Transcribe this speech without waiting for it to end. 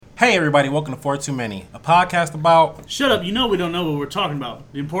Hey everybody, welcome to Four Too Many, a podcast about... Shut up, you know we don't know what we're talking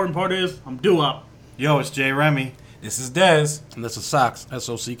about. The important part is, I'm doo-wop. Yo, it's Jay Remy. This is Dez. And this is Sox,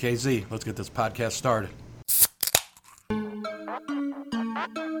 S-O-C-K-Z. Let's get this podcast started.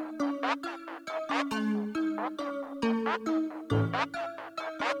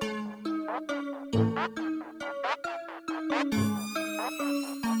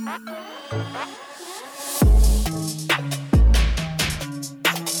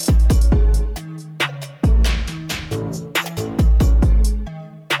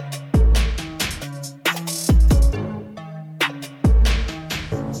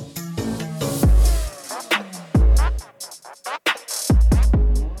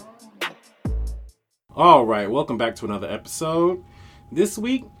 Alright, welcome back to another episode. This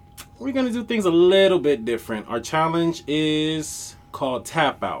week, we're going to do things a little bit different. Our challenge is called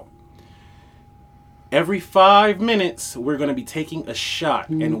Tap Out. Every 5 minutes, we're going to be taking a shot.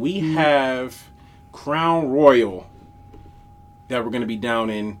 And we have Crown Royal that we're going to be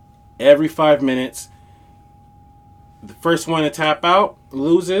down in every 5 minutes. The first one to tap out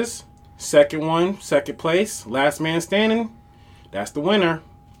loses. Second one, second place. Last man standing, that's the winner.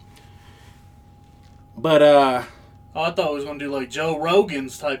 But, I thought I was going to do like Joe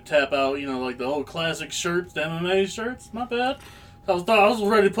Rogan's type tap out, you know, like the old classic shirts, the MMA shirts. Not bad. I was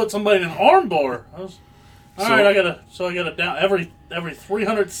ready to put somebody in an arm bar. I gotta down every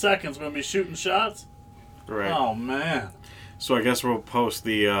 300 seconds we're going to be shooting shots. Right. Oh, man. So I guess we'll post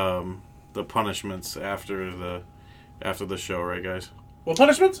the punishments after the show, right, guys? What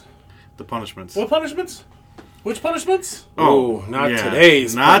punishments? The punishments. What punishments? Which punishments? oh, not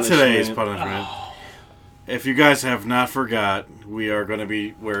today's Not punishment. today's punishment. If you guys have not forgot, we are going to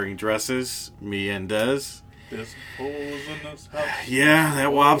be wearing dresses, me and Dez. There's holes in this house. Yeah,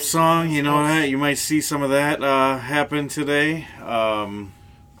 that WAP song, you know that. You might see some of that happen today.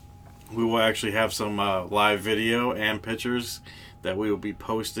 We will actually have some live video and pictures that we will be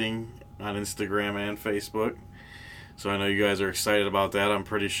posting on Instagram and Facebook. So I know you guys are excited about that. I'm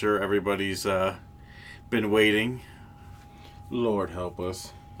pretty sure everybody's been waiting. Lord help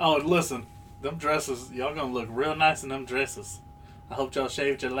us. Oh, listen. Them dresses, y'all gonna look real nice in them dresses. I hope y'all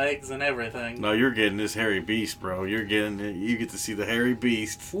shaved your legs and everything. No, you're getting this hairy beast, bro. You get to see the hairy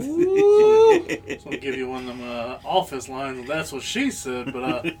beast. Ooh. Just gonna give you one of them office lines. That's what she said, but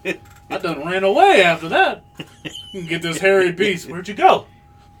I done ran away after that. You can get this hairy beast. Where'd you go?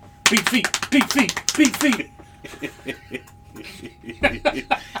 Beat feet, beat feet, beat feet.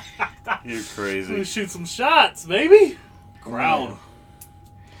 You're crazy. Let's shoot some shots, baby. Crown.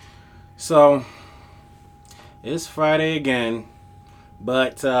 So, it's Friday again,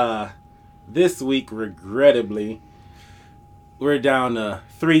 but this week, regrettably, we're down to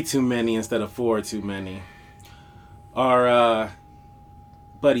 3 too many instead of 4 too many. Our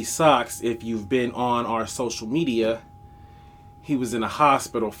buddy Sox, if you've been on our social media, he was in a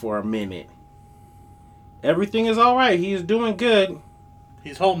hospital for a minute. Everything is all right. He is doing good.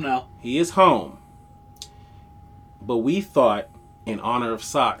 He's home now. He is home. But we thought, in honor of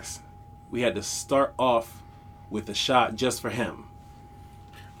Sox, we had to start off with a shot just for him.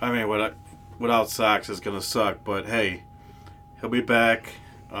 I mean, without Sox, it's going to suck. But, hey, he'll be back.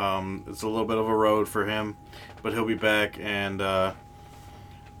 It's a little bit of a road for him. But he'll be back. And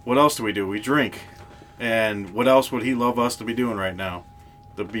what else do? We drink. And what else would he love us to be doing right now?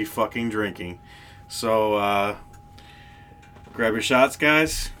 To be fucking drinking. So, grab your shots,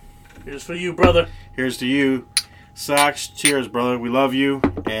 guys. Here's for you, brother. Here's to you. Sox, cheers, brother. We love you,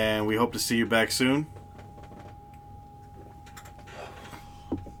 and we hope to see you back soon.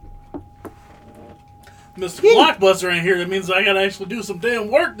 Mr. Blockbuster ain't here. That means I gotta actually do some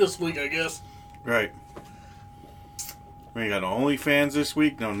damn work this week, I guess. Right. We ain't got no OnlyFans this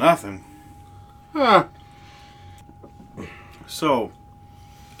week. No nothing. Huh. So,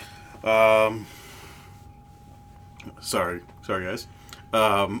 sorry guys.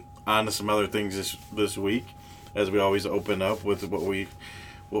 On to some other things this week. As we always open up with what we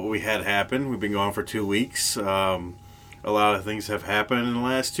had happen. We've been gone for 2 weeks. A lot of things have happened in the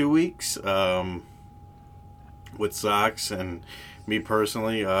last 2 weeks. With Sox and me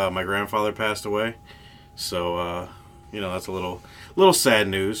personally, my grandfather passed away. So, that's a little sad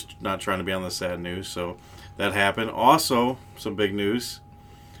news. Not trying to be on the sad news. So that happened. Also, some big news.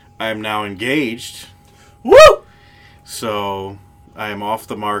 I am now engaged. Woo! So I am off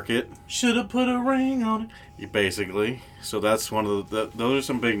the market. Should have put a ring on it. Basically. So that's one of those are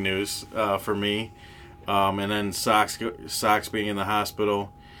some big news for me. And then Sox being in the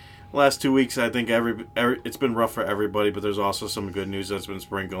hospital. Last 2 weeks, I think it's been rough for everybody, but there's also some good news that's been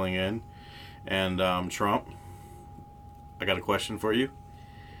sprinkling in. And Trump, I got a question for you.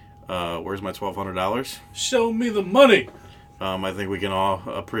 Where's my $1,200? Show me the money. I think we can all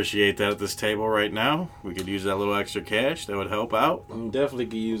appreciate that at this table right now. We could use that little extra cash. That would help out. Definitely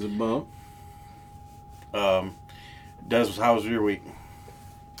could use a bump. Des, how was your week?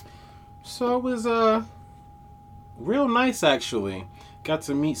 So it was real nice, actually. Got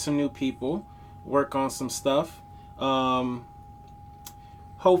to meet some new people, work on some stuff.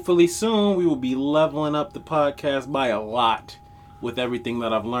 Hopefully soon we will be leveling up the podcast by a lot with everything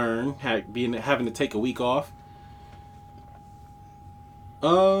that I've learned, having to take a week off.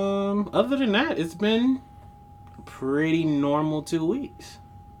 Other than that, it's been a pretty normal 2 weeks.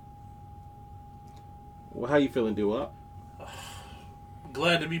 Well, how you feeling, Doo-Wop?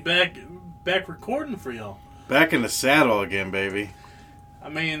 Glad to be back recording for y'all. Back in the saddle again, baby. I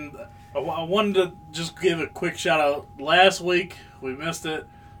mean, I wanted to just give a quick shout out. Last week, we missed it.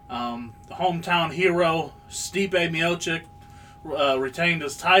 The hometown hero, Stipe Miocic, retained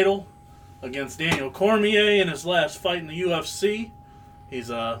his title against Daniel Cormier in his last fight in the UFC. He's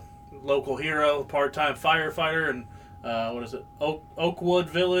a local hero, part-time firefighter in, Oakwood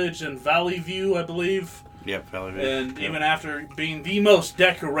Village and Valley View, I believe. Yep, Valley View. And even after being the most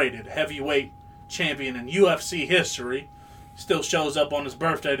decorated heavyweight champion in UFC history, still shows up on his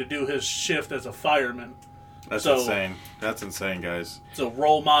birthday to do his shift as a fireman. That's insane. That's insane, guys. It's a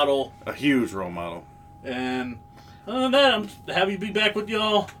role model. A huge role model. And other than that, I'm happy to be back with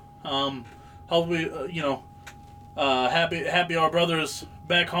y'all. Hopefully, happy our brother's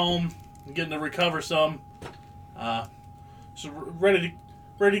back home, getting to recover some. So ready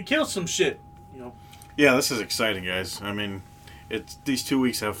to kill some shit, Yeah, this is exciting, guys. I mean, these 2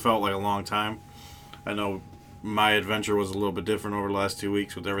 weeks have felt like a long time. I know my adventure was a little bit different over the last 2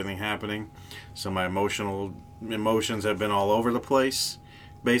 weeks with everything happening. So my emotions have been all over the place,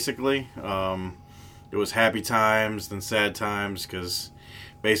 basically. It was happy times, then sad times, because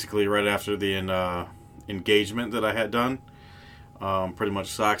basically right after the engagement that I had done, pretty much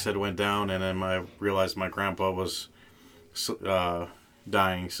stocks had went down, and then I realized my grandpa was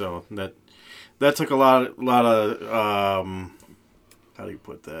dying. So that took a lot of how do you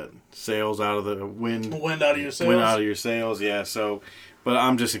put that? Sails out of the wind. Wind out of your sails. Wind out of your sails, yeah. So, but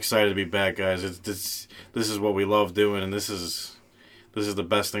I'm just excited to be back, guys. This is what we love doing, and this is the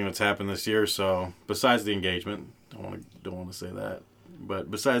best thing that's happened this year. So, besides the engagement, don't want to say that, but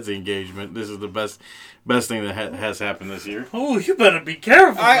besides the engagement, this is the best thing that has happened this year. Oh, you better be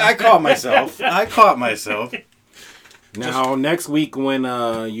careful. I caught myself. Now, next week when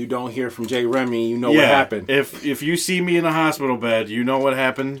you don't hear from Jay Remy, you know what happened. If you see me in a hospital bed, you know what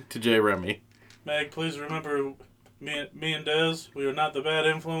happened to Jay Remy. Meg, please remember, me and Dez, we are not the bad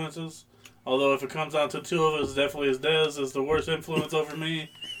influences. Although if it comes down to two of us, definitely is Dez is the worst influence over me.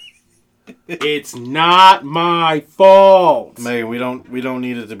 It's not my fault. Megan, we don't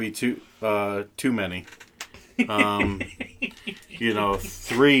need it to be too many.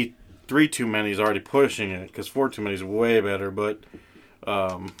 Three too many is already pushing it, because 4 too many is way better. But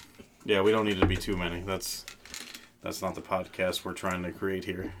we don't need it to be too many. That's not the podcast we're trying to create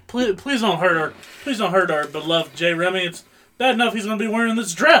here. Please don't hurt our beloved Jay Remy. It's bad enough he's going to be wearing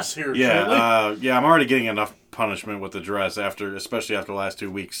this dress here. Yeah, I'm already getting enough punishment with the dress especially after the last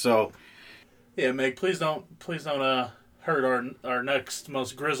 2 weeks. So yeah, Meg, please don't hurt our next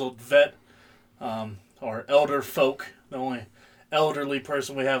most grizzled vet, our elder folk. The only elderly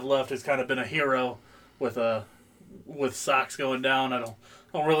person we have left has kind of been a hero with socks going down. I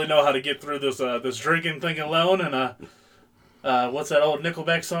don't really know how to get through this drinking thing alone. And what's that old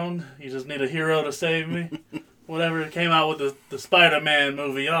Nickelback song? You just need a hero to save me. Whatever came out with the Spider-Man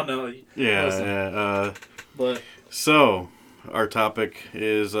movie, y'all know. Yeah. But so our topic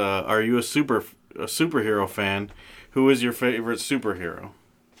is: are you a superhero fan? Who is your favorite superhero?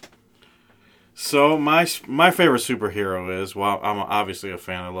 So my favorite superhero is, well, I'm obviously a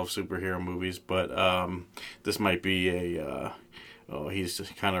fan. I love superhero movies, but this might be he's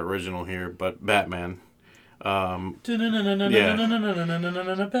just kind of original here, but Batman. Batman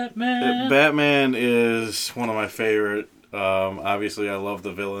is one of my favorite. Obviously, I love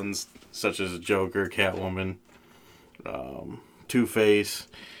the villains such as Joker, Catwoman, Two-Face,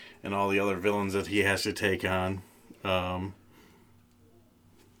 and all the other villains that he has to take on.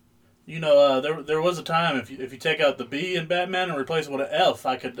 There was a time if you take out the B in Batman and replace it with an F,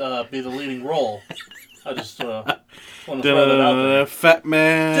 I could be the leading role. I just want to throw that out there. Fat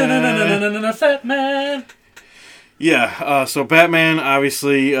Man. Fat Man. Yeah, so Batman,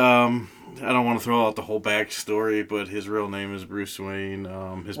 obviously, I don't want to throw out the whole backstory, but his real name is Bruce Wayne.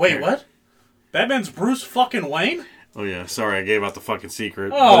 What? Batman's Bruce fucking Wayne? Oh, yeah, sorry, I gave out the fucking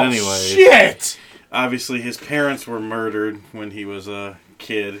secret. Oh, but anyway, shit! Obviously, his parents were murdered when he was a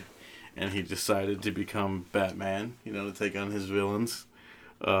kid, and he decided to become Batman. To take on his villains.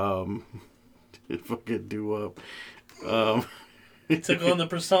 Fucking do up. He took on the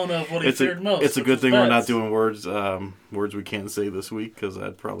persona of what he feared most. It's a good thing we're not doing words we can't say this week, because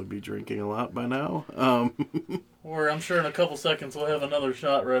I'd probably be drinking a lot by now. Or I'm sure in a couple seconds we'll have another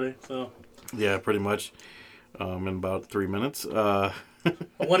shot ready. So yeah, pretty much. In about 3 minutes. I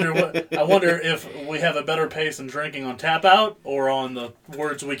wonder if we have a better pace in drinking on Tap Out or on the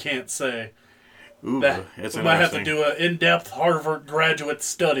words we can't say. Ooh, it's we might have to do an in-depth Harvard graduate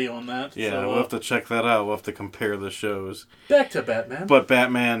study on that. Yeah, so, we'll have to check that out. We'll have to compare the shows. Back to Batman. But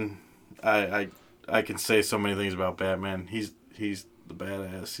Batman, I can say so many things about Batman. He's the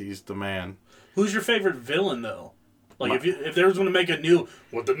badass. He's the man. Who's your favorite villain, though? Like, if there was going to make the new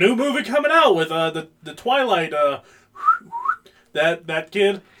movie coming out with the Twilight, that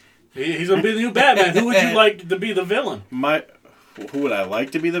kid, he's going to be the new Batman. Who would you like to be the villain? Who would I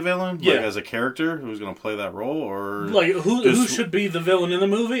like to be the villain? Yeah. Like, as a character, who's going to play that role, or like who should be the villain in the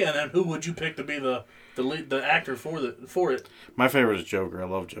movie, and then who would you pick to be the lead, the actor for it? My favorite is Joker. I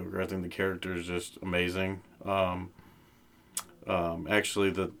love Joker. I think the character is just amazing.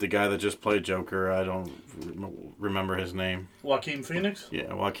 Actually, the guy that just played Joker, I don't remember his name. Joaquin Phoenix?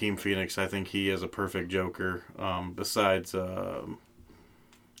 Yeah, Joaquin Phoenix. I think he is a perfect Joker. Besides,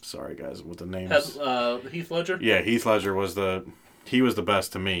 sorry guys, with the names. Heath Ledger? Yeah, Heath Ledger was the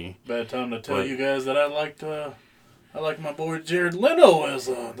best to me. Bad time to tell you guys that I like my boy Jared Leto as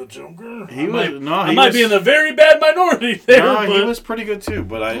the Joker. I might be in a very bad minority there. No, he was pretty good too.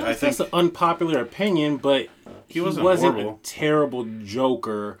 But I think that's an unpopular opinion, but he wasn't horrible. A terrible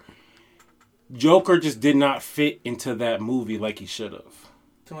Joker. Joker just did not fit into that movie like he should have.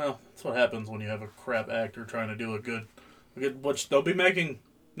 Well, that's what happens when you have a crap actor trying to do a good. Which they'll be making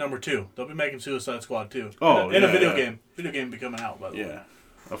number 2. They'll be making Suicide Squad 2. Oh, in a video game. Video game be coming out, by the way. Yeah,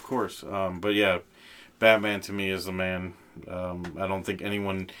 of course. But yeah, Batman to me is the man. I don't think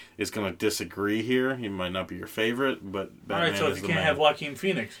anyone is going to disagree here. He might not be your favorite, but Batman all right. So is if you the can't man. have Joaquin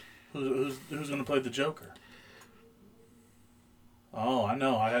Phoenix, who's going to play the Joker? Oh, I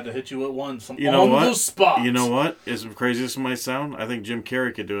know. I had to hit you at once. The spot. You know what? As crazy as it might sound, I think Jim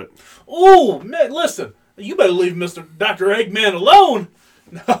Carrey could do it. Oh, man, listen. You better leave Dr. Eggman alone.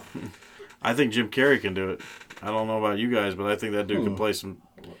 No. I think Jim Carrey can do it. I don't know about you guys, but I think that dude can play some.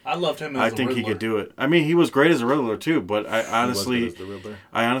 I loved him as I think Riddler. he could do it. I mean, he was great as a Riddler too, but I honestly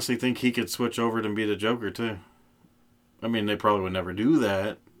think he could switch over and be the Joker too. I mean, they probably would never do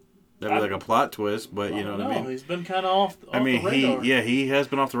that. That'd be like a plot twist, but you know what I mean? He's been kind of off the radar. he has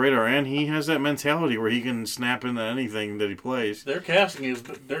been off the radar, and he has that mentality where he can snap into anything that he plays. Their casting is,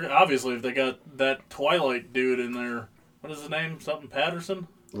 obviously, if they got that Twilight dude in there, what is his name? Something Patterson?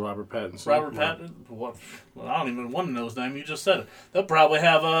 Robert Pattinson. What? Well, I don't even want to know his name. You just said it. They'll probably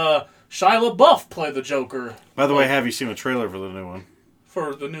have Shia LaBeouf play the Joker. By the way, have you seen the trailer for the new one?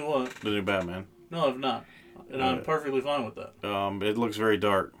 For the new one? The new Batman. No, I've not. And I'm perfectly fine with that. It looks very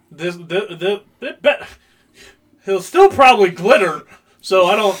dark. He'll still probably glitter, so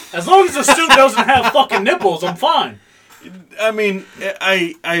I don't. As long as the suit doesn't have fucking nipples, I'm fine. I mean,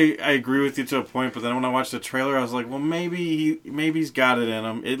 I agree with you to a point, but then when I watched the trailer, I was like, well, maybe he's got it in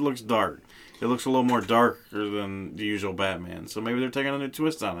him. It looks dark. It looks a little more darker than the usual Batman, so maybe they're taking a new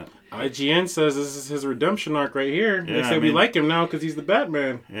twist on it. IGN says this is his redemption arc right here. Yeah, they say we like him now because he's the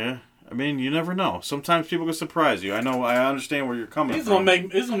Batman. Yeah. I mean, you never know. Sometimes people can surprise you. I understand where you're coming from. It's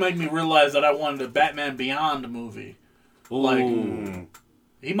gonna make me realize that I wanted a Batman Beyond movie. Ooh. Like,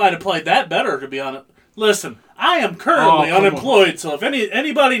 he might have played that better, to be honest. Listen, I am currently unemployed, so if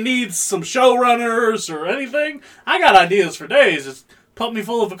anybody needs some showrunners or anything, I got ideas for days. Just pump me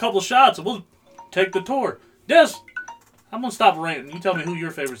full of a couple shots, and we'll take the tour. Des, I'm gonna stop ranting. You tell me who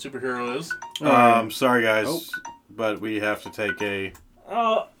your favorite superhero is. Sorry guys, but we have to take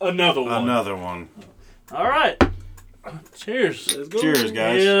another one. Another one. All right. Cheers. Cheers,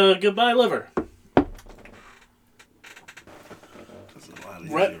 guys. Goodbye, liver. That's a lot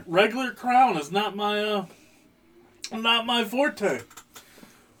easier. Regular Crown is not my forte.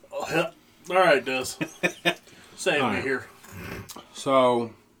 Oh, yeah. All right, Des. Save me here.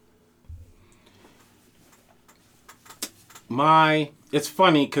 So, it's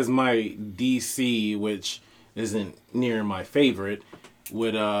funny because my DC, which isn't near my favorite,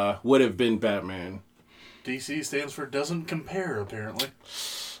 would have been Batman. DC stands for doesn't compare, apparently.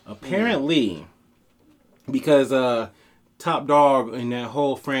 Apparently, because top dog in that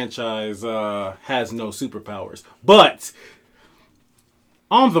whole franchise has no superpowers. But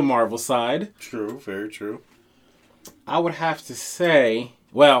on the Marvel side, True, very true. I would have to say,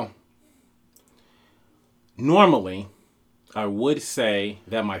 well, normally I would say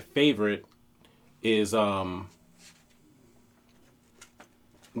that my favorite is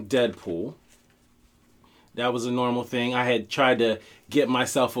Deadpool. That was a normal thing. I had tried to get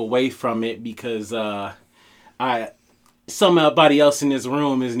myself away from it because somebody else in this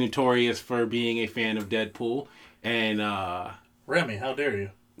room is notorious for being a fan of Deadpool, and Remy, how dare you?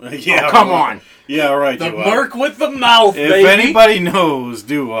 Yeah, come on. Yeah, right. The Merc with the mouth, if baby. anybody knows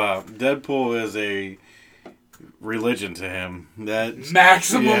Deadpool is a religion to him. That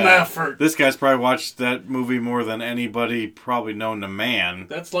Maximum effort. This guy's probably watched that movie more than anybody probably known to man.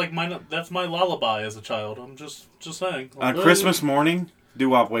 That's my lullaby as a child. I'm just saying. On Christmas morning,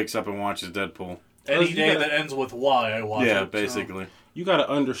 Doo-Wop wakes up and watches Deadpool. Any day that ends with Y, I watch it. Yeah, basically. You got to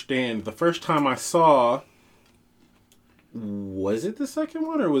understand, the first time I saw, was it the second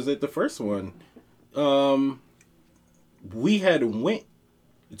one or was it the first one? We had went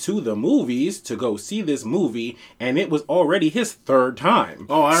to the movies to go see this movie, and it was already his third time.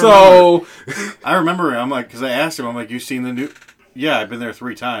 Oh, I remember. I remember. I'm like, because I asked him, I'm like, you seen the new? Yeah, I've been there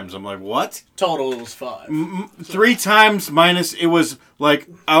 3 times. I'm like, what? Total, it was 5. 3 times minus, it was like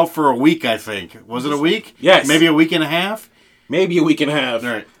out for a week, I think. Was it a week? Yes. Maybe a week and a half? Maybe a week and a half. All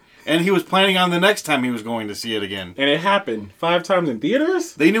right. And he was planning on the next time he was going to see it again. And it happened 5 times in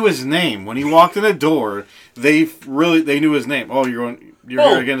theaters? They knew his name. When he walked in the door, they knew his name. Oh, you're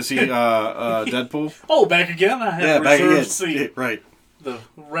here again to see Deadpool? Oh, back again? I had back reserved again. seat. Yeah, right. The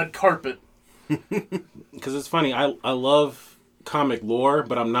red carpet. Because it's funny, I love comic lore,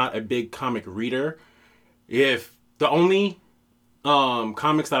 but I'm not a big comic reader. If the only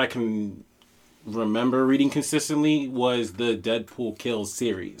comics that I can remember reading consistently was the Deadpool Kills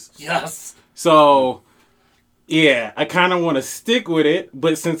series. Yes. So, yeah, I kind of want to stick with it,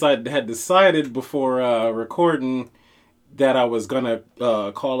 but since I had decided before recording that I was going to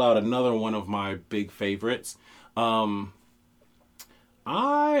call out another one of my big favorites, I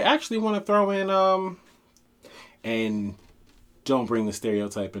actually want to throw in, and don't bring the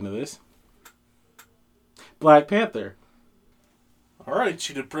stereotype into this, Black Panther. All right,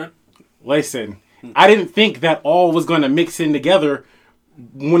 cheated print. Listen, I didn't think that all was going to mix in together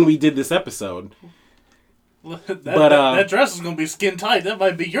when we did this episode. That dress is going to be skin tight. That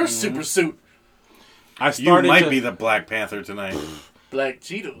might be your super suit. You might be the Black Panther tonight. Black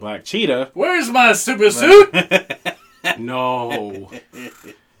Cheetah. Black Cheetah. Where's my super suit? No.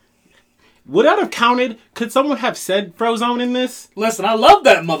 Would that have counted? Could someone have said Frozone in this? Listen, I love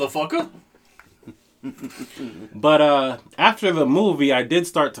that motherfucker. But after the movie, I did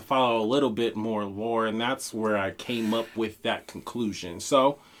start to follow a little bit more lore, and that's where I came up with that conclusion.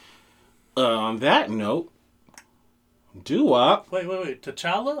 So, on that note, Doo-Wop. Wait.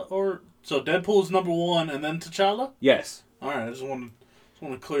 T'Challa? So Deadpool's number 1 and then T'Challa? Yes. Alright, I just want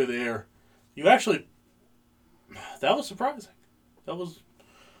to clear the air. You actually... That was surprising.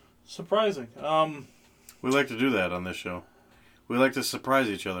 We like to do that on this show. We like to surprise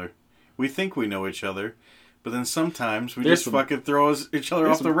each other. We think we know each other, but then sometimes we just fucking throw each other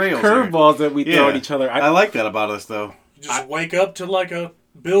off the rails. Curveballs that we throw at each other. I like that about us, though. You just wake up to like a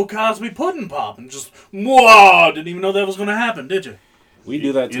Bill Cosby pudding pop and just, whoa, didn't even know that was going to happen, did you? We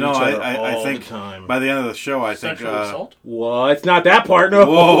do that to each other all think the time. By the end of the show, I think... Sexual assault? What? It's not that part, no.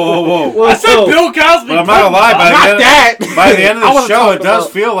 Whoa. I said Bill Cosby. But I'm not going to lie, by the end of the show, it does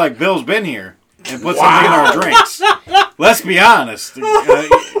feel like Bill's been here and put something in our drinks. Let's be honest.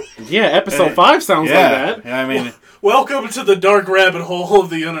 Yeah, episode 5 sounds like that. Yeah, I mean... Welcome to the dark rabbit hole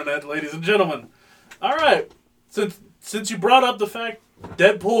of the internet, ladies and gentlemen. All right. Since you brought up the fact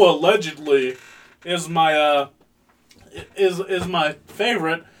Deadpool allegedly is my is my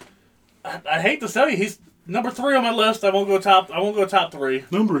favorite, I hate to tell you, he's number 3 on my list. I won't go top 3.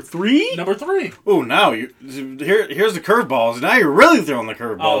 Number 3? Number 3. Oh, now here's the curveballs. Now you're really throwing the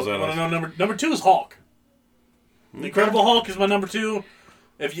curveballs at us. No, number 2 is Hulk. The Incredible Hulk is my number 2.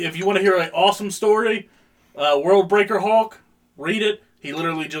 If you want to hear an awesome story, World Breaker Hulk, read it. He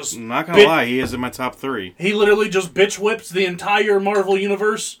literally just... I'm not gonna lie, he is in my top 3. He literally just bitch whips the entire Marvel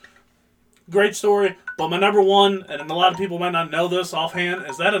Universe. Great story. But my number 1, and a lot of people might not know this offhand,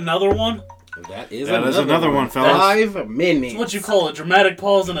 is that another one? That is another one, fellas. 5 minutes. It's what you call a dramatic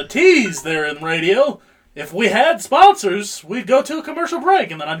pause and a tease there in radio. If we had sponsors, we'd go to a commercial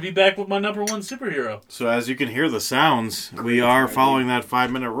break, and then I'd be back with my number 1 superhero. So as you can hear the sounds, we are following that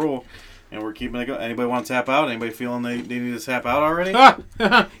 5-minute rule. And we're keeping it going. Anybody want to tap out? Anybody feeling they need to tap out already?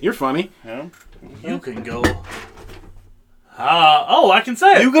 You're funny. Yeah. You can go. I can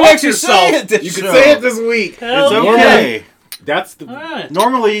say it. You can Fuck actually yourself. say it this You show. can say it this week. Hell It's yeah. okay. That's the... All right.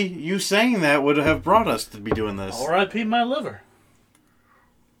 Normally, you saying that would have brought us to be doing this. R.I.P. my liver.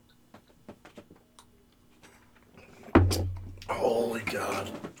 Holy God.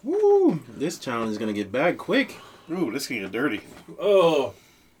 Woo! This challenge is gonna get bad quick. Ooh, this can get dirty. Oh.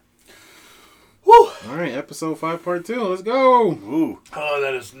 Woo. All right, episode 5, part 2. Let's go. Ooh. Oh,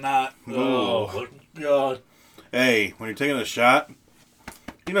 that is not. Oh, my God. Hey, when you're taking a shot,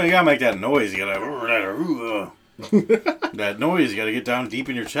 you know you gotta make that noise. You gotta that noise. You gotta get down deep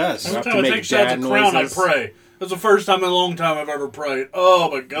in your chest. Every have time to I make take shots of dad Crown, I noises. pray. That's the first time in a long time I've ever prayed.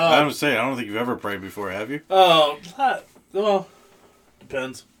 Oh, my God. I'm saying, I don't think you've ever prayed before, have you? Oh, well,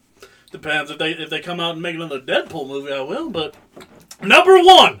 depends. Depends. If they come out and make another Deadpool movie, I will. But number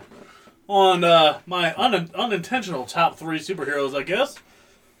 1 on my unintentional top 3 superheroes, I guess,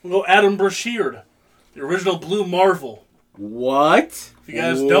 we'll go Adam Brasheard, the original Blue Marvel. What? If you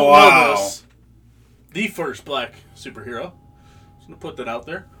guys don't know this, the first black superhero. Just gonna put that out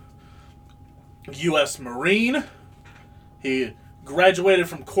there. U.S. Marine. He graduated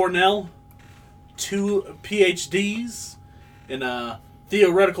from Cornell, 2 PhDs in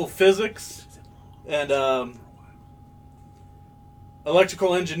theoretical physics and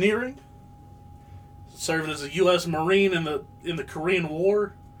electrical engineering. Served as a U.S. Marine in the Korean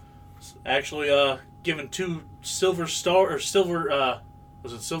War. Actually, given 2 silver stars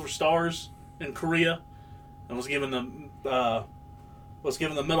in Korea, and was given the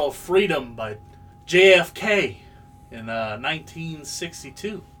Medal of Freedom by JFK in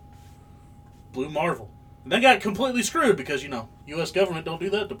 1962. Blue Marvel. And they got completely screwed because, U.S. government don't do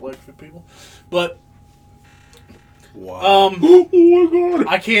that to black people. But, Wow. Oh my God.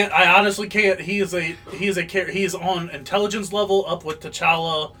 I honestly can't. He is on intelligence level up with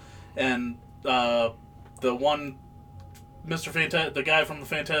T'Challa and the one the guy from the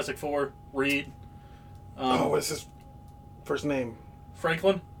Fantastic Four, Reed. What's his first name?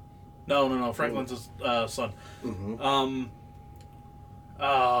 Franklin? No. Franklin's his son. Mm-hmm.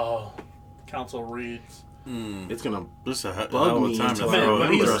 Council Reed's. It's gonna This is a hell bug of me a time to until throw, I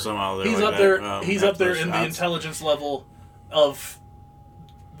remember. throw some out there. He's like up there. that. He's up there those in the shots. intelligence level of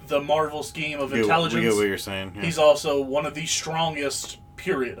the Marvel scheme of We get intelligence. what you're saying. Yeah. He's also one of the strongest.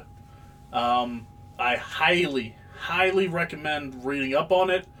 Period. I highly recommend reading up on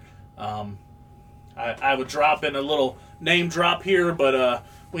it. I would drop in a little name drop here, but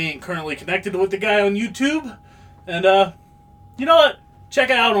we ain't currently connected with the guy on YouTube. And you know what? Check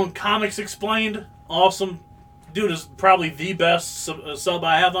it out on Comics Explained. Awesome. Dude is probably the best sub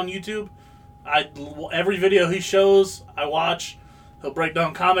I have on YouTube. Every video he shows, I watch. He'll break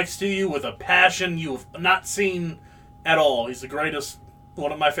down comics to you with a passion you've not seen at all. He's the greatest,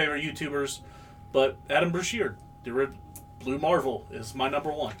 one of my favorite YouTubers. But Adam Brasheard, the Blue Marvel, is my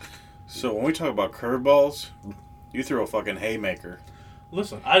number 1. So when we talk about curveballs, you threw a fucking haymaker.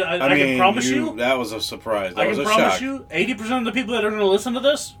 Listen, I mean, can promise you, that was a surprise. That I was can a promise shock. you, 80% of the people that are going to listen to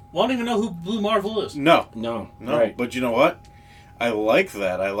this won't even know who Blue Marvel is. No. No. Right. But you know what? I like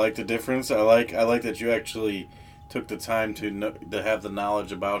that. I like the difference. I like that you actually took the time to have the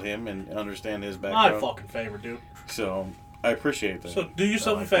knowledge about him and understand his background. My fucking favorite, dude. So I appreciate that. So do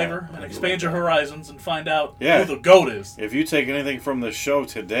yourself I like a favor that. and I do expand like your that. horizons and find out Yeah. who the GOAT is. If you take anything from the show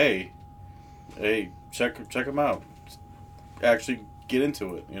today, hey, check them out. Actually get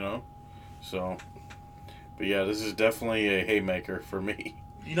into it, So, but yeah, this is definitely a haymaker for me.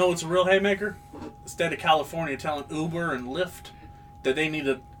 You know what's a real haymaker? The state of California telling Uber and Lyft that they need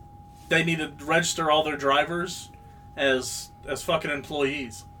to register all their drivers as fucking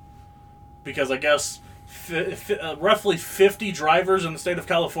employees, because I guess roughly 50 drivers in the state of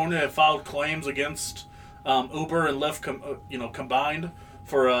California have filed claims against Uber and Lyft, combined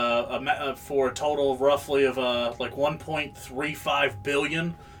for a total of roughly of like 1.35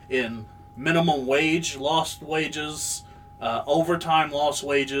 billion in minimum wage, lost wages, overtime lost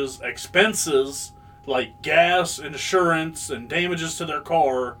wages, expenses like gas, insurance, and damages to their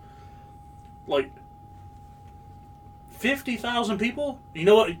car. Like 50,000 people? You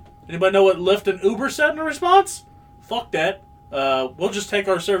know what? Anybody know what Lyft and Uber said in response? Fuck that. We'll just take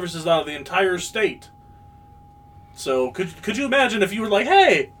our services out of the entire state. So could you imagine if you were like,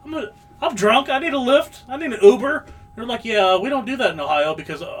 hey, I'm drunk, I need a Lyft, I need an Uber. They're like, yeah, we don't do that in Ohio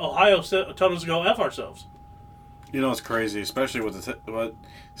because Ohio told us to go F ourselves. It's crazy, especially with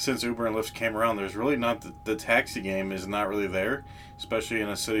since Uber and Lyft came around. There's really not the taxi game is not really there, especially in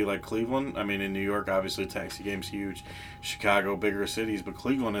a city like Cleveland. I mean, in New York, obviously, taxi game's huge. Chicago, bigger cities, but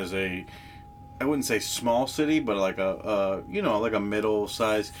Cleveland is I wouldn't say small city, but like like a middle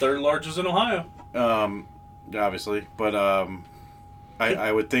size. Third largest in Ohio. Obviously, but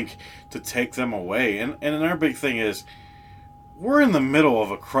I would think to take them away, and another big thing is we're in the middle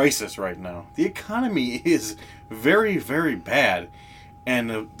of a crisis right now. The economy is very, very bad,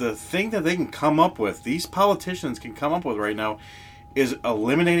 And the thing that they can come up with, these politicians can come up with right now, is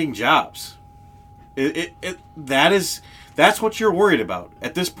eliminating jobs. That's what you're worried about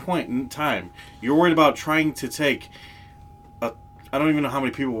at this point in time. You're worried about trying to take. I don't even know how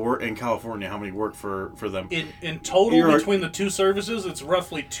many people work in California. How many work for them? In total, between the two services, it's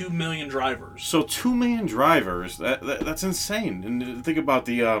roughly 2 million drivers. So 2 million drivers. That's insane. And think about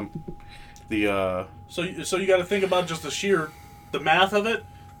the. So you got to think about just the math of it.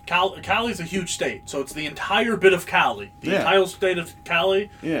 Cali's a huge state, so it's the entire bit of Cali. The entire state of Cali.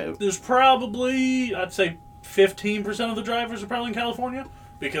 Yeah. There's probably, I'd say, 15% of the drivers are probably in California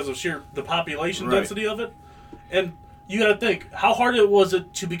because of the population density of it. And you got to think, how hard was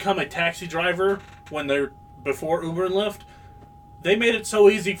it to become a taxi driver before Uber and Lyft? They made it so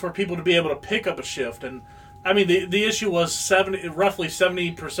easy for people to be able to pick up a shift. And I mean, the issue was roughly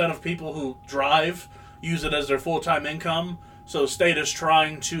 70% of people who drive use it as their full-time income. So the state is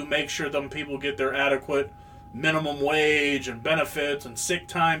trying to make sure them people get their adequate minimum wage and benefits and sick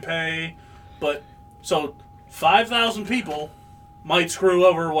time pay. But so 5,000 people might screw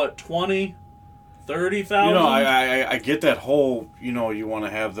over, 20, 30,000? I get that whole, you want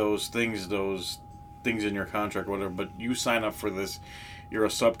to have those things in your contract, whatever, but you sign up for this, you're a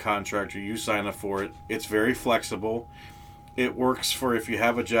subcontractor, you sign up for it. It's very flexible. It works for if you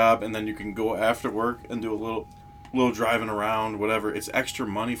have a job and then you can go after work and do a little driving around, whatever. It's extra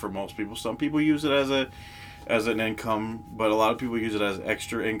money for most people. Some people use it as an income, but a lot of people use it as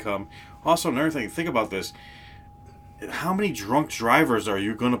extra income. Also, another thing, think about this. How many drunk drivers are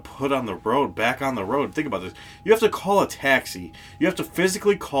you going to put on the road, back on the road? Think about this. You have to call a taxi. You have to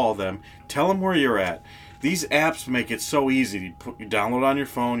physically call them, tell them where you're at. These apps make it so easy. You download on your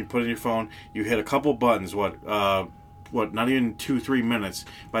phone, you put it in your phone, you hit a couple buttons, not even 2-3 minutes.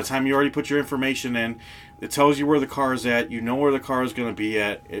 By the time you already put your information in, it tells you where the car is at. You know where the car is going to be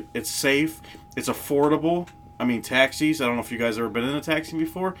at. It's safe. It's affordable. I mean, taxis, I don't know if you guys have ever been in a taxi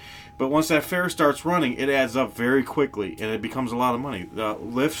before, but once that fare starts running, it adds up very quickly, and it becomes a lot of money.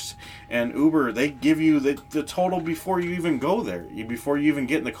 Lyft and Uber, they give you the total before you even go there, before you even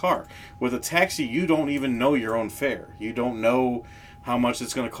get in the car. With a taxi, you don't even know your own fare. You don't know how much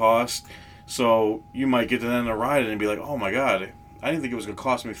it's going to cost, so you might get to the end of the ride and be like, oh my God, I didn't think it was going to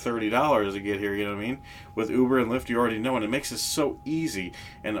cost me $30 to get here, you know what I mean? With Uber and Lyft, you already know, and it makes it so easy.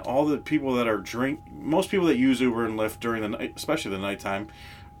 And all the people that most people that use Uber and Lyft during the night, especially the nighttime,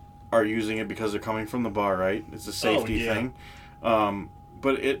 are using it because they're coming from the bar, right? It's a safety thing.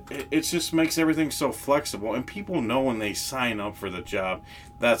 But it just makes everything so flexible, and people know when they sign up for the job,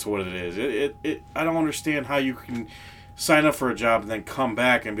 that's what it is. I don't understand how you can sign up for a job and then come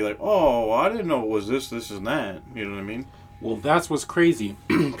back and be like, oh, I didn't know it was this, and that. You know what I mean? Well, that's what's crazy.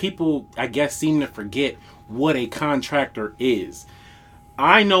 People, I guess, seem to forget what a contractor is.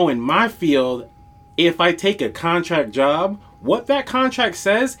 I know in my field, if I take a contract job, what that contract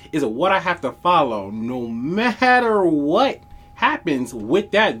says is what I have to follow. No matter what happens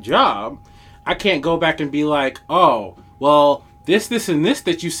with that job, I can't go back and be like, oh, well, this, and this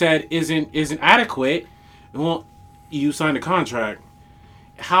that you said isn't adequate. Well, you signed a contract.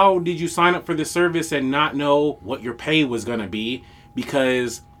 How did you sign up for this service and not know what your pay was going to be?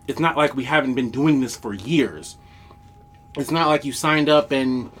 Because it's not like we haven't been doing this for years. It's not like you signed up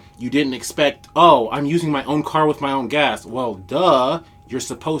and you didn't expect, oh, I'm using my own car with my own gas. Well, duh. You're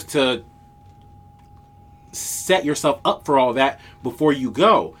supposed to set yourself up for all that before you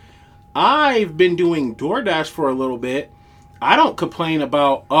go. I've been doing DoorDash for a little bit. I don't complain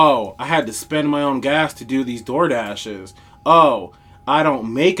about, oh, I had to spend my own gas to do these DoorDashes. Oh, I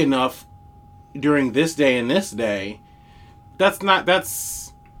don't make enough during this day and this day.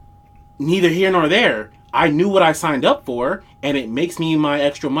 That's neither here nor there. I knew what I signed up for, and it makes me my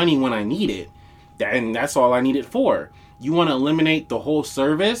extra money when I need it. And that's all I need it for. You want to eliminate the whole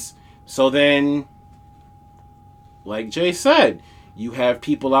service? So then, like Jay said, you have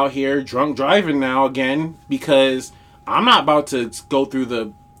people out here drunk driving now again, because I'm not about to go through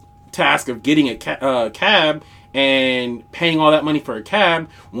the task of getting a cab and paying all that money for a cab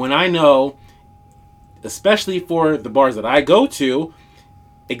when I know, especially for the bars that I go to,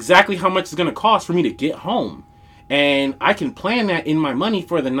 exactly how much it's going to cost for me to get home. And I can plan that in my money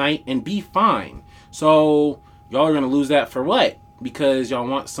for the night and be fine. So y'all are going to lose that for what? Because y'all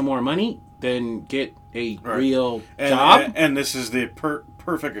want some more money? Then get a real job? And this is the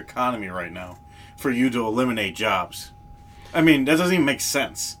perfect economy right now for you to eliminate jobs. I mean, that doesn't even make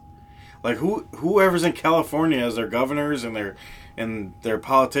sense. Like, whoever's in California as their governors and their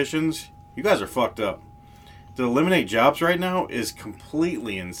politicians, you guys are fucked up. To eliminate jobs right now is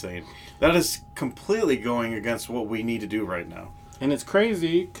completely insane. That is completely going against what we need to do right now. And it's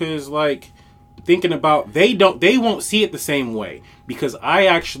crazy because, like, thinking about, they won't see it the same way. Because I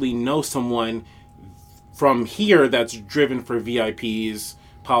actually know someone from here that's driven for VIPs,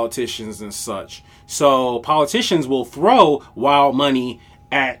 politicians, and such. So politicians will throw wild money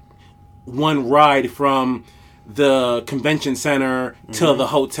at one ride from the convention center to the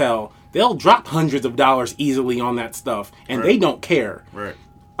hotel. They'll drop hundreds of dollars easily on that stuff, and they don't care. Right.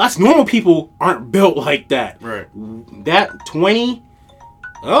 Us normal people aren't built like that. Right. That 20...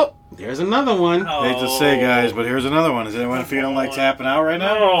 Oh, there's another one. Oh. Hate to say, guys, but here's another one. Is anyone feeling like tapping out right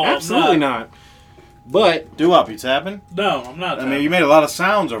now? No, Absolutely not. But Do up. You tapping? No, I'm not. I mean, you made a lot of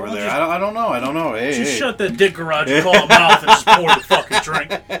sounds over Well, there. just- I don't know. Hey, Just hey. shut that dick garage and call mouth and just pour the fucking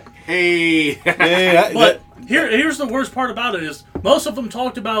drink. hey, Hey, But here's the worst part about it is most of them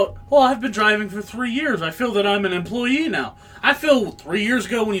talked about, well, I've been driving for 3 years. I feel that I'm an employee now. I feel 3 years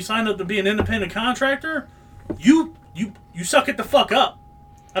ago when you signed up to be an independent contractor, you suck it the fuck up.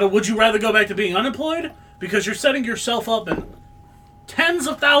 Would you rather go back to being unemployed? Because you're setting yourself up and tens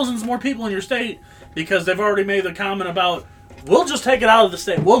of thousands more people in your state because they've already made the comment about, we'll just take it out of the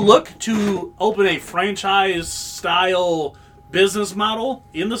state. We'll look to open a franchise-style business model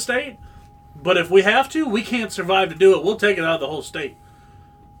in the state, but if we have to, we can't survive to do it. We'll take it out of the whole state.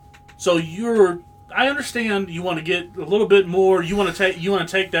 So I understand you want to get a little bit more. You want to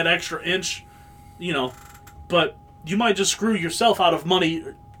take that extra inch, but you might just screw yourself out of money.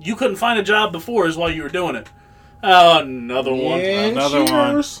 You couldn't find a job before is why you were doing it. Another one. And Another one.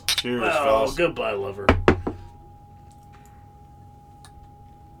 cheers. Cheers, Oh, fellas. goodbye, lover.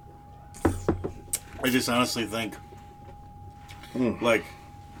 I just honestly think, like,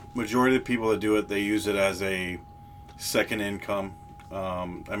 majority of the people that do it, they use it as a second income.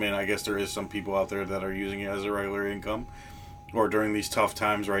 I mean, I guess there is some people out there that are using it as a regular income, or during these tough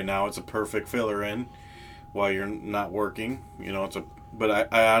times right now, it's a perfect filler in while you're not working.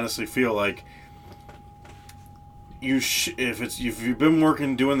 But I honestly feel like if you've been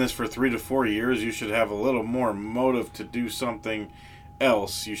working doing this for 3 to 4 years, you should have a little more motive to do something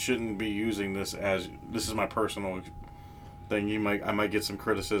else. You shouldn't be using this is my personal thing. I might get some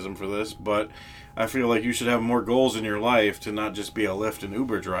criticism for this, but I feel like you should have more goals in your life to not just be a Lyft and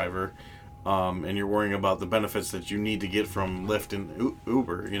Uber driver, and you're worrying about the benefits that you need to get from Lyft and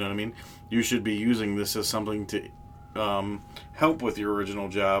Uber. You know what I mean? You should be using this as something to help with your original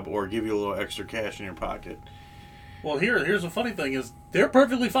job or give you a little extra cash in your pocket. Well, here's the funny thing is they're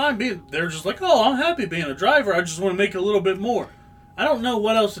perfectly fine they're just like, oh, I'm happy being a driver. I just want to make a little bit more. I don't know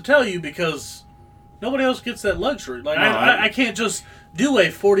what else to tell you because nobody else gets that luxury. Like, No, I can't just do a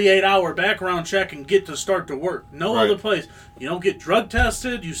 48-hour background check and get to start to work. No Right. other place. You don't get drug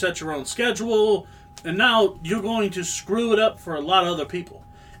tested. You set your own schedule. And now you're going to screw it up for a lot of other people.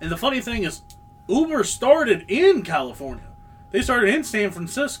 And the funny thing is, Uber started in California. They started in San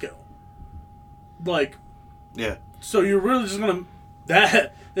Francisco. Like, Yeah. so you're really just going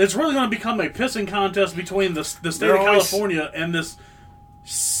to... It's really going to become a pissing contest between the state They're of always- California and this,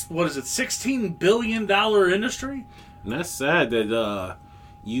 what is it, $16 billion industry? And that's sad that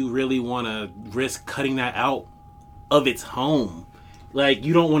you really want to risk cutting that out of its home. Like,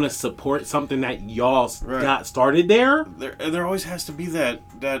 you don't want to support something that y'all Right. got started there. There always has to be that.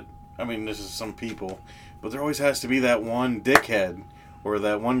 I mean, this is some people, but there always has to be that one dickhead or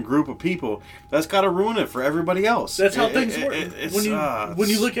that one group of people that's got to ruin it for everybody else. That's how things work. When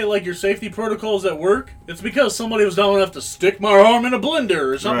you look at like your safety protocols at work, it's because somebody was dumb enough to stick my arm in a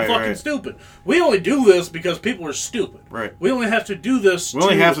blender or something Right, fucking right. stupid. We only do this because people are stupid. Right. We only have to do this. We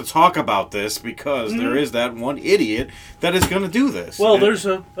only have to talk about this because there is that one idiot that is going to do this. Well, And- there's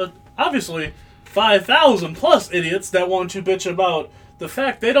obviously 5,000 plus idiots that want to bitch about the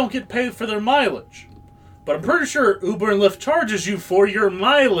fact they don't get paid for their mileage. But I'm pretty sure Uber and Lyft charges you for your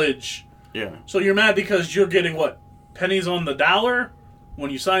mileage. yeah. So you're mad because you're getting what? Pennies on the dollar? When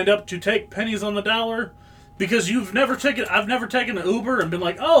you signed up to take pennies on the dollar? Because I've never taken an Uber and been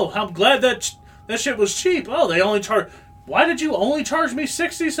like, oh, I'm glad that shit was cheap. Oh, they only charge... Why did you only charge me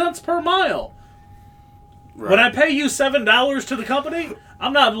 60 cents per mile? Right. When I pay you $7 to the company,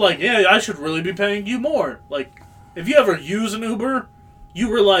 I'm not like, yeah, I should really be paying you more. Like, if you ever use an Uber,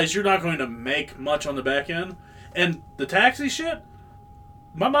 you realize you're not going to make much on the back end. And the taxi shit,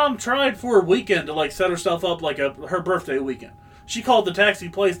 my mom tried for a weekend to like set herself up like her birthday weekend. She called the taxi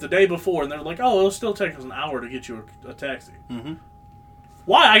place the day before, and they're like, oh, it'll still take us an hour to get you a taxi. Mm-hmm.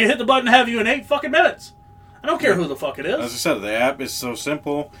 Why? I can hit the button and have you in 8 fucking minutes. I don't care who the fuck it As I is. said, the app is so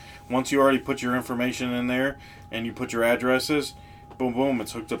simple. Once you already put your information in there and you put your addresses, boom, boom,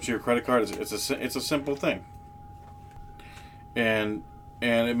 it's hooked up to your credit card. It's a simple thing. And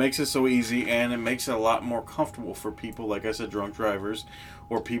And it makes it so easy, and it makes it a lot more comfortable for people, like I said, drunk drivers,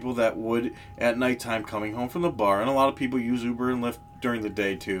 or people that would, at nighttime, coming home from the bar. And a lot of people use Uber and Lyft during the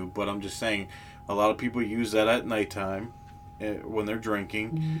day, too. But I'm just saying, a lot of people use that at nighttime when they're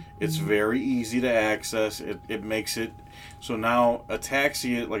drinking. It's very easy to access. It makes it so now a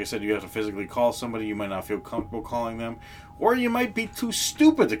taxi, like I said, you have to physically call somebody. You might not feel comfortable calling them, or you might be too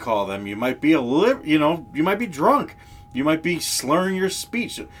stupid to call them. You might be you might be drunk. You might be slurring your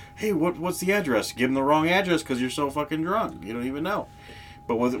speech. Hey, what's the address? Give them the wrong address because you're so fucking drunk. You don't even know.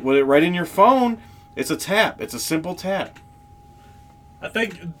 But with it right in your phone, it's a tap. It's a simple tap. I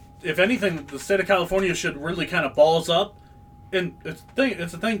think, if anything, the state of California should really kind of balls up. And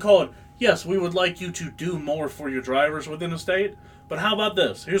it's a thing called, yes, we would like you to do more for your drivers within the state. But how about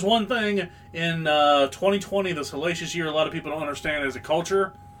this? Here's one thing in 2020, this hellacious year, a lot of people don't understand as a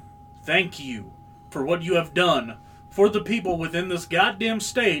culture. Thank you for what you have done for the people within this goddamn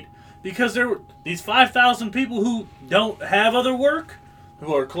state, because there were these 5,000 people who don't have other work,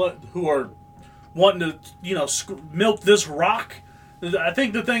 who are wanting to milk this rock. I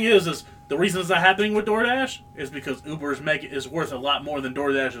think the thing is the reason it's not happening with DoorDash is because Uber is worth a lot more than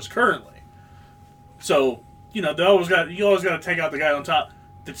DoorDash is currently. So you always got to take out the guy on top.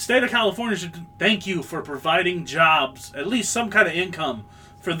 The state of California should thank you for providing jobs, at least some kind of income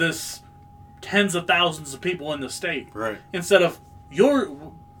for this tens of thousands of people in the state. Right. Instead of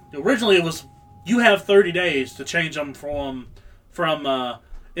originally it was you have 30 days to change them from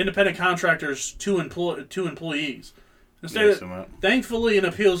independent contractors to employees. Instead, thankfully, an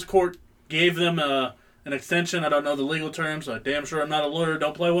appeals court gave them an extension. I don't know the legal terms. I'm damn sure I'm not a lawyer.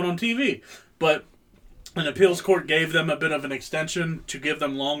 Don't play one on TV. But an appeals court gave them a bit of an extension to give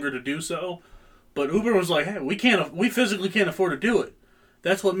them longer to do so. But Uber was like, hey, we physically can't afford to do it.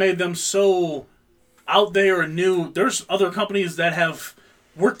 That's what made them so out there and new. There's other companies that have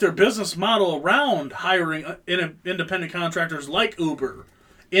worked their business model around hiring independent contractors like Uber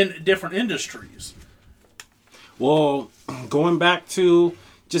in different industries. Well, going back to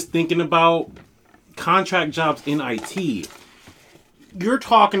just thinking about contract jobs in IT, you're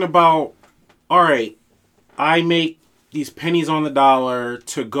talking about, all right, I make these pennies on the dollar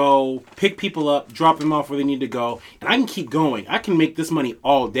to go pick people up, drop them off where they need to go, and I can keep going. I can make this money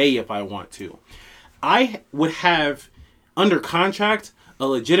all day if I want to. I would have, under contract, a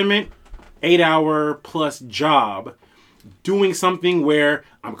legitimate 8-hour plus job doing something where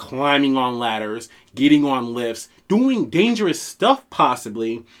I'm climbing on ladders, getting on lifts, doing dangerous stuff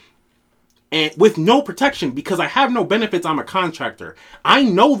possibly, and with no protection because I have no benefits. I'm a contractor. I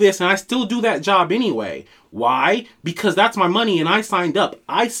know this and I still do that job anyway. Why? Because that's my money and I signed up.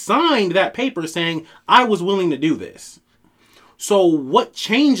 I signed that paper saying I was willing to do this. So what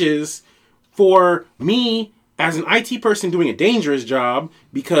changes for me as an IT person doing a dangerous job,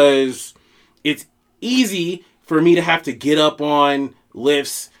 because it's easy for me to have to get up on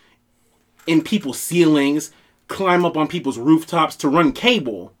lifts in people's ceilings, climb up on people's rooftops to run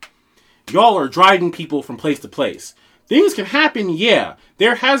cable. Y'all are driving people from place to place. Things can happen, yeah.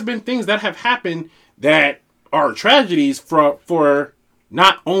 There has been things that have happened that are tragedies for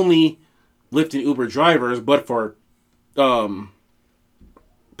not only Lyft and Uber drivers, but for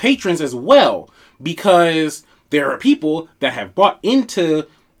patrons as well. Because there are people that have bought into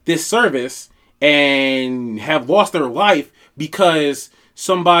this service and have lost their life because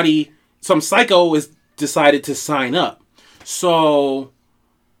some psycho has decided to sign up. So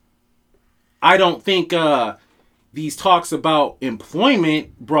I don't think these talks about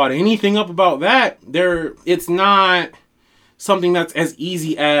employment brought anything up about that. It's not something that's as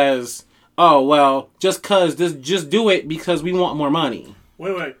easy as, oh, well, just do it because we want more money.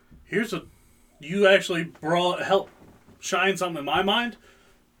 Wait. You actually help shine something in my mind.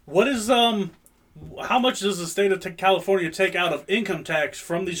 What is, how much does the state of California take out of income tax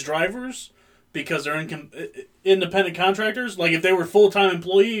from these drivers because they're independent contractors? Like, if they were full-time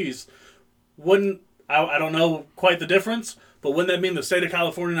employees, I don't know quite the difference, but wouldn't that mean the state of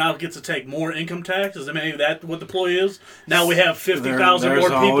California now gets to take more income tax? Is that what the ploy is? Now we have 50,000 more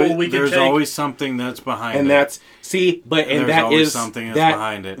people we can take. There's always something that's behind it. And that is something that's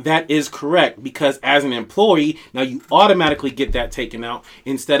behind it. That is correct, because as an employee, now you automatically get that taken out,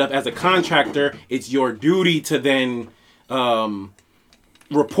 instead of as a contractor, it's your duty to then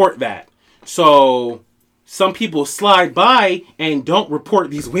report that. So some people slide by and don't report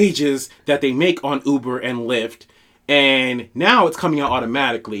these wages that they make on Uber and Lyft, and now it's coming out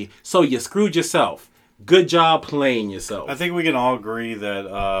automatically. So you screwed yourself. Good job playing yourself. I think we can all agree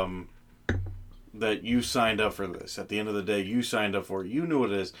that that you signed up for this. At the end of the day, you signed up for it. You knew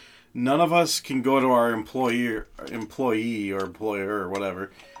what it is. None of us can go to our employee or employer or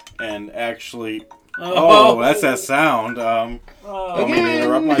whatever and actually... Oh, that's that sound. I don't mean to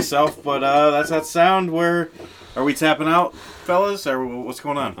interrupt myself, but that's that sound where... Are we tapping out, fellas? Or what's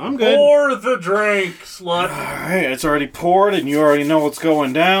going on? I'm good. Pour the drink, slut. Alright, it's already poured and you already know what's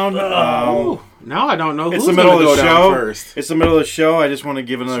going down. Now I don't know It's who's the middle going of to the go down show. first. It's the middle of the show. I just want to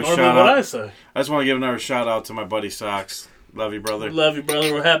give another That's shout what out. I say. I just want to give another shout out to my buddy Socks. Love you, brother. Love you,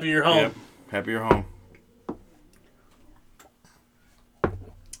 brother. We're happy you're home. Yep. Happy you're home.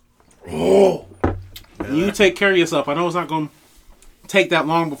 Oh. You take care of yourself. I know it's not going to take that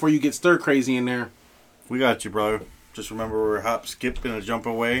long before you get stir crazy in there. We got you, brother. Just remember we're hop, skip, and a jump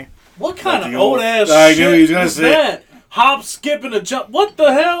away. What kind Like of the old- old ass I knew shit he was gonna is say- that? Hop, skip, and a jump. What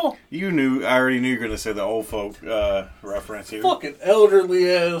the hell? You knew. I already knew you were going to say the old folk reference here. Fucking elderly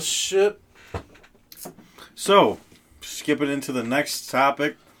ass shit. So, skipping into the next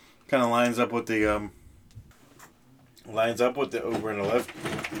topic, kind of lines up with the Uber and the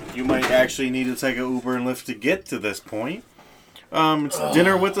Lyft. You might actually need to take an Uber and Lyft to get to this point. It's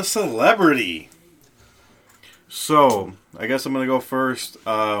dinner with a celebrity. So, I guess I'm going to go first.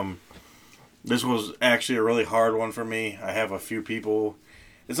 This was actually a really hard one for me. I have a few people.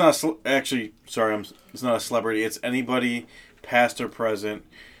 It's not it's not a celebrity. It's anybody, past or present.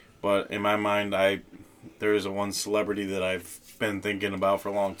 But in my mind, there is one celebrity that I've been thinking about for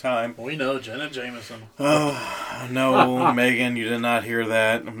a long time. We know Jenna Jameson. Oh, no, Megan, you did not hear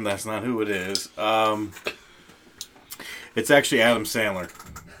that. That's not who it is. It's actually Adam Sandler.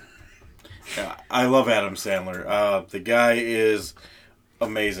 I love Adam Sandler. The guy is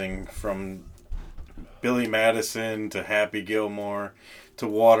amazing, from Billy Madison to Happy Gilmore to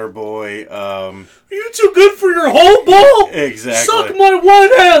Waterboy. You too good for your whole ball? Exactly. Suck my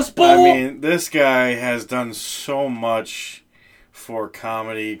white ass ball. I mean, this guy has done so much for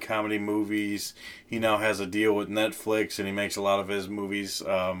comedy movies. He now has a deal with Netflix, and he makes a lot of his movies.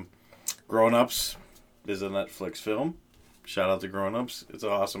 Grown Ups is a Netflix film. Shout out to Grown Ups. It's an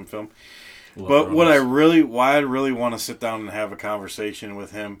awesome film. But why I really want to sit down and have a conversation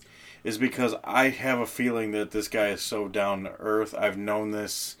with him is because I have a feeling that this guy is so down to earth. I've known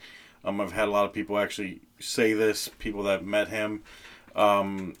this. I've had a lot of people actually say this, people that met him.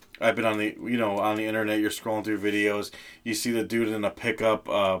 I've been on the internet, you're scrolling through videos, you see the dude in a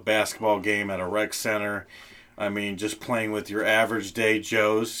pickup basketball game at a rec center. I mean, just playing with your average day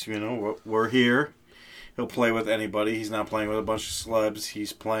Joes. We're here. He'll play with anybody. He's not playing with a bunch of celebs.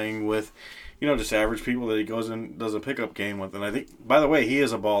 He's playing with, just average people that he goes and does a pickup game with. And I think, by the way, he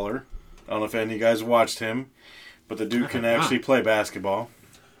is a baller. I don't know if any of you guys watched him, but the dude can actually play basketball.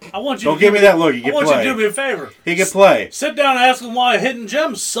 I want you Don't to give me that look. He can I want play. you to do me a favor. He can play. Sit down and ask him why Hidden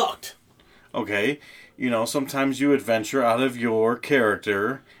Gems sucked. Okay. Sometimes you adventure out of your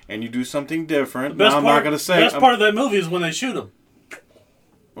character and you do something different. Now, I'm not going to say. The best part of that movie is when they shoot him.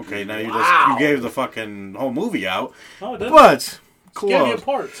 Okay, now you gave the fucking whole movie out. Oh, I did. But Gave you a close.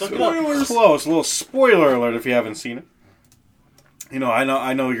 part. Suck it up. Close. A little spoiler alert if you haven't seen it.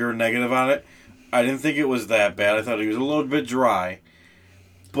 I know you're negative on it. I didn't think it was that bad. I thought he was a little bit dry.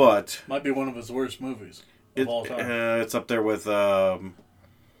 But Might be one of his worst movies of all time. it's up there with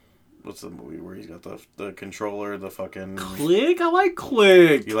what's the movie where he's got the controller, the fucking Click? I like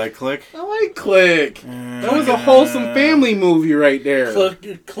Click. You like Click? I like Click. That was a wholesome family movie right there.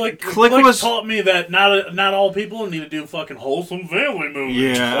 Click was- taught me that not all people need to do fucking wholesome family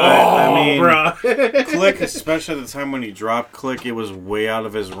movies. Yeah, Oh, I mean, bruh. Click, especially at the time when he dropped Click, it was way out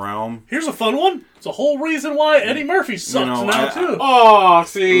of his realm. Here's a fun one. It's a whole reason why Eddie Murphy sucks now too. Oh,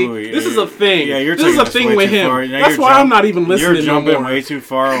 see, Ooh, this is a thing. Yeah, you're this is taking a this thing way with too him. far. Now That's you're why I'm not even listening You're jumping no more. way too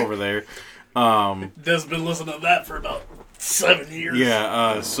far over there. Des been listening to that for about 7 years.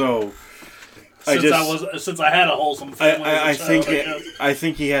 Yeah. So since I had a wholesome family. I as a child, guess. I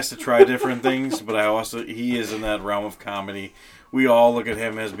think he has to try different things, but he is in that realm of comedy. We all look at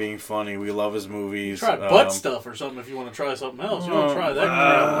him as being funny. We love his movies. Try butt stuff or something if you want to try something else. You want to try that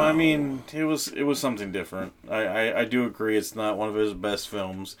crap. I mean, it was something different. I do agree it's not one of his best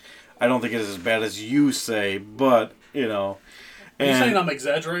films. I don't think it's as bad as you say, but Are you saying I'm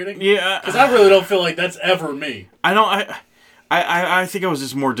exaggerating? Yeah, Because I really don't feel like that's ever me. I think I was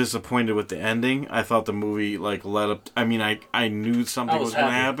just more disappointed with the ending. I thought the movie led up. I mean, I knew something was going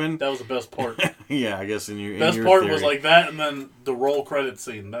to happen. That was the best part. Yeah, I guess in your Best part theory. was like that, and then the roll credit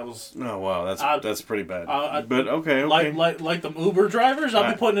scene. That was Oh wow, that's pretty bad. But okay. like the Uber drivers.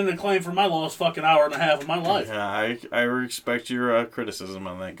 I'll be putting in a claim for my lost fucking hour and a half of my life. Yeah, I respect your criticism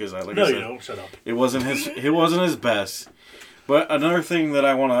on that because No, you don't. Shut up. It wasn't his best. But another thing that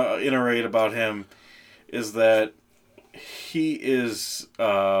I want to iterate about him is that he brings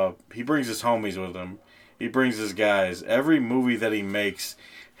his homies with him. He brings his guys. Every movie that he makes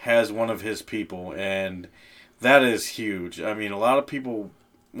has one of his people, and that is huge. I mean, a lot of people,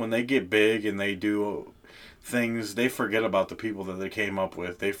 when they get big and they do things, they forget about the people that they came up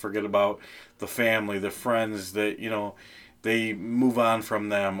with. They forget about the family, the friends that, they move on from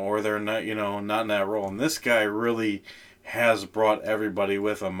them, or they're not, not in that role. And this guy really has brought everybody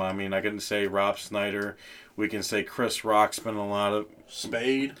with him. I mean, I can say Rob Schneider. We can say Chris Rock's been a lot of...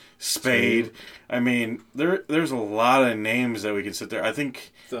 Spade. I mean, there's a lot of names that we can sit there. I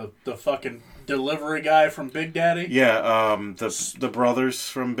think... The fucking delivery guy from Big Daddy? Yeah, the brothers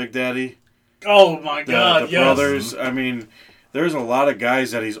from Big Daddy. Oh, my God, the brothers. I mean, there's a lot of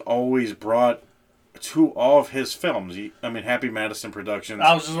guys that he's always brought to all of his films. Happy Madison Productions.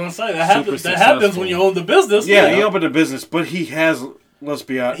 I was just going to say, that happens when you own the business. Yeah, he opened a business, but he has... Let's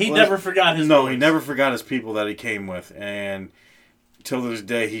be honest. He never forgot his No, he never forgot his people that he came with. And till this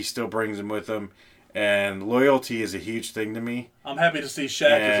day, he still brings them with him. And loyalty is a huge thing to me. I'm happy to see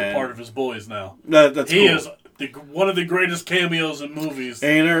Shaq as a part of his boys now. That's he cool. is one of the greatest cameos in movies.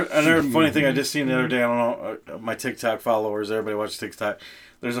 And another funny thing I just seen the other day, I don't know, my TikTok followers, everybody watches TikTok.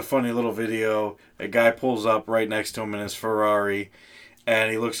 There's a funny little video. A guy pulls up right next to him in his Ferrari. And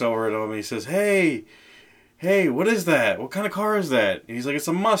he looks over at him and he says, Hey, what is that? What kind of car is that? And he's like, it's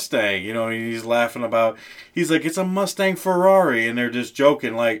a Mustang. And he's laughing about, he's like, it's a Mustang Ferrari. And they're just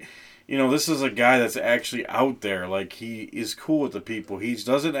joking. Like, this is a guy that's actually out there. Like, he is cool with the people. He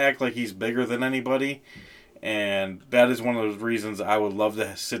doesn't act like he's bigger than anybody. And that is one of those reasons I would love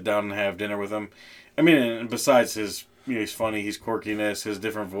to sit down and have dinner with him. I mean, and besides his, he's funny, his quirkiness, his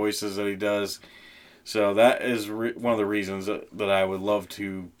different voices that he does. So that is one of the reasons that I would love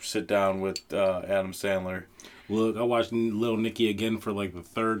to sit down with Adam Sandler. Look, I watched Little Nicky again for like the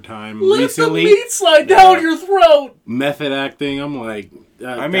third time recently. Let the meat slide down your throat. Method acting, I'm like,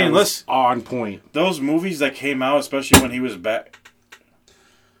 let's on point. Those movies that came out, especially when he was back,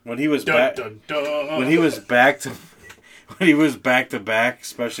 when he was back to back,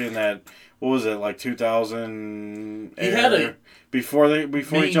 especially in that, what was it, like 2000? He had a before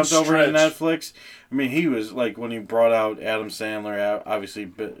he jumped over to Netflix. I mean, he was like when he brought out Adam Sandler, obviously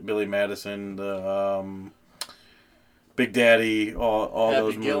Billy Madison, the Big Daddy, all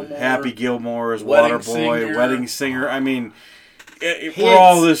those movies. Happy Gilmore's, Waterboy, Wedding Singer. I mean, for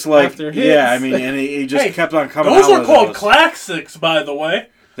all this like, yeah. I mean, and he just kept on coming. Those are called classics, by the way.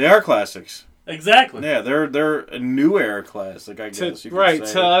 They are classics. Exactly. Yeah, they're a new era classic, I guess. Right,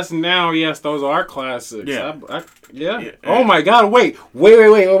 to us now, yes, those are classics. Yeah. Yeah. Oh my God! Wait!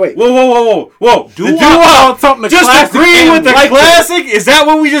 Whoa! Doo-wop something just agreeing with the classic? Is that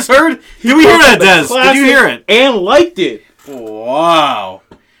what we just heard? Did we hear that, Des? Did you hear it? And liked it. Wow.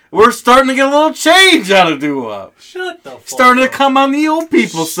 We're starting to get a little change out of doo-wop. Shut the fuck Starting up. to come on the old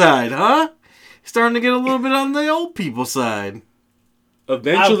people side, huh? Starting to get a little bit on the old people side.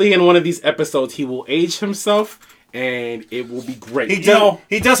 Eventually, in one of these episodes, he will age himself, and it will be great.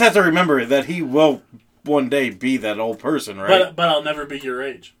 He does have to remember that he will one day be that old person, right? But I'll never be your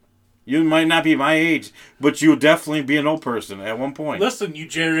age. You might not be my age, but you'll definitely be an old person at one point. Listen, you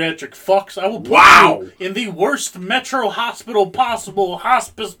geriatric fucks, I will put you in the worst metro hospital possible,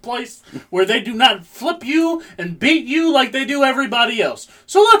 hospice place, where they do not flip you and beat you like they do everybody else.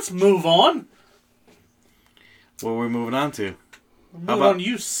 So let's move on. What are we moving on to?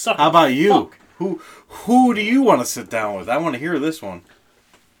 You suck. How about you? Who do you want to sit down with? I want to hear this one.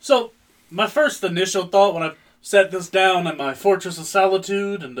 So, my first initial thought when I set this down in my Fortress of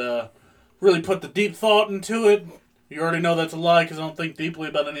Solitude and really put the deep thought into it, you already know that's a lie because I don't think deeply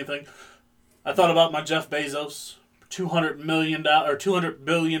about anything. I thought about my Jeff Bezos, $200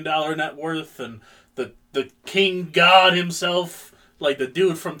 billion net worth, and the King God himself, like the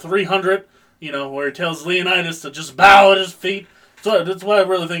dude from 300, where he tells Leonidas to just bow at his feet. So that's why I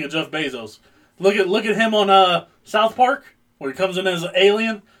really think of Jeff Bezos. Look at him on South Park, where he comes in as an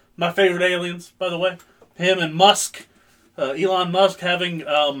alien. My favorite aliens, by the way. Him and Musk, Elon Musk having,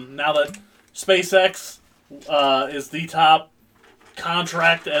 now that SpaceX is the top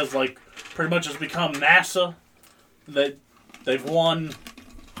contract as, like, pretty much has become NASA. They've won,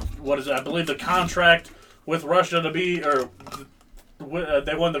 I believe the contract with Russia to be,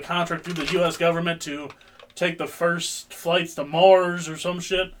 they won the contract through the U.S. government to take the first flights to Mars or some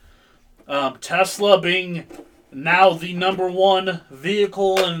shit. Tesla being now the number one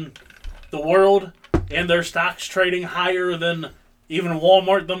vehicle in the world, and their stocks trading higher than even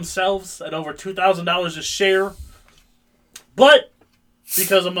Walmart themselves at over $2,000 a share. But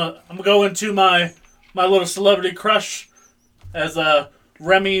because I'm gonna go into my little celebrity crush as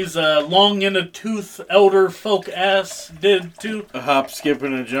Remy's long in a tooth elder folk ass did too. A hop, skip,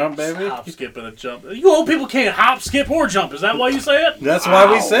 and a jump, baby. Hop, skip, and a jump. You old people can't hop, skip, or jump. Is that why you say it? That's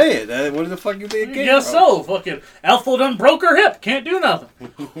why we say it. What the fuck you think? I guess so. Fucking Alpha done broke her hip. Can't do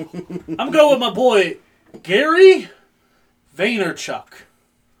nothing. I'm going with my boy Gary Vaynerchuk.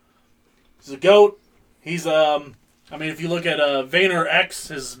 He's a goat. He's if you look at VaynerX,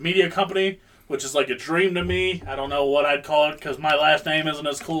 his media company, which is like a dream to me. I don't know what I'd call it because my last name isn't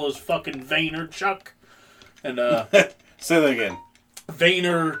as cool as fucking Vaynerchuk. And say that again.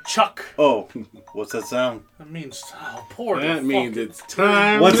 Vaynerchuk. Oh, what's that sound? That means poor. That means it's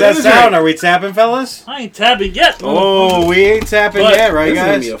time. What's that sound? Are we tapping, fellas? I ain't tapping yet. Oh, we ain't tapping But yet, right, This is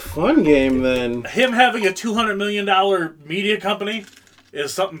gonna guys? be a fun game then. Him having a $200 million media company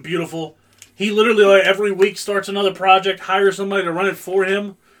is something beautiful. He literally, like, every week starts another project, hires somebody to run it for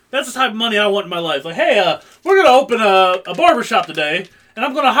him. That's the type of money I want in my life. Like, hey, we're going to open a barbershop today, and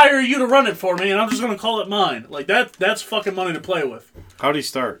I'm going to hire you to run it for me, and I'm just going to call it mine. Like, that's fucking money to play with. How'd he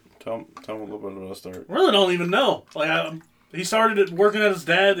start? Tell him a little bit about start. Really don't even know. Like, he started it working at his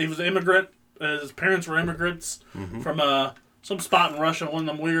dad. He was an immigrant. His parents were immigrants from some spot in Russia, one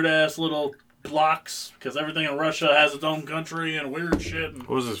of them weird-ass little blocks, because everything in Russia has its own country and weird shit. And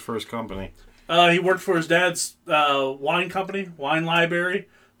What was his first company? he worked for his dad's wine company, Wine Library.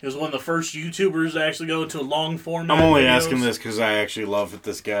 He was one of the first YouTubers to actually go into long format. I'm only videos. asking this because I actually love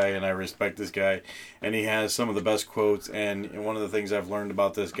this guy and I respect this guy. And he has some of the best quotes. And one of the things I've learned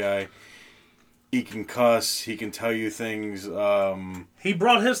about this guy, he can cuss. He can tell you things. He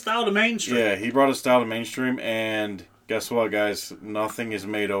brought his style to mainstream. Yeah, he brought his style to mainstream. And guess what, guys? Nothing is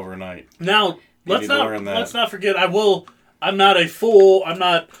made overnight. Now, let's need to learn that. not forget, I'm not a fool. I'm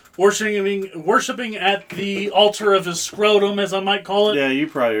not worshiping at the altar of his scrotum, as I might call it. Yeah, you're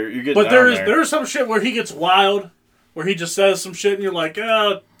getting But down there. there's some shit where he gets wild, where he just says some shit and you're like,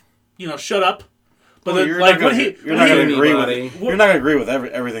 shut up. But Well, then, you're like not when gonna- you're not going to agree with anybody. You're not going to agree with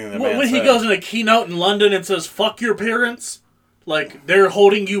everything that man when he said. goes in a keynote in London and says "fuck your parents," like they're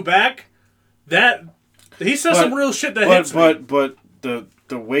holding you back. That he says some real shit that hits me. But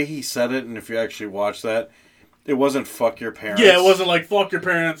the way he said it, and if you actually watch that, it wasn't "fuck your parents." Yeah, it wasn't like "fuck your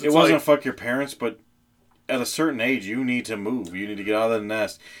parents." It It's wasn't like, "fuck your parents," but at a certain age, you need to move. You need to get out of the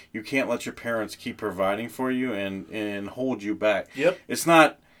nest. You can't let your parents keep providing for you and hold you back. Yep. It's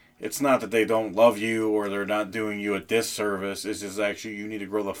not that they don't love you or they're not doing you a disservice. It's just actually you need to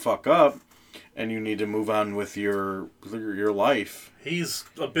grow the fuck up and you need to move on with your life. He's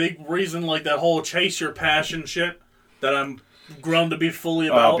a big reason, like that whole chase your passion shit that I'm grown to be fully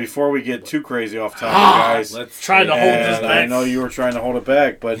about. Before we get too crazy off topic, guys. Let's Try to hold this And back. I know you were trying to hold it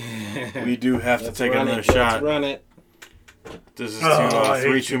back, but we do have to take another shot. Let's run it. This is I hate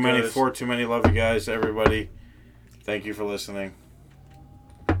 3 you too many, guys. 4 too many. Love you guys, everybody. Thank you for listening.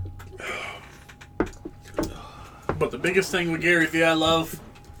 But the biggest thing with Gary Vee I love,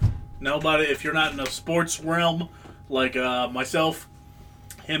 nobody, if you're not in the sports realm, like myself,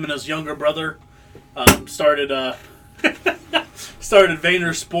 him and his younger brother started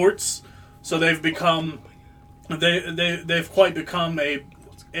Vayner Sports. So they've become, they've quite become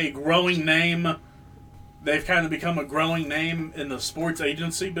a growing name. They've kind of become a growing name in the sports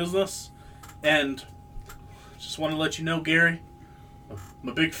agency business. And just want to let you know, Gary, I'm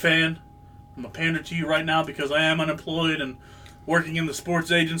a big fan. I'm going to pander to you right now because I am unemployed and working in the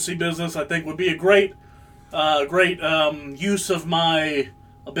sports agency business I think would be a great use of my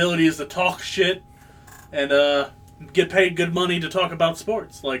abilities to talk shit and get paid good money to talk about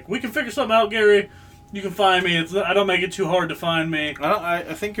sports. Like, we can figure something out, Gary. You can find me. I don't make it too hard to find me. I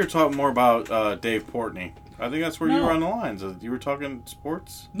think you're talking more about Dave Portney. I think that's where you No. were on the lines. You were talking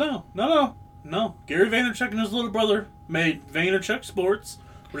sports? No. Gary Vaynerchuk and his little brother made Vaynerchuk Sports,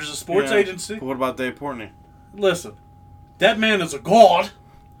 which is a sports Yeah. agency. But what about Dave Portney? Listen, that man is a god.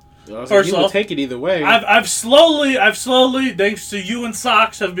 First You will off, take it either way. I've slowly, thanks to you and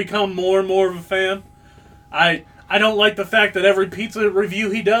Socks, have become more and more of a fan. I don't like the fact that every pizza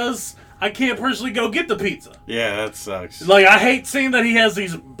review he does, I can't personally go get the pizza. Yeah, that sucks. Like, I hate seeing that he has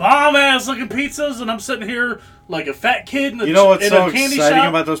these bomb-ass looking pizzas, and I'm sitting here like a fat kid in a, You know what's in so a candy exciting shop.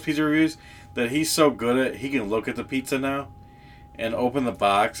 about those pizza reviews? That he's so good at, he can look at the pizza now and open the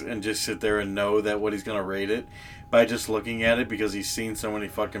box and just sit there and know that what he's going to rate it by just looking at it because he's seen so many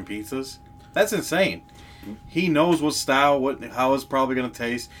fucking pizzas. That's insane. He knows what style, how it's probably going to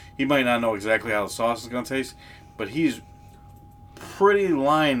taste. He might not know exactly how the sauce is going to taste, but he's pretty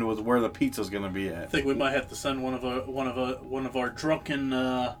lined with where the pizza's going to be I at. think we might have to send one of our drunken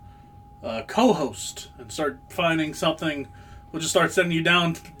co-hosts and start finding something we'll just start sending you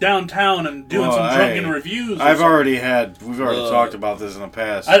downtown and doing some drunken reviews. We've already talked about this in the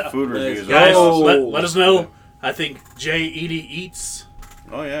past. Food reviews. Guys, Right? let us know. I think Jay Edie Eats.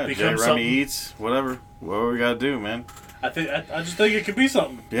 Oh yeah, Jay become Remy something. Eats. Whatever we gotta do, man. I just think it could be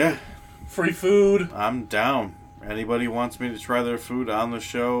something. Yeah, Free food. I'm down. Anybody wants me to try their food on the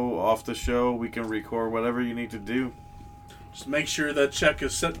show, off the show, we can record whatever you need to do. Just make sure that check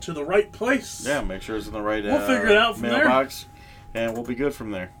is sent to the right place. Yeah, make sure it's in the right We'll figure it out from mailbox, and we'll be good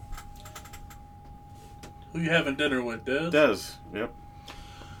from there. Who you having dinner with, Des? Des, yep.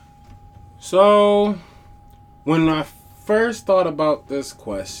 So, when I first thought about this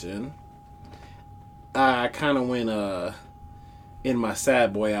question, I kind of went in my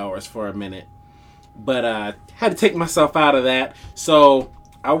sad boy hours for a minute. But I had to take myself out of that. So,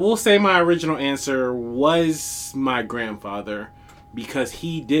 I will say my original answer was my grandfather, because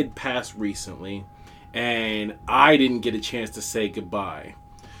he did pass recently, and I didn't get a chance to say goodbye.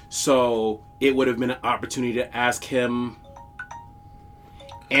 So, it would have been an opportunity to ask him.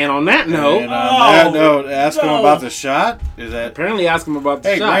 And on that note... ask him about the shot? Is that... Apparently ask him about the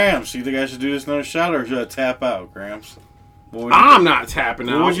Hey, shot. Gramps, you think I should do this another shot, or should I tap out, Gramps? I'm not tapping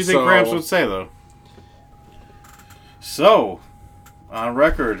out. What would you think Gramps would say, though? So, on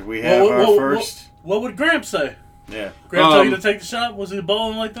record, we have our first... What would Gramps say? Yeah. Gramps tell you to take the shot? Was he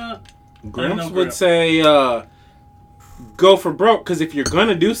balling like that? Gramps would say, go for broke, because if you're going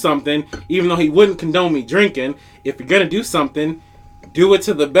to do something, even though he wouldn't condone me drinking, if you're going to do something, do it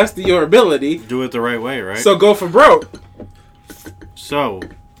to the best of your ability. Do it the right way, right? So go for broke. So,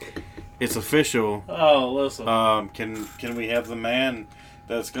 it's official. Oh, listen. Can we have the man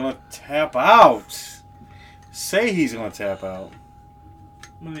that's going to tap out say he's going to tap out?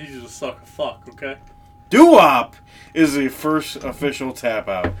 I'm going to need you to suck a fuck, okay? Doo-wop is the first official tap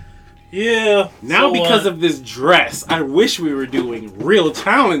out. Yeah. Now, so because of this dress, I wish we were doing real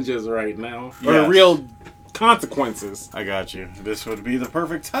challenges right now. Or Yes. real consequences. I got you. This would be the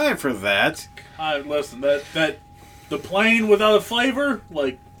perfect time for that. Listen, that the plain without a flavor,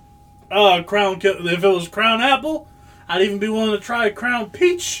 like if it was Crown Apple, I'd even be willing to try Crown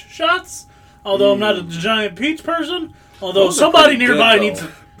Peach shots. Although I'm not a giant peach person. Although Those are somebody pretty nearby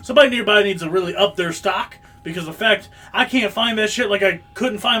good, needs to really up their stock. Because the fact I can't find that shit like I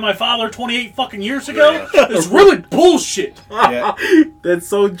couldn't find my father 28 fucking years ago is really bullshit. Yeah. That's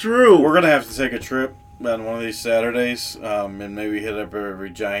so true. We're going to have to take a trip on one of these Saturdays and maybe hit up every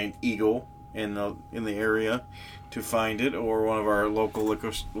giant Eagle in the area to find it, or one of our local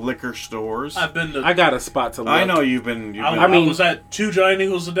liquor stores. I've been to... I got a spot to look. I know you've been... I was at 2 Giant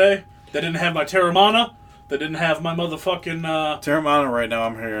Eagles a day. They didn't have my Terramana. They didn't have my motherfucking... Terramana right now,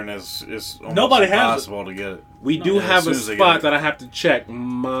 I'm hearing, is almost Nobody has impossible to get it. We do as have soon a as they spot get it. that I have to check.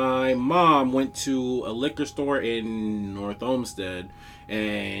 My mom went to a liquor store in North Olmsted,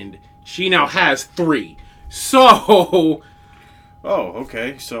 and she now has 3. So... Oh,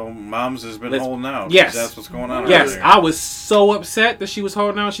 okay. So Mom's has been holding out. Yes. That's what's going on Yes, over there. I was so upset that she was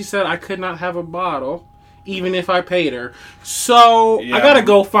holding out. She said I could not have a bottle, even if I paid her. So Yeah. I gotta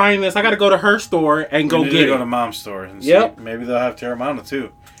go find this. I gotta go to her store and go We need get to go it. to Mom's store and Yep. see. Maybe they'll have Terramana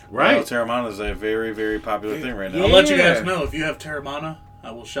too. Right. Well, Terramana is a very, very popular thing right now. I'll let you Yeah. guys know if you have Terramana,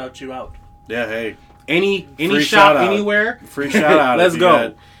 I will shout you out. Yeah, hey. Any Free shop shout out. anywhere. Free shout out. Let's if you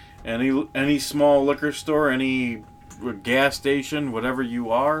go. got any small liquor store, any gas station, whatever you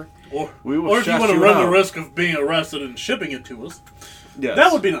are. Or We will if you shout want to you run out. the risk of being arrested and shipping it to us, Yes.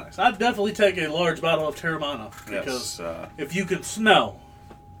 that would be nice. I'd definitely take a large bottle of Terramana. Because Yes, if you can smell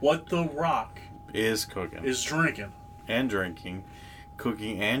what The Rock is cooking is drinking, and drinking,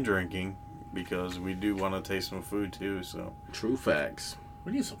 cooking and drinking, because we do want to taste some food too. So True facts.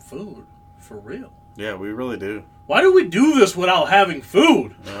 we need some food. For real. yeah, we really do. Why do we do this without having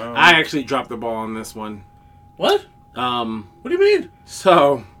food? I actually dropped the ball on this one. What? What What do you mean?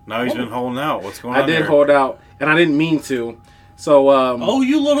 So Now he's been holding out. What's going on I did here? hold out, and I didn't mean to. So Oh,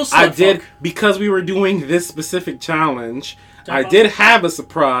 you little I slut did fuck. because we were doing this specific challenge. I Terramana? did have a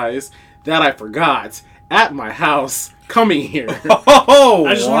surprise that I forgot at my house coming here. Oh,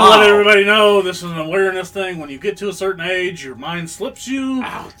 I just want to let everybody know this is an awareness thing. When you get to a certain age, your mind slips you.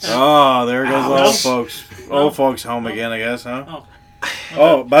 Ouch. Oh, there goes Ouch. old folks. Old folks home again, I guess, huh? Oh.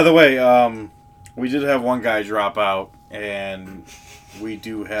 Oh, by the way, we did have one guy drop out, and we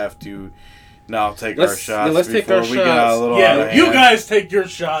do have to now take our Let's- shots yeah, let's take before our we get shots. a little out Yeah, of you hand. guys take your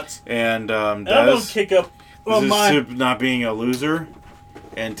shots. And And I'm going Des, to kick up on this my... is to not being a loser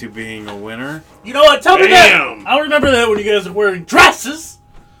and to being a winner. You know what? Tell me that. Damn. I'll remember that when you guys are wearing dresses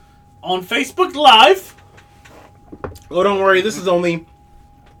on Facebook Live. Oh, don't worry. This is only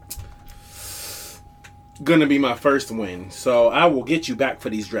gonna be my first win. So I will get you back for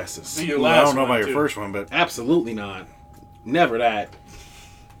these dresses. Be your I last don't know one, about your too. first one, but Absolutely not. Never that.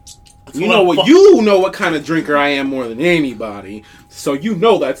 That's You what know I'm what? fu- You know what kind of drinker I am more than anybody. So you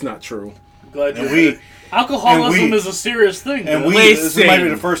know that's not true. Glad and you we Alcoholism and we- is a serious thing. and though. we this Listen. might be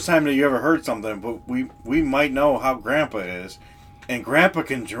the first time that you ever heard something, but we might know how Grandpa is, and Grandpa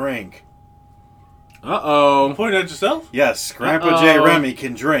can drink. Uh-oh. Pointing at yourself? Yes, Grandpa J. Uh-oh. Remy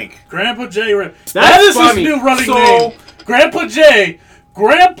can drink. Grandpa J. That's That is funny. his new running So- name. Grandpa J.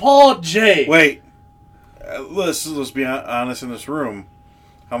 Grandpa J. Wait, let's be honest in this room.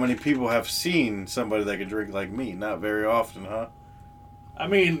 How many people have seen somebody that can drink like me? Not very often, huh? I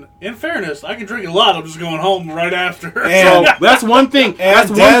mean, in fairness, I can drink a lot. I'm just going home right after. And- So that's one thing. And That's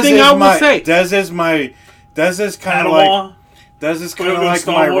one Dez thing is I will my- say. Dez is kind of like Padawan. Dez is kind of Go to like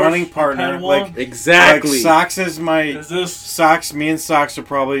Star my Wars, running partner. Padawan. Like Exactly. Socks is my Is this? Socks. Me and Socks are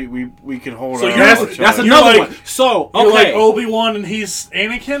probably we can hold So our you're- own That's, with each that's other. You're another like- one. So, You're okay. like Obi-Wan and he's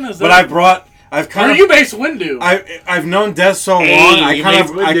Anakin? Is that? But I've Where are kind you of based Windu? I've known Dez so long. Hey, I you kind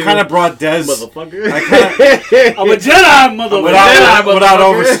of made Windu. brought Dez Motherfucker. I kinda- I'm a Jedi, motherfucker. without motherfucker.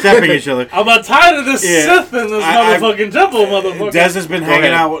 overstepping each other. I'm about tired of this Yeah. Sith in this I- motherfucking temple, motherfucker. Dez has been Go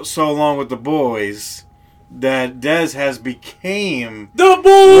hanging ahead. out so long with the boys that Dez has became the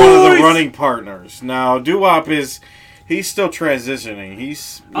boys! one of the running partners. Now, Doo-Wop he's still transitioning.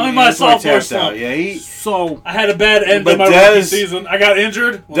 I'm in my he's like sophomore tapped slump. out. Yeah, So, I had a bad end But to my Dez- rookie season. I got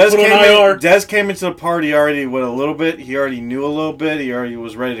injured. Was Dez put on came, IR. Dez came into the party already with a little bit. He already knew a little bit. He already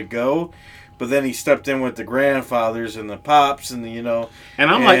was ready to go. But then he stepped in with the grandfathers and the pops and the, and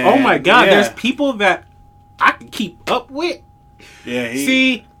I'm like, oh my God, yeah. there's people that I can keep up with. Yeah,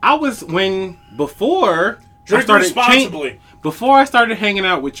 See, I was before Drink I started responsibly. before I started hanging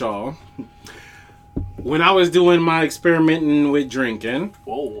out with y'all, when I was doing my experimenting with drinking,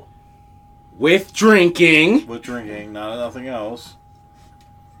 Whoa. with drinking, nothing else.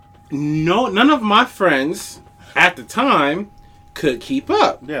 none of my friends at the time could keep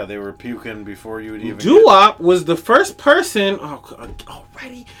up. Yeah, they were puking before you would even. Doo-Wop was the first person.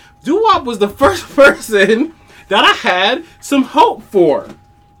 Already, Doo-Wop was the first person that I had some hope for.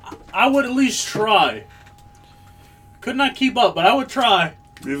 I would at least try. Could not keep up, but I would try.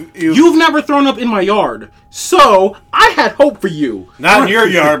 You've never thrown up in my yard, so I had hope for you. Not in your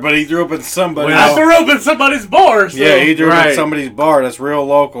yard, but he threw up in somebody. I else. threw up in somebody's bar. So. Yeah, he threw up Right. in somebody's bar. That's real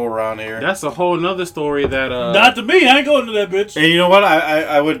local around here. That's a whole nother story. That Not to me. I ain't going to that bitch. And you know what?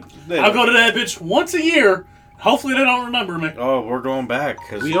 I would. I'll go to that bitch once a year. Hopefully they don't remember me. Oh, we're going back.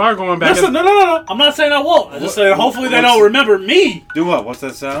 Cause we are going back. Listen, no. I'm not saying I won't. I just said hopefully they what's- don't remember me. Do what? What's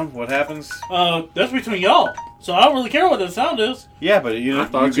that sound? What happens? That's between y'all. So I don't really care what that sound is. Yeah, but I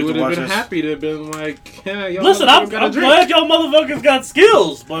thought you get would to have watch been us. happy to have been like, yeah, y'all Listen, motherfuckers I'm gotta drink. glad y'all motherfuckers got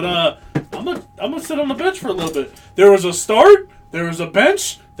skills, but I'm gonna sit on the bench for a little bit. There was a start, there was a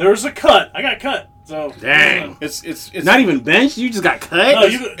bench, there was a cut. I got cut. So Dang. It's Not even benched. You just got cut. No,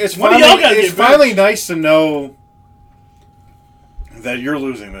 you, It's one of y'all finally gotta it's get benched. finally nice to know that you're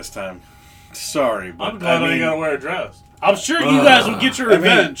losing this time. Sorry, but I'm glad I mean, ain't gotta wear a dress. I'm sure you guys will get your I mean,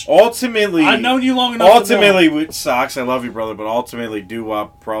 revenge. ultimately, I've known you long enough. to ultimately know. with Socks, I love you, brother, but ultimately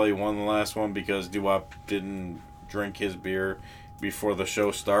Doo-Wop probably won the last one because Doo-Wop didn't drink his beer before the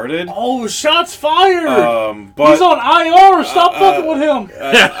show started. Oh, shots fired! But He's on IR. Stop fucking with him.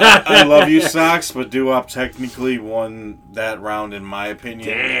 I love you, Socks, but Doo-Wop technically won that round in my opinion.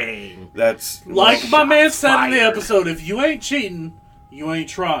 Dang. That's Like my man said in the fired. episode, if you ain't cheating, you ain't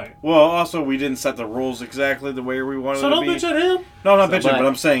trying. well. Also, we didn't set the rules exactly the way we wanted So to don't be. bitch at him. No, I'm not So, bitching, but- but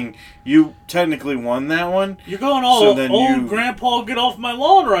I'm saying you technically won that one. You're going all So then old you- grandpa get off my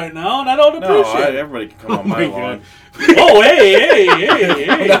lawn right now, and I don't No, appreciate it. everybody can come on my my lawn. Oh, hey.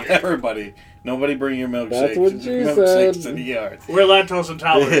 Not everybody. Nobody bring your milkshakes. That's what she milkshakes said. to the yard. We're lactose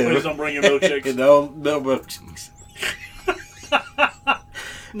intolerant. Please don't bring your milkshakes. No milkshakes.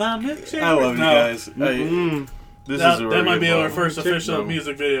 My milkshake. I love you No. guys. This is a That might be really our fun first one. official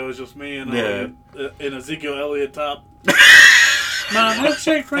music video. It's just me and an Ezekiel Elliott top. My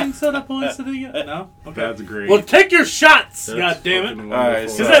milkshake brings to the points of the no. Okay. That's great. Well, take your shots. That's God damn it. fucking All right, wonderful.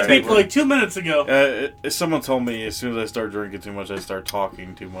 so Because that beat like 2 minutes ago. Someone told me as soon as I start drinking too much, I start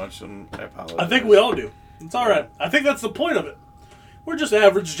talking too much, and I apologize. I think we all do. It's all right. I think that's the point of it. We're just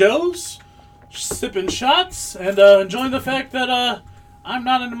average Joes, sipping shots and enjoying the fact that I'm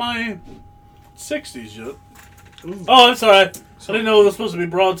not into my 60s yet. Oh, I'm sorry. I didn't know it was supposed to be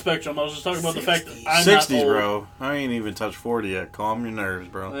broad spectrum. I was just talking about the fact that I'm 60s, not old. bro. I ain't even touched 40 yet. Calm your nerves,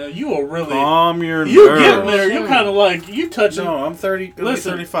 bro. You are really... Calm your You nerves. getting there. You kind of like... You touching... No, I'm 30. Gonna be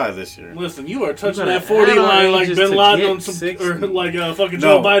Listen. 35 this year. Listen, you are touching gotta that 40 add on line like ages Bin to Laden get on some... 60. Or like fucking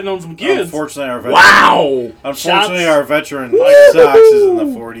Joe Biden on some kids. Unfortunately, our veteran... Wow! Unfortunately, Shots. our veteran Sox is in the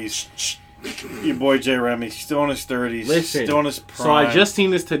 40s. Your boy Jay Remy, he's still in his 30s. Listen, still in his prime. so I just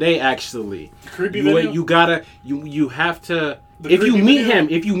seen this today. Actually, Creepy you, video? you gotta you have to. The If you creepy meet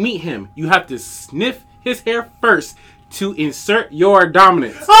video? him, you have to sniff his hair first to insert your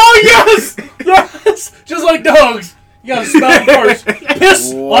dominance. Oh, yes! Yes! Just like dogs. You gotta smell them first.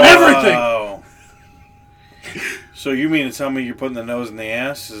 Piss on everything. Wow. So you mean to tell me you're putting the nose in the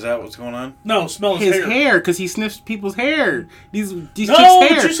ass? Is that what's going on? No, smell his, His hair, because he sniffs people's hair. These No, chicks' hair.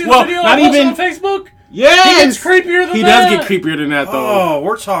 did you see the Well, video not I posted even. on Facebook? Yes, He gets creepier than He that. does get creepier than that, though. Oh,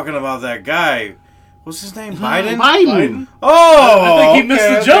 we're talking about that guy. What's his name? Biden? Biden. Oh, I think he missed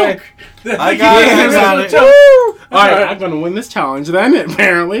the joke. I got it. Yeah, I got that's it. what All right, Alright. I'm gonna win this challenge then.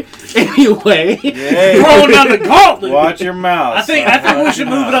 Apparently, anyway. Hey, Throwing down the gauntlet. watch your mouth. I think son. we should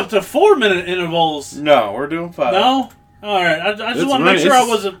move it up to 4-minute intervals. No, we're doing 5. No? Alright, I just It's want to make running- sure I it's-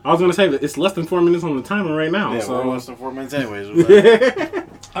 wasn't... I was gonna say that it's less than 4 minutes on the timer right now. Yeah, so we're less than 4 minutes anyways. With that.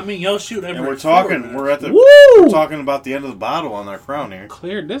 I mean, y'all shoot every And we're 4 talking. minutes. We're at the. Woo! We're talking about the end of the bottle on our crown here.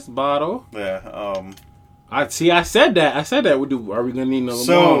 cleared this bottle. Yeah. I said that. I said that. Are we gonna need another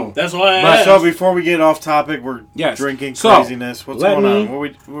So- one? That's why I But asked. so before we get off topic, we're Yes. drinking So, craziness. What's let going me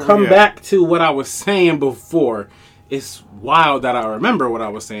on? Where Come we at? back to what I was saying before. It's wild that I remember what I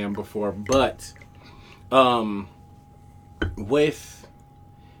was saying before, but with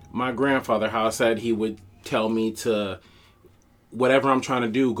my grandfather, how I said he would tell me to whatever I'm trying to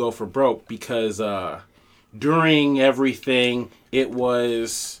do, go for broke, because during everything it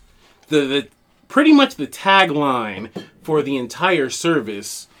was the pretty much the tagline for the entire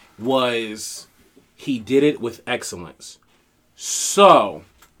service was he did it with excellence. So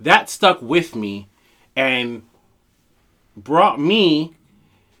that stuck with me and brought me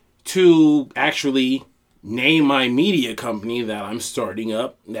to actually name my media company that I'm starting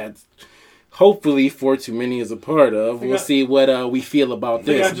up. That's hopefully 4 Too Many is a part of. We'll see what we feel about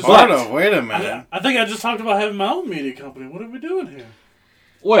think I this. just- But, Part of. Wait a minute. I think I just talked about having my own media company. What are we doing here?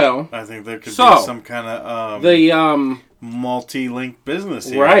 well, I think there could So, be some kind of the multi-link business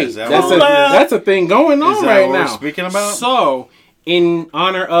here. right. Is that That's what, that's a thing going on is that right what we're now. speaking about? So, in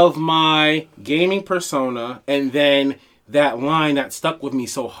honor of my gaming persona and then that line that stuck with me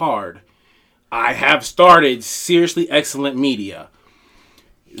so hard, I have started Seriously Excellent Media.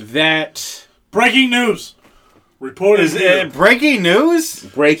 That Breaking news. Reported Is here. it breaking news?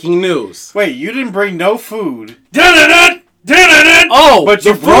 breaking news. Wait, you didn't bring no food. Dun-dun-dun! Dun-dun-dun! Oh, But the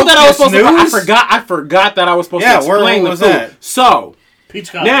you food broke that I was this supposed to. news? I forgot that I was supposed Yeah, to where explain the was food. that? So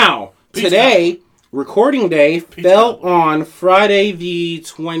Peach cobbler. now Peach today, recording day fell cobbler. on Friday the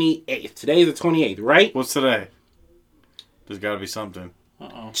 28th. Today is the 28th, right? What's today? There's got to be something.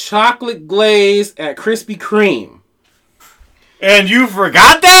 Chocolate glaze at Krispy Kreme. And you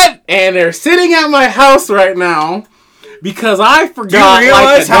forgot that? And they're sitting at my house right now because I Do you forgot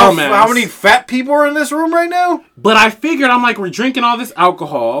realize like a dumbass. how many fat people are in this room right now? But I figured I'm like, we're drinking all this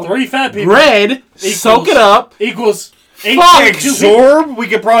alcohol. 3 fat people. Bread, soak it up. Equals 8 Fuck, 2 people. Absorb? We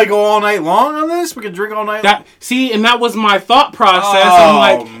could probably go all night long on this. We could drink all night long. And that was my thought process. Oh,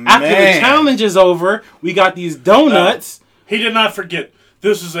 I'm like, after the man. challenge is over, we got these donuts. He did not forget.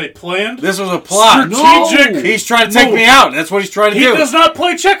 This is a planned. This was a plot. Strategic. No. He's trying to take move. me out. That's what he's trying to He do. does not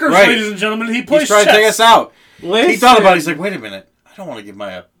play checkers, Right. ladies and gentlemen. He plays He's trying chess. to take us out. Listen. He thought about it. He's like, wait a minute. I don't want to give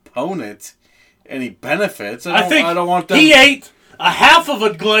my opponent any benefits. I think I don't want them. he ate a half of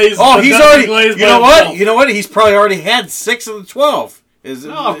a glaze. Oh, a he's dozen already. glaze You by know what? himself. You know what? He's probably already had 6 of the 12. Is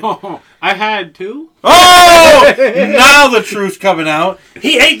it? Oh, I had two. Oh! Now the truth's coming out.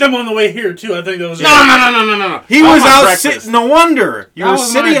 He ate them on the way here too. I think that was. No. He That was my out breakfast. sitting. No wonder you That were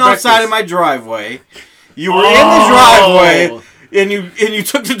was sitting my outside breakfast. of my driveway. You were Oh. in the driveway, and you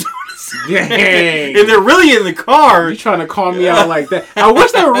took the donuts. Dang. And they're really in the car. You trying to call me out like that? I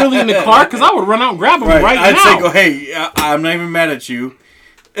wish they were really in the car because I would run out and grab them right I'd now. say, go, hey, I'm not even mad at you.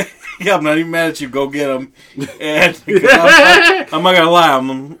 Yeah, I'm not even mad at you. Go get them. And 'cause I'm not gonna lie, I'm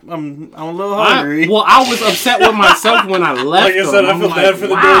a little hungry. I was upset with myself when I left. Like I said, I them. feel I'm bad like, for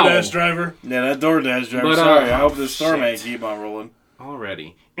the wow. DoorDash driver. Yeah, that DoorDash driver. But, Sorry, I hope this storm shit. ain't keep on rolling.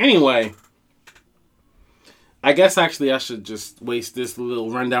 Already. Anyway, I guess actually I should just waste this little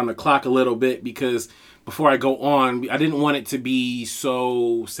run down the clock a little bit because before I go on, I didn't want it to be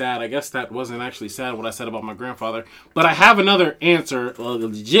so sad. I guess that wasn't actually sad what I said about my grandfather. But I have another answer, a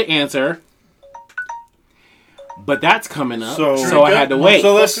legit answer. but that's coming up, So- so I had to wait.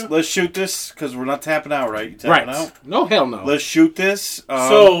 So let's shoot this because we're not tapping out, right? You tapping Right? out? No, hell no. Let's shoot this.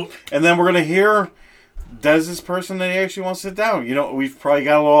 So- and then we're gonna hear. Does this person that he actually wants to sit down? You know, we've probably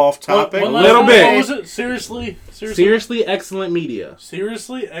got a little off topic. One A last little time, bit. What was it? Seriously, Seriously, excellent media.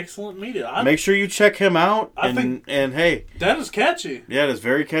 seriously, excellent media. Make sure you check him out. I And, think- and hey, That is catchy. yeah, that's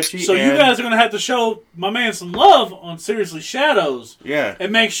very catchy. So you and- guys are gonna have to show my man some love on Seriously Shadows, yeah.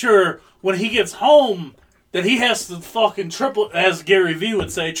 and make sure when he gets home that he has to fucking triple, as Gary Vee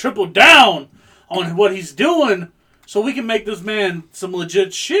would say, triple down on what he's doing, so we can make this man some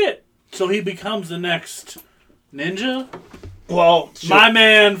legit shit, so he becomes the next Ninja. Well, My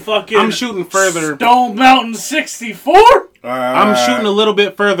man, fucking. I'm shooting further. Stone Mountain 64. I'm shooting a little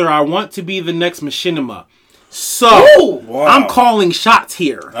bit further. I want to be the next Machinima. So, Ooh! Wow. I'm calling shots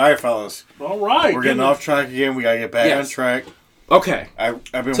here. All right, fellas. All right, We're getting off track again. We gotta get back Yes. on track. Okay. I've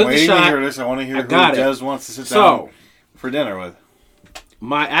been Took the waiting to shot. hear this. I want to hear I who got it. Des wants to sit So- down for dinner with.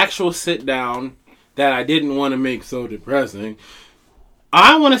 My actual sit down that I didn't want to make so depressing.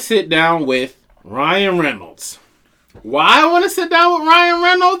 I want to sit down with Ryan Reynolds. Why I want to sit down with Ryan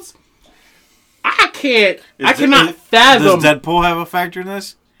Reynolds? I cannot fathom. Does Deadpool have a factor in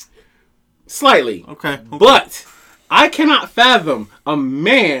this? Slightly. Okay. But I cannot fathom a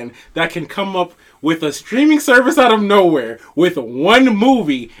man that can come up with a streaming service out of nowhere with one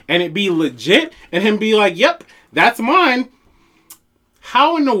movie and it be legit and him be like, yep, that's mine.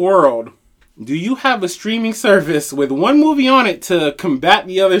 How in the world do you have a streaming service with one movie on it to combat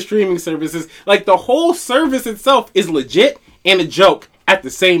the other streaming services? Like, the whole service itself is legit and a joke at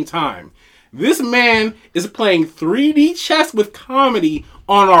the same time. This man is playing 3D chess with comedy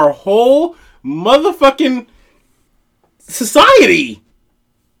on our whole motherfucking society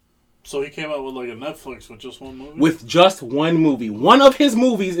So he came out with like a Netflix with just one movie. with just one movie. One of his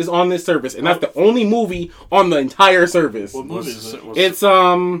movies is on this service, and that's the only movie on the entire service. What movie is it? It's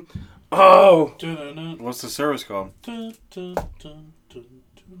Dun, What's the service called? dun, dun, dun, dun,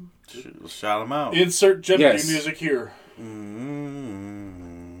 dun. Shout him out. Insert Jeopardy Yes. music here.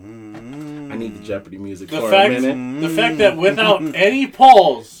 I need the Jeopardy music The for fact, a minute. the fact that without any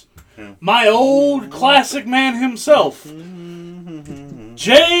pause, my old classic man himself,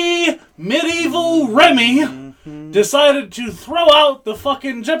 J. Medieval Remy, decided to throw out the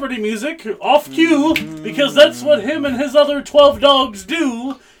fucking Jeopardy music off cue because that's what him and his other 12 dogs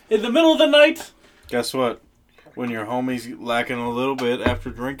do in the middle of the night. Guess what? When your homie's lacking a little bit after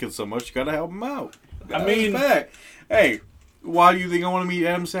drinking so much, you gotta help him out. I mean- back. Hey, why do you think I want to meet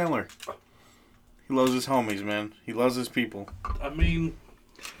Adam Sandler? He loves his homies, man. He loves his people. I mean,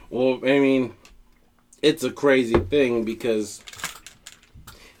 Well, I mean, it's a crazy thing because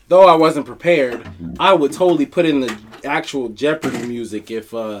though I wasn't prepared, I would totally put in the actual Jeopardy music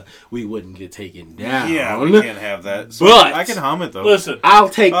if we wouldn't get taken down. Yeah, we can't have that. So But- I can hum it though. listen, I'll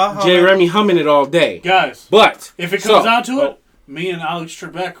take Uh-huh, J. man. Remy humming it all day. guys, But if it comes down to oh. it, me and Alex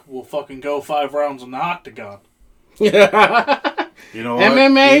Trebek will fucking go 5 rounds in the octagon. You know what?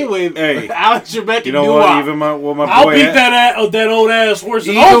 MMA with Hey, Alex Trebek you and know what? Doo-Wop. Even my I'll beat that old ass horse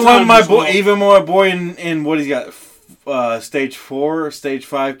in all Even when time. my boy, even when my boy in what he's got, stage 4 or stage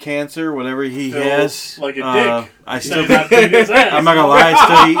 5 cancer, whatever he Still has, like a dick. I still, Not beat his ass. I'm not gonna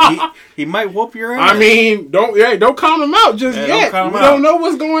lie, still he might whoop your ass. I mean, don't count him out just Yeah, don't yet. count him We out. don't know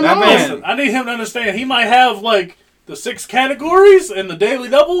what's going That on. man- Listen, I need him to understand he might have like the 6 categories and the daily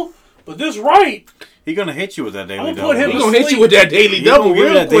double, but this right, He gonna hit you with that daily I'm gonna double. put him He gonna hit you with that daily He double gonna give you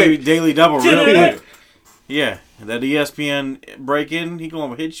real that quick. daily double real Yeah. quick. Yeah, that ESPN break in, he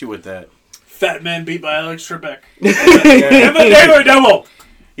gonna hit you with that. fat man beat by Alex Trebek. And the daily double.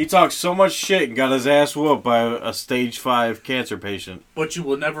 He talked so much shit and got his ass whooped by a stage 5 cancer patient. But you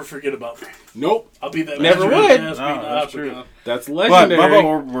will never forget about me. Nope, I'll be that Never man. would. Ass No, beating the that's true. octagon. that's But legendary.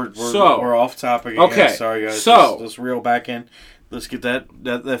 Bubba, So- we're off topic again. Okay, Sorry guys. so- let's reel back in. Let's get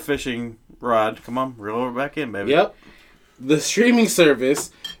that fishing rod. Come on, reel it back in, baby. Yep. The streaming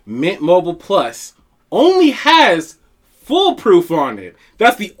service, Mint Mobile Plus, only has Foolproof on it.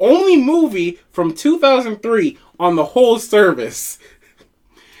 That's the only movie from 2003 on the whole service.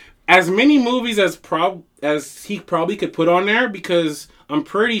 As many movies as he probably could put on there, because I'm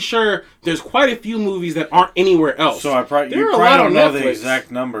pretty sure there's quite a few movies that aren't anywhere else. So There you are a probably lot don't on know the Netflix.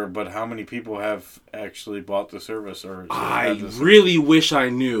 exact number, but how many people have actually bought the service or I have this? really wish I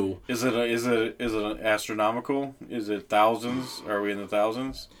knew. Is it astronomical? Is it thousands? Are we in the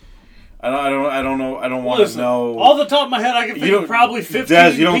thousands? I don't know. I don't want to Listen, know. off the top of my head, I can think of probably 15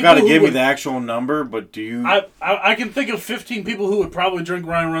 Des, you don't people got to who give me would- the actual number, but do you? I can think of 15 people who would probably drink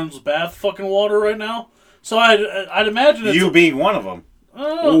Ryan Reynolds' bath fucking water right now. So I'd imagine it's you being one of them.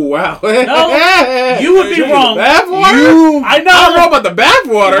 Oh wow! No, you would be Drinking wrong. the bathwater? I know. I don't know about the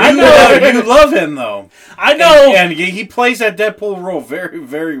bathwater. I know. You love him though. I know. And he plays that Deadpool role very,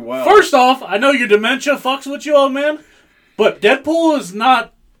 very well. First off, I know your dementia fucks with you, old man, but Deadpool is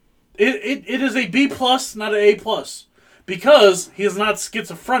not. It is a B plus, not an A plus, because he is not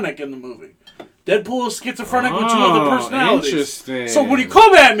schizophrenic in the movie. Deadpool is schizophrenic with two other personalities. Interesting. So when you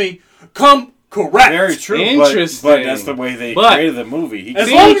come at me, come correct. Very true. Interesting. But that's the way they But- created the movie.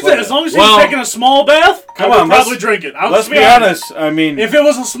 As long as he's taking a small bath, Come I would on, probably let's- drink it. Let's be honest. I mean, If it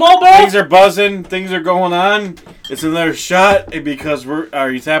was a small bath, things are buzzing, things are going on. It's another shot because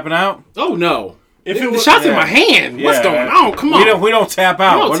are you tapping out? Oh no! if it The was shot's in my hand. What's Yeah. going on? Come on! We don't tap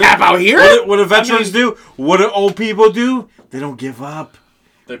out. don't What tap out here. What do veterans do? What do old people do? They don't give up.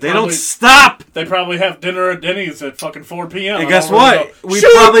 They don't probably- stop. They probably have dinner at Denny's at fucking 4 p.m. And I guess don't really what? know. We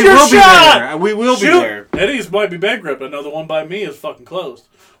Shoot probably your will be shot! there. We will be Shoot. there. Denny's might be bankrupt. I know the one by me is fucking closed.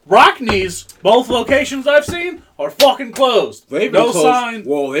 Rockneys, both locations I've seen, are fucking closed. They've no been closed. sign.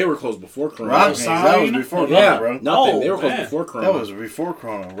 Whoa, they were closed before Corona. Rockneys, that was sign. before Yeah, Corona, bro. nothing. They Oh, were closed man. before Corona. That was before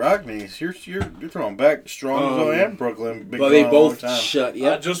Corona. Rockneys, you're throwing back Strongsville and Brooklyn. Big But they gone a long both time. shut. I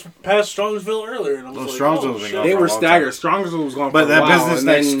Yeah, just passed Strongsville earlier, and I was Those like, Strongsville's oh, been shit. gone they for a were long staggered. Strongsville was gone But for that a while, business and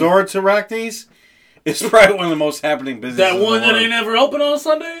next then- door to Rockneys is probably one of the most happening businesses. That in one the that world. ain't ever open on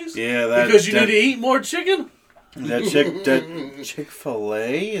Sundays? Yeah, that Because you that, need to eat more chicken? that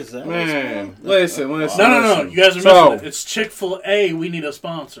Chick-fil-A is that? what it's Man, called? listen. No. You guys are So- missing it. It's Chick-fil-A. We need a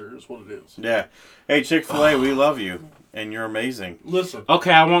sponsor, is what it is. Yeah. Hey, Chick-fil-A, we love you, and you're amazing. Listen.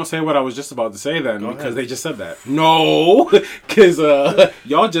 Okay, I won't say what I was just about to say then Go because ahead. they just said that. No, because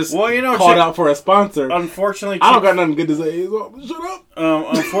y'all just Well, you know, called out for a sponsor. Unfortunately, I don't got nothing good to say. So shut up.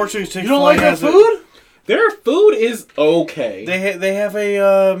 Unfortunately, Chick-fil-A You don't like their has food? Their food is okay. They have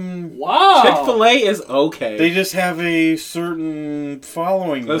a Wow. Chick-fil-A is okay. they just have a certain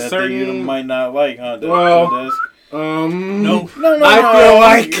following A that certain- you might not like, huh? Well, Des? No. no, I feel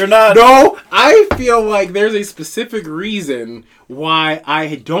like you're not. No, I feel like there's a specific reason why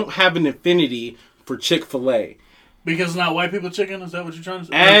I don't have an affinity for Chick-fil-A. Because it's not white people chicken? Is that what you're trying to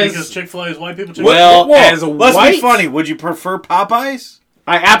say? As- Or because Chick-fil-A is white people chicken? Well, Whoa, as a let's white, be funny. Would you prefer Popeyes?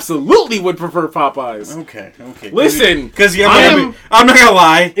 I absolutely would prefer Popeyes. Okay. Listen, because I'm not gonna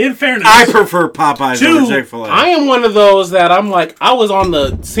lie. in fairness, I prefer Popeyes Two, over Chick-fil-A. I am one of those that I'm like, I was on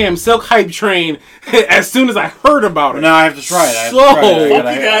the Sam Silk hype train as soon as I heard about it. Now I have to try it. I have to So- try it. fuck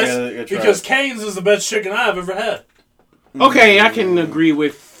I you gotta- guys, I gotta try because it. Cane's is the best chicken I've ever had. Okay, I can agree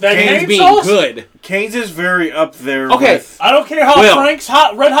with That Cane's Cane's being sauce? good. Cane's is very up there. Okay. with, I don't care how Well- Frank's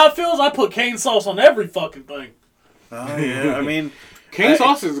Red Hot feels, I put cane sauce on every fucking thing. oh yeah, I mean, Cane's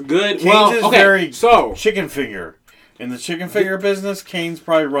sauce is good. Cane's Well, is okay, very so chicken finger. In the chicken finger business, Cane's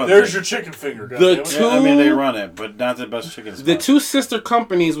probably runs There's it. your chicken finger, The goddammit. two- Yeah, I mean, they run it, but not the best chicken spot. the two sister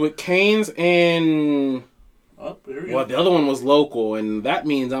companies with Cane's and Oh, here we well, go. the other one was local, and that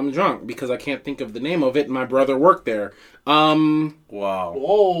means I'm drunk because I can't think of the name of it. And my brother worked there. Wow.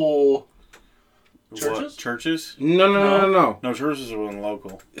 Whoa. Churches? What, churches? No. No, churches are one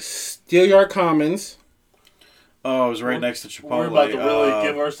local. Steelyard Commons. Oh, it was right next to Chipotle. We're about to really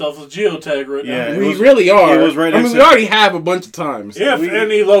give ourselves a geotag right yeah, now. it We was- really are. it was right I mean, next we to- already have a bunch of times. If we-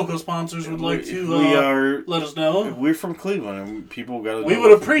 any local sponsors would like to we are. let us know, We're from Cleveland, and people got to. we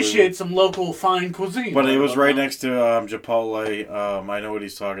would appreciate some local fine cuisine. But it was right next to Chipotle. I know what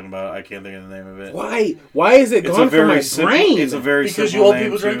he's talking about. I can't think of the name of it. Why? Why is it It's gone a from my very simple. brain? It's a very Because you simple old name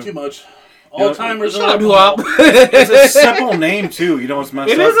people drink too. too much. know, Alzheimer's Shut and up, alcohol. It's a simple name too. You know what's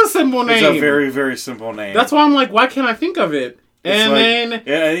messed It up? is a simple name. It's a very, very simple name. That's why I'm like, why can't I think of it? It's And like- then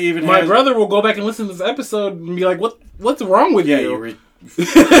yeah, it even my has- brother will go back and listen to this episode and be like, "What's wrong with Yeah, you? you're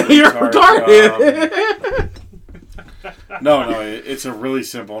You're retarded." No, it's a really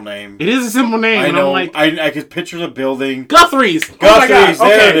simple name. It is a simple name. I and know. I'm like, I could picture the building. Guthrie's. Oh my God. Guthrie's,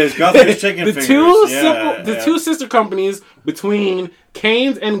 there Okay. it is. Guthrie's Chicken the Fingers. two Yeah, the yeah. two sister companies between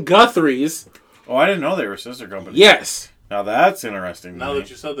Cane's and Guthrie's. Oh, I didn't know they were sister companies. Yes. Now that's interesting. to Now me. that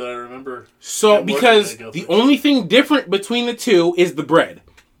you said that, I remember. So I'm because working at the Guthrie's. only thing different between the two is the bread.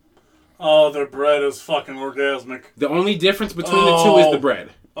 Oh, their bread is fucking orgasmic. The only difference between the two is Oh. the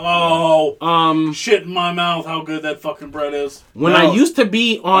bread. Oh, shit in my mouth! How good that fucking bread is. When Now, I used to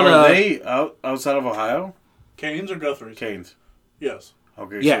be on Are a they outside of Ohio? Cane's or Guthrie's? Canes. Yes.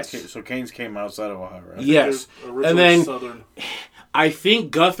 Okay. Yes. So Canes came outside of Ohio, right? yes, They're originally and then Southern. I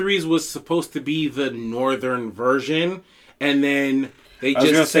think Guthrie's was supposed to be the northern version, and then They I was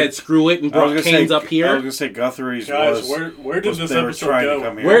gonna just say- said screw it and brought Kane's up I was here. going to say Guthrie's Guys, was... where did this they were episode trying to go?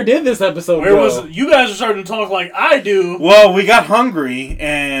 come here. Where did this episode Where go? was it? You guys are starting to talk like I do. Well, we got hungry,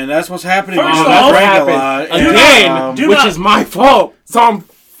 and that's what's happening. First because off, I drank a happened lot. again, and, do which not- is my fault. So I'm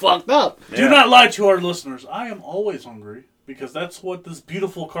fucked up. Do yeah. not lie to our listeners. I am always hungry because that's what this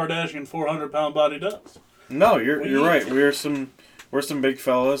beautiful Kardashian 400-pound body does. No, you're We right. eat. We're some big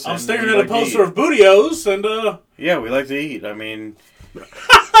fellas. I'm and staring we at a like to poster eat. of Bootios, and Yeah, we like to eat. I mean,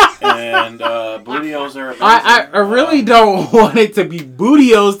 and Bootios are. I really don't want it to be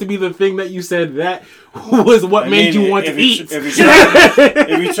Bootios to be the thing that you said that was what made you want to eat.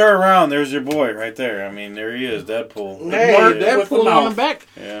 If you turn around, there's your boy right there. I mean, there he is, Deadpool. Hey, Mark that with the pulled on mouth. the back.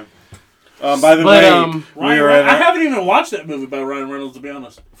 Yeah. By the But, way, we Ryan, were I at. haven't even watched that movie by Ryan Reynolds, to be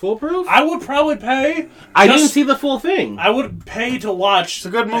honest. Foolproof? I would probably pay. I didn't just- see the full thing. I would pay to watch It's a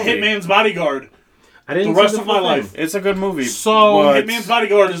good movie. Hitman's Bodyguard. I didn't the see rest of my full life. thing. It's a good movie. So, but- Hitman's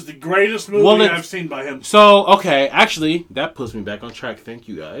Bodyguard is the greatest movie Well, it's- I've seen by him. So, okay, actually, that puts me back on track. Thank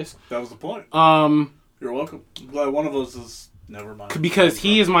you, guys. That was the point. You're welcome. I'm glad one of us is... Never mind. Because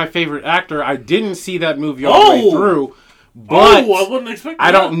he is my favorite actor. I didn't see that movie all the way Oh! through, but I wouldn't expect that.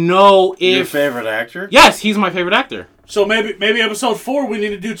 I don't know Your if... favorite actor? Yes, he's my favorite actor. So maybe episode 4 we need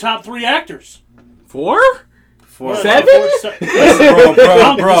to do top 3 actors. 4? For 7? Listen, bro,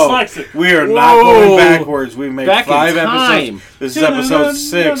 I'm bro. dyslexic. We are not Whoa. going backwards. We made Back in 5 time. episodes. This is episode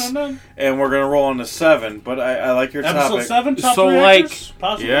 6, and we're gonna roll on to 7. But I like your Episode topic. 7, top So, 3 like- actors?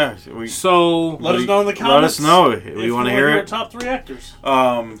 Possibly. Yeah, we So, Let us know in the comments. let us know. if We want to hear our it. top 3 actors.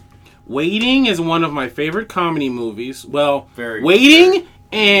 Waiting is one of my favorite comedy movies. Well, Very Waiting good.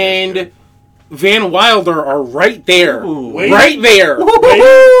 and Van Wilder are right there. Ooh. Wait. Right there. Wait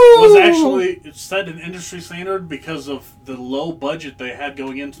was actually set an industry standard because of the low budget they had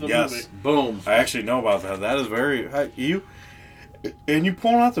going into the Yes. movie. Boom. I actually know about that. That is very you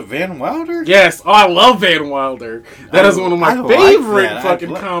pulling out the Van Wilder. Yes. Oh, I love Van Wilder. That is one of my I like favorite that. fucking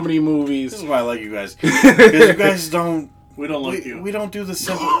I like- comedy This movies. is why I like you guys. Because you guys don't. We don't like you. We don't do the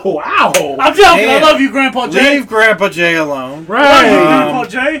simple. Wow. I'm joking. Damn. I love you, Grandpa Jay. Leave Grandpa Jay alone. I love you, Right. Grandpa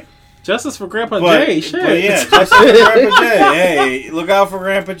Jay. Justice for Grandpa But, Jay. Shit. but yeah, just for Grandpa Jay. Hey, look out for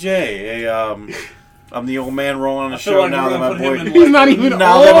Grandpa Jay. Hey, I'm the old man rolling on the I feel show like now we're that my gonna put him boy. in He's not even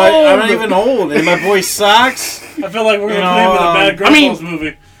Now old. that I'm not even old, and my boy Socks. I feel like we're You going to know, put him in a bad I mean- Grandpa's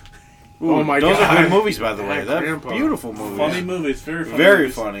movie. Ooh, Oh my those God. are good movies, by the way. Bad They're Grandpa. beautiful movies. Funny movies. Very funny. Very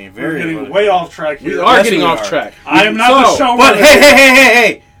movies. funny. We're Very getting funny. way off track here. We are Yes, getting we off are. track. I am not the So, showrunner. But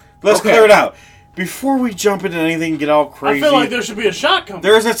hey! Let's Okay. clear it out. Before we jump into anything and get all I crazy, feel like there should be a shot coming.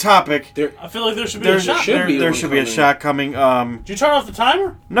 there's a topic. I feel like there should be There a shot. should be there one should be a coming. shot coming. Did you turn off the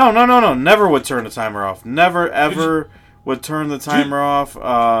timer? No. Never would turn the timer off. Never ever would turn the timer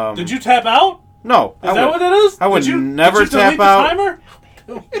off. Did you tap out? No. Is that what it is? I would Did you, never did you tap delete out. The timer?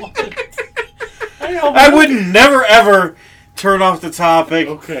 I would never ever turn off the topic.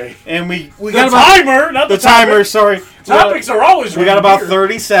 Okay. And we The got about timer, not the timer. Sorry. Topics are always. We got about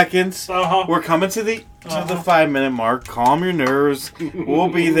 30 seconds. Uh-huh. We're coming to the 5-minute mark. Calm your nerves. We'll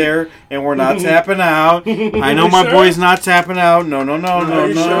be there, and we're not tapping out. I know You my sure? boy's not tapping out. No.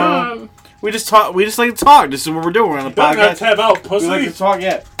 you sure? We just talk. We just like to talk. This is what we're doing. We're on a Better not podcast. tap out, We pussy. like to talk.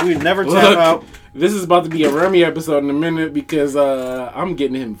 Yeah, we would never tap Look, out. this is about to be a Remy episode in a minute because I'm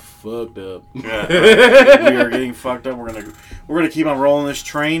getting him fucked up. Yeah, we are getting fucked up. We're gonna keep on rolling this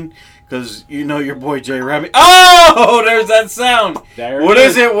train because you know your boy Jay Rabbit. Oh, there's that sound. There What it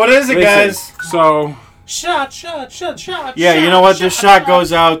is it? What is it, Listen, guys? So, Shot. Yeah, you know what? This shot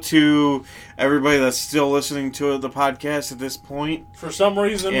goes out to everybody that's still listening to the podcast at this point. For some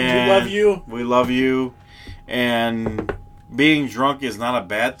reason, And we love you. We love you. And being drunk is not a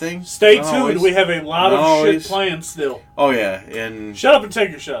bad thing. Stay Not tuned. always. We have a lot Not of always. shit planned still. Oh, yeah. And Shut up and take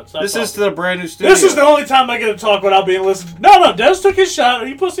your shot. Stop this is talking. the brand new studio. This is the only time I get to talk without being listened. No, Des took his shot. Are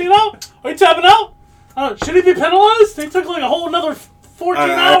you pussying out? Are you tapping out? Should he be penalized? He took like a whole another 14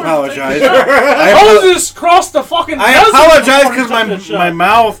 I hours. apologize. To take the shot. Moses crossed the fucking I desert apologize before he took that because shot. my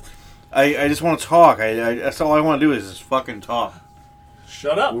mouth. I just want to talk. That's all I want to do is just fucking talk.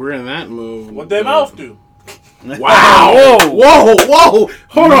 Shut up. we're in that mood. What their mouth do? Wow! Whoa!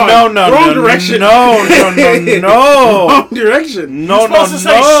 Hold on! No, Wrong direction. No. Wrong direction. No, You're supposed to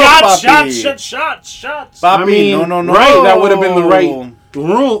say shots. I mean, no. right? That would have been the right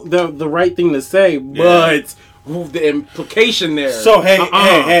rule, the right thing to say, but the implication there. So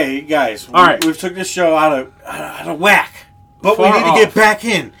hey, guys. All right. We've took this show out of whack, but we Far need to off. get back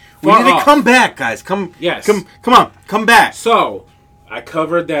in. We Far need to off. come back, guys. Come on, come back. So, I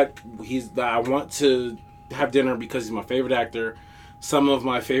covered that I want to have dinner because he's my favorite actor. Some of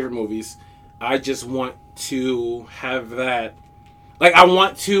my favorite movies. I just want to have that Like, I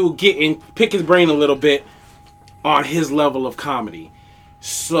want to pick his brain a little bit on his level of comedy.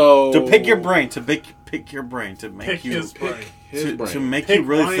 So To pick your brain, to pick your brain, to make Pick you his brain. to make Pick you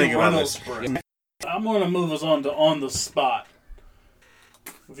really Ryan think about Reynolds' this. brain. I'm going to move us on to On the Spot.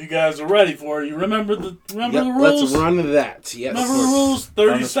 If you guys are ready for it, you remember the Yep, rules? let's run that. Yes. Remember the rules?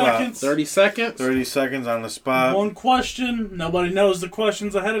 30 On the spot. seconds. 30 seconds. 30 seconds on the spot. One question. Nobody knows the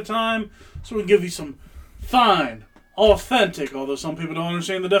questions ahead of time, so we can give you some fine, authentic, although some people don't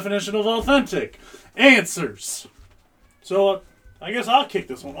understand the definition of authentic, answers. So I guess I'll kick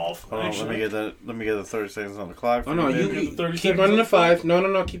this one off. Hold on, let me get the 30 seconds on the clock. Oh, no, Yeah, you get the 30 keep seconds running the on the clock. 5.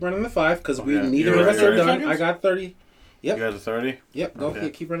 No, keep running the 5, because we Okay. neither You're of us right, are you're done. right. 30 I got 30. Yep. You got the 30? Yep, go Okay.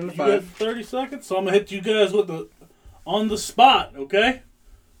 ahead, keep running the You got 5. 30 seconds, so I'm going to hit you guys with the on the spot, okay?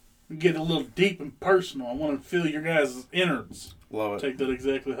 We get a little deep and personal. I want to feel your guys' innards. Love it. Take that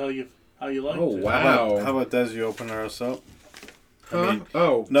exactly how you like Oh, to. wow. How about Des, you open us up? Huh?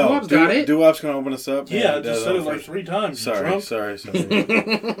 Oh, No, Dewop's got it. Dewop's going to open us up. Yeah, I and just Des said it on like first. 3 times. you Sorry.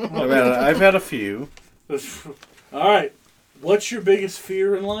 drunk. I've had a few. All right. What's your biggest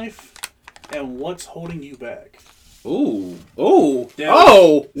fear in life, and what's holding you back? Ooh. Yeah.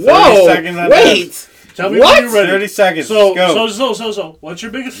 Oh. 30 Whoa. seconds on Wait. Tell me What? when you're ready. 30 seconds. So, Let's go. so, what's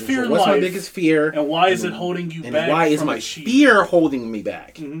your biggest fear in What's life? my biggest fear? And why is it holding you And back? why is from my achieving? fear holding me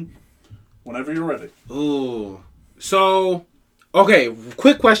back? Whenever you're ready. Ooh. So, okay,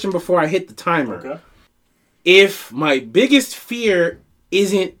 quick question before I hit the timer. Okay. If my biggest fear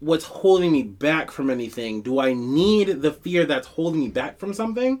isn't what's holding me back from anything, do I need the fear that's holding me back from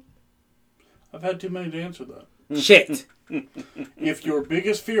something? I've had too many to answer that. Shit. If your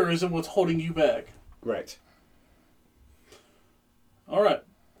biggest fear isn't what's holding you back, Right. all right.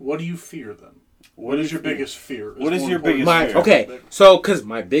 What do you fear then? What is your biggest fear? What is more your important. biggest My fear? okay. So, because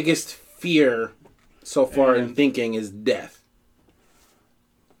my biggest fear so far in thinking is death.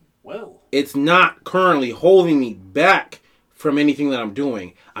 Well, It's not currently holding me back from anything that I'm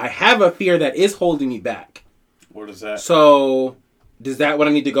doing. I have a fear that is holding me back. What is that? So, is that what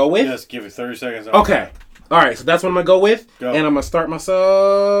I need to go with? Yes, give you 30 seconds. on Okay. All right. So that's what I'm gonna go with, Go. and I'm gonna start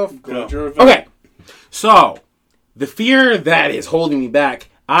myself. glad Go. you're available. Okay. So, the fear that is holding me back,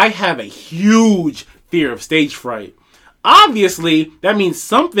 I have a huge fear of stage fright. Obviously, that means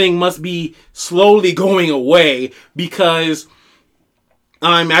something must be slowly going away because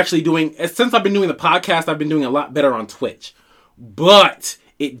I'm actually since I've been doing the podcast, I've been doing a lot better on Twitch. But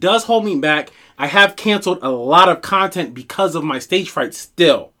it does hold me back. I have canceled a lot of content because of my stage fright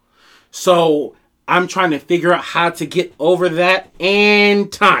still. So, I'm trying to figure out how to get over that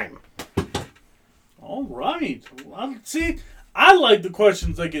and time. All right. Well, see, I like the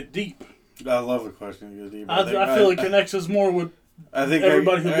questions that get deep. I love the question. I feel it connects us more with. I think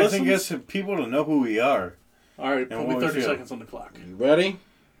everybody who I think listens. it's people to know who we are. All right, And put what me we 30 feel. seconds on the clock. You ready?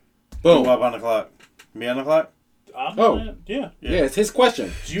 Boom. Boom. Up on the clock. Me on the clock. Oh. Yeah. Yeah, it's his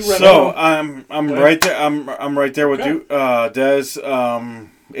question. Do you ready? So I'm right there. I'm right there with Okay. you, Des.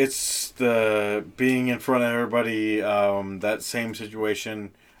 It's the being in front of everybody. That same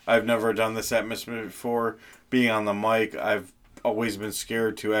situation. I've never done this atmosphere before. Being on the mic, I've always been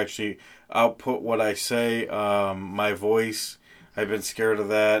scared to actually output what I say. My voice, I've been scared of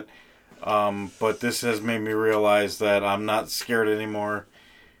that. But this has made me realize that I'm not scared anymore.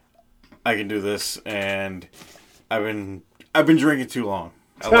 I can do this, and I've been drinking too long.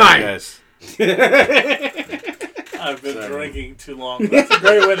 I love Time. you guys. I've been Sorry. drinking too long. That's a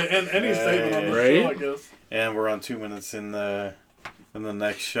great way to end any statement on the Right? show, I guess. And we're on 2 minutes in the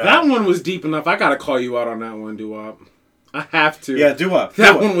next shot. That one was deep enough. I gotta call you out on that one, Doo-Wop. I have to. Yeah, do up.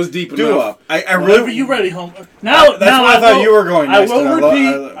 That one was deep Do enough. up. I Whenever really. you ready, home. Now, That's where I thought you were going I next, will and I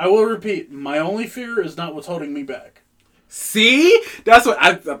repeat. lo- I will repeat. My only fear is not what's holding me back. See? That's what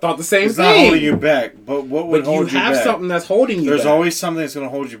I thought the same It's thing. not holding you back, but what would but you hold you have back? something that's holding you There's back. always something that's going to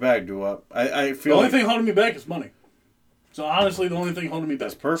hold you back. Do up. I The feel only like thing holding me back is money. So honestly, the only thing holding me back.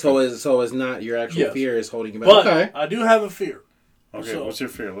 that's perfect. So is not your actual Yes. fear is holding you back. But Okay. I do have a fear. Okay, so- what's your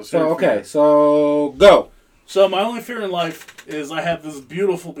fear? Let's So hear your okay, fear. so go. So my only fear in life is I have this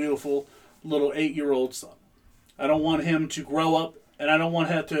beautiful, beautiful little 8-year-old son. I don't want him to grow up, and I don't want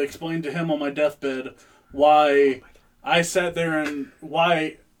to have to explain to him on my deathbed why I sat there and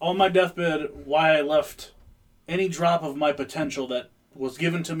why on my deathbed why I left any drop of my potential that was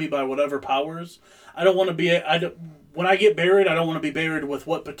given to me by whatever powers. I don't want to be. When I get buried, I don't want to be buried with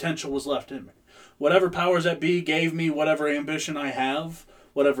what potential was left in me. Whatever powers that be gave me whatever ambition I have.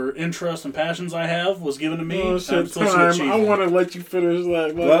 Whatever interests and passions I have was given to me. I'm supposed to achieve them. to let you finish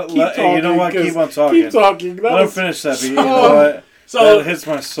that. Hey, you know what? Keep on talking. Keep talking. Let him finish that. But you know what? So that hits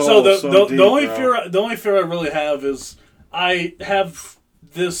my soul So so deep, the only bro. fear I really have is I have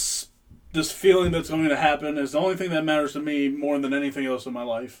this feeling that's going to happen. Is the only thing that matters to me more than anything else in my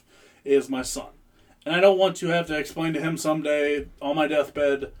life is my son. And I don't want to have to explain to him someday on my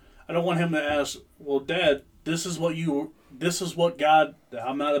deathbed. I don't want him to ask, well, Dad, this is what God,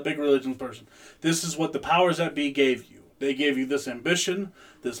 I'm not a big religion person. This is what the powers that be gave you. They gave you this ambition,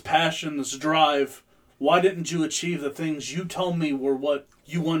 this passion, this drive. Why didn't you achieve the things you told me were what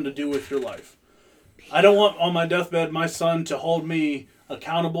you wanted to do with your life? I don't want on my deathbed my son to hold me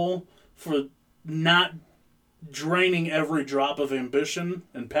accountable for not draining every drop of ambition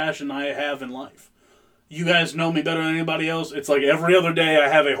and passion I have in life. You guys know me better than anybody else. It's like every other day I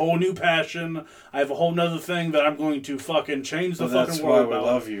have a whole new passion. I have a whole nother thing that I'm going to fucking change the fucking world about. That's why we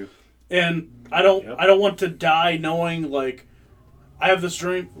love you. And I don't want to die knowing, like, I have this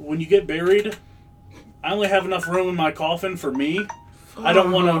dream. When you get buried, I only have enough room in my coffin for me. I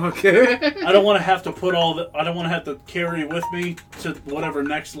don't want to. Okay. I don't want to have to put all the. I don't want to have to carry with me to whatever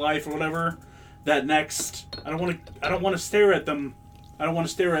next life or whatever. That next. I don't want to stare at them. I don't want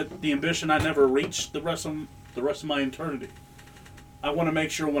to stare at the ambition I never reached the rest of my eternity. I want to make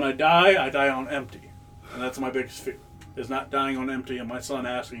sure when I die on empty, and that's my biggest fear. Is not dying on empty and my son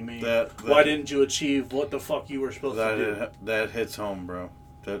asking me, why didn't you achieve what the fuck you were supposed to do? That hits home, bro.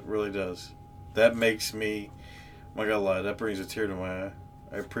 That really does. That makes me, I'm not gonna lie, that brings a tear to my eye.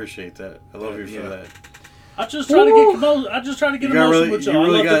 I appreciate that. I love you for that. I just try to get emotional with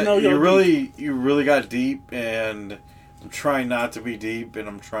y'all. You really got deep, and I'm trying not to be deep, and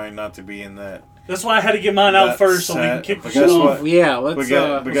I'm trying not to be in that. That's why I had to get mine out first, so we can kick the shit off. Yeah, let's.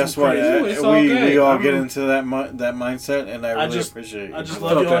 But guess what? We all get into that mindset, and I really appreciate it. I just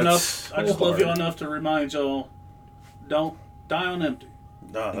love you enough. I just love you enough to remind y'all, don't die on empty.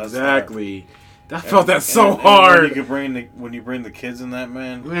 No, that's exactly. That felt so hard. When you bring the kids in that,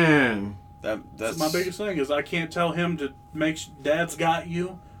 man. That's my biggest thing is I can't tell him to make. Dad's got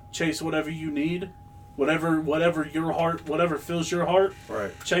you. Chase whatever you need. Whatever your heart, whatever fills your heart,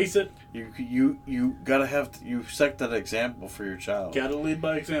 right? Chase it. You gotta you set that example for your child. Gotta lead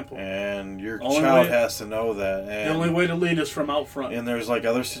by example, and your child has to know that. And the only way to lead is from out front. And there's like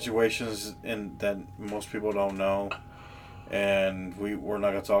other situations that most people don't know, and we're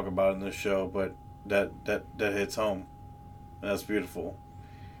not gonna talk about in this show, but that hits home, and that's beautiful.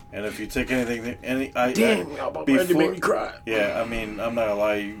 And if you take anything, you made me cry. Yeah, I mean, I'm not gonna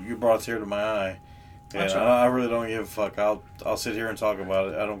lie, you brought a tear to my eye. And I really don't give a fuck. I'll sit here and talk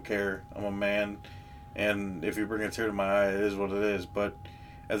about it. I don't care. I'm a man, and if you bring a tear to my eye, it is what it is. But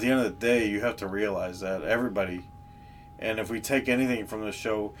at the end of the day, you have to realize that everybody. And if we take anything from the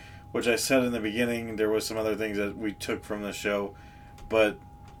show, which I said in the beginning, there was some other things that we took from the show, but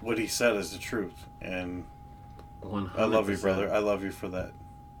what he said is the truth. And 100%. I love you, brother. I love you for that.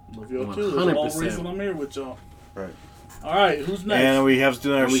 Love you too. That's the whole reason I'm here with y'all. Right. All right, who's next? And we have to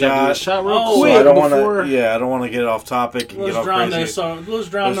do another shot real So quick. I don't want to get off topic and let's get off drown crazy. Let's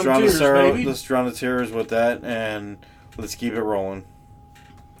drown them tears, baby. Let's drown the tears with that, and let's keep it rolling.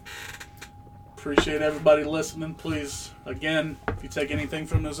 Appreciate everybody listening. Please, again, if you take anything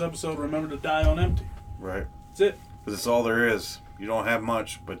from this episode, remember to die on empty. Right. That's it. Because it's all there is. You don't have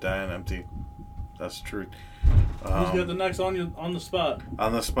much, but die on empty. That's the truth. Who's got the next on the spot?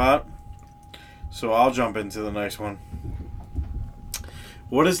 On the spot? So I'll jump into the next one.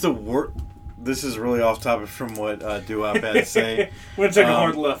 What is the word? This is really off topic from what Duop had to say. We're going to take a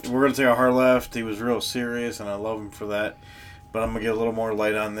hard left. We're going to take a hard left. He was real serious, and I love him for that. But I'm going to get a little more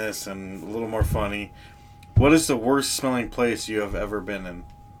light on this and a little more funny. What is the worst smelling place you have ever been in?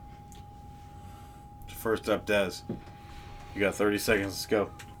 First up, Des. You got 30 seconds. Let's go.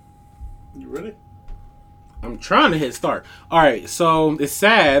 You ready? I'm trying to hit start. All right, so it's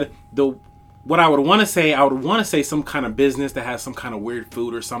sad. What I would want to say some kind of business that has some kind of weird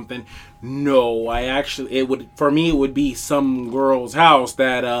food or something. No, it would be some girl's house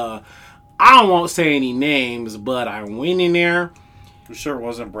that I won't say any names, but I went in there. You sure it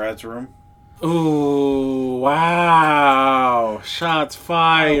wasn't Brad's room? Ooh, wow. Shots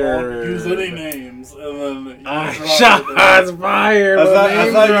fired. I won't use any names. And then shots fired. I thought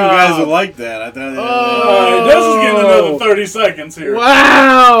you guys would like that. I thought. This is getting another 30 seconds here.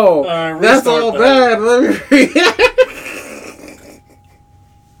 Wow. That's all bad. Let me read.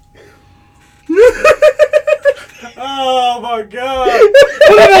 Oh my god.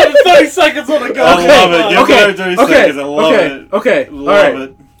 Put another 30 seconds on the go. I love it. Give me 30 seconds. I love it. Okay. Love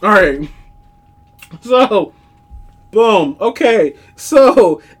it. All right. So, boom. Okay.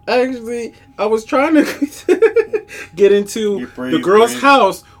 So, actually, I was trying to get into the girl's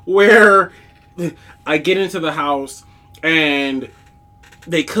house where I get into the house and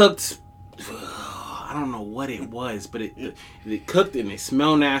they cooked. I don't know what it was, but it cooked and it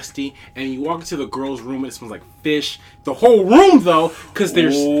smelled nasty. And you walk into the girls' room and it smells like fish. The whole room, though, because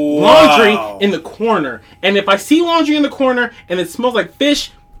there's laundry in the corner. And if I see laundry in the corner and it smells like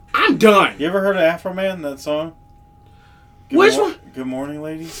fish, I'm done. You ever heard of Afro Man, that song? Which one? Good morning,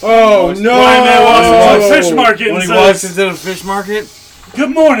 ladies. Oh, no. Blind man walks into a fish market When and he walks says, into the fish market.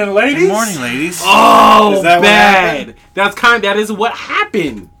 "Good morning, ladies." Good morning, ladies. Oh, Is that what bad. That is what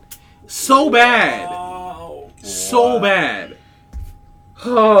happened. So bad. So bad.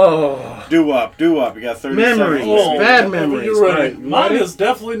 Oh. Do up. You got 30 Memories. seconds. Oh, Bad memories. You're right. Right. Mine is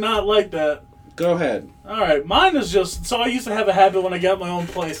definitely not like that. Go ahead. All right, mine is just, so I used to have a habit when I got my own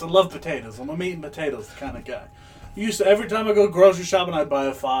place. I love potatoes. I'm a meat and potatoes kind of guy. Every time I go grocery shopping, I'd buy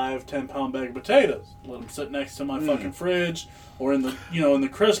a 5-10 pound bag of potatoes. Let them sit next to my fucking fridge or in the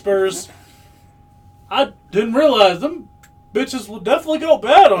crispers. I didn't realize them bitches will definitely go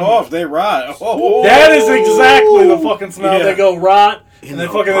bad on me. Oh, if they rot. Oh. That is exactly the fucking smell. Yeah. They go rot and they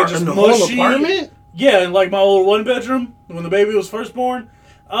just in the whole mushy. apartment? Yeah, in like my old one bedroom when the baby was first born.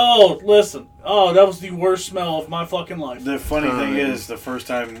 Oh, listen. Oh, that was the worst smell of my fucking life. The funny thing is, the first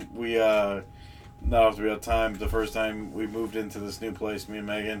time we moved into this new place, me and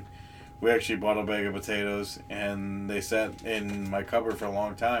Megan, we actually bought a bag of potatoes, and they sat in my cupboard for a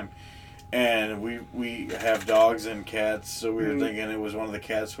long time. And we have dogs and cats, so we were thinking it was one of the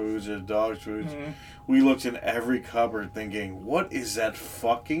cat's foods or the dog's foods. Mm-hmm. We looked in every cupboard thinking, what is that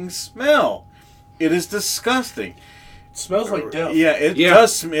fucking smell? It is disgusting. It smells like death. Yeah, it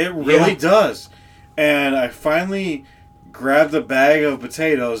does. It really does. And I finally grabbed a bag of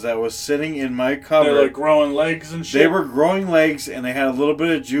potatoes that was sitting in my cupboard. They're like growing legs and shit. They were growing legs, and they had a little bit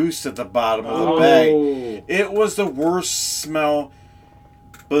of juice at the bottom of the bag. It was the worst smell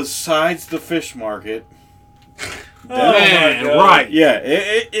besides the fish market. Man, right. Yeah,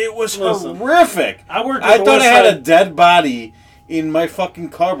 it was horrific. I thought I had a dead body in my fucking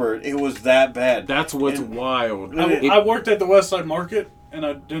cupboard. It was that bad. That's what's wild. I worked at the West Side Market, and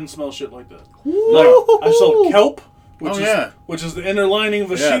I didn't smell shit like that. Like, I sold kelp, which is the inner lining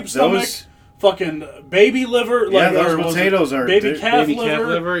of a sheep's stomach. Fucking baby liver. Yeah, those potatoes are... Baby calf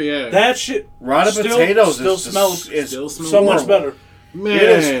liver. Yeah. That shit... Rotted potatoes still smells so much better. Man, it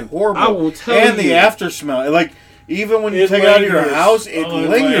is horrible. I will tell and you. the after smell. Like, even when you take it out of your house, it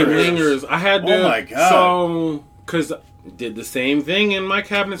lingers. I had to... Oh, my God. So, because... did the same thing in my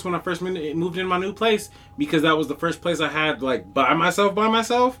cabinets when I first moved in my new place, because that was the first place I had like by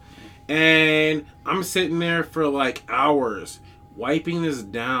myself, and I'm sitting there for like hours wiping this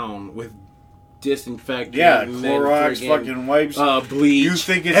down with disinfectant. Yeah, Clorox, fucking wipes, bleach. You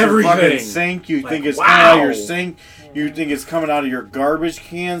think it's everything. your fucking sink? You think it's coming out of your sink? You think it's coming out of your garbage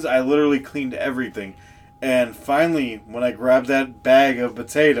cans? I literally cleaned everything. And finally, when I grabbed that bag of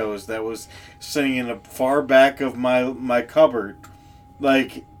potatoes that was sitting in the far back of my cupboard,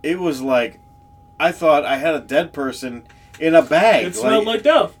 like, it was like, I thought I had a dead person in a bag. It smelled like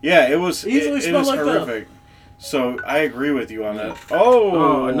death. Yeah, it was easily smelled like horrific. Death. So I agree with you on that.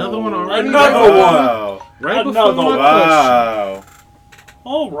 Oh, another one already. Another one. Right before my wow.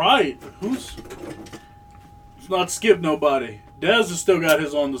 All right. Let's not skip nobody. Dez has still got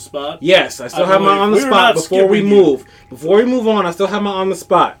his on the spot. Yes, I still have my on the spot before we move. Before we move on, I still have my on the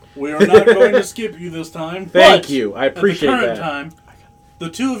spot. We are not going to skip you this time. Thank you. I appreciate that. At the current time, the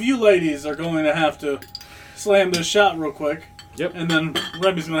two of you ladies are going to have to slam this shot real quick. Yep. And then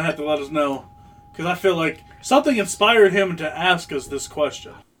Remy's going to have to let us know. Because I feel like something inspired him to ask us this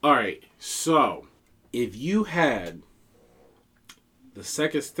question. All right. So, if you had the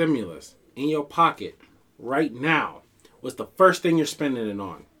second stimulus in your pocket right now, what's the first thing you're spending it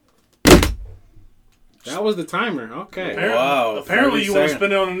on? That was the timer. Okay. Apparently you want to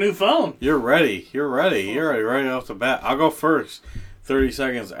spend it on a new phone. You're ready right off the bat. I'll go first. 30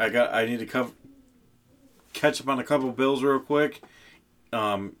 seconds. I need to catch up on a couple bills real quick.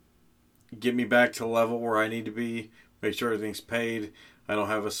 Get me back to the level where I need to be. Make sure everything's paid. I don't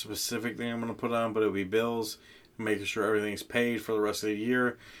have a specific thing I'm going to put on, but it'll be bills. Making sure everything's paid for the rest of the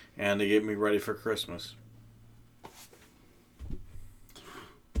year. And to get me ready for Christmas.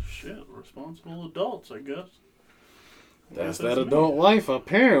 Shit, responsible adults, I guess. That's that adult life,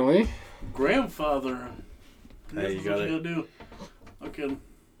 apparently. Grandfather. Hey, you got it. What you gotta do. Okay,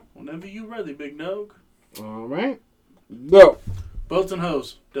 whenever you ready, big dog. All right. Go. Boats and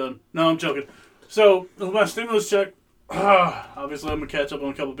hose. Done. No, I'm joking. So, with my stimulus check, obviously I'm going to catch up on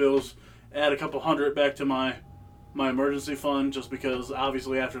a couple bills, add a couple $100 back to my emergency fund, just because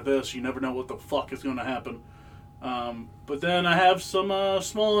obviously after this, you never know what the fuck is going to happen. But then I have some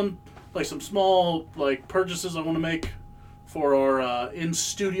small purchases I want to make for our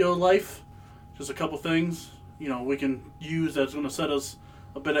in-studio life, just a couple things, we can use that's going to set us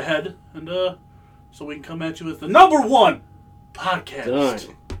a bit ahead, and so we can come at you with the #1 podcast. Done.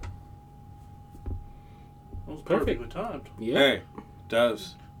 That was Perfect. perfectly timed. Yeah. Hey, Des.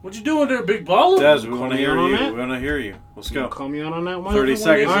 What you doing there, big baller? Des, we want to me hear on you. that? We want to hear you. Let's You go. call me out on that one? 30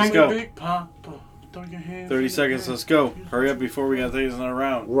 seconds, let's go. Big papa, throw your hands 30 in seconds, the air. let's go. Hurry up before we got things in a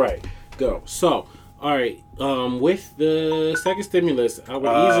round. Right. Go. So, all right. With the second stimulus, I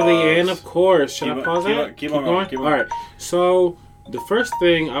would easily, and of course, should I pause that? Keep on going. All right. So, the first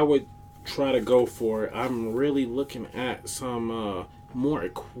thing I would try to go for, I'm really looking at some more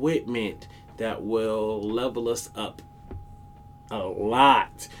equipment that will level us up a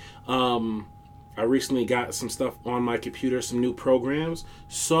lot. I recently got some stuff on my computer, some new programs.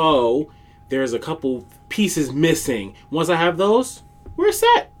 So, there's a couple pieces missing. Once I have those, we're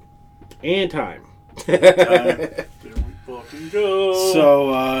set. And time. There we fucking go.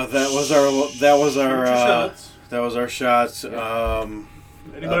 So that was our shots.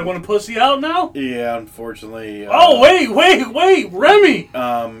 Anybody want to pussy out now? Yeah, unfortunately. Oh, wait, Remy!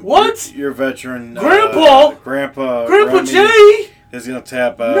 What? Your veteran Grandpa Remy Jay! is gonna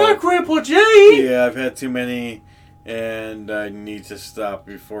tap out. Not Grandpa Jay! Yeah, I've had too many, and I need to stop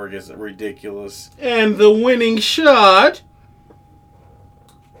before it gets ridiculous. And the winning shot.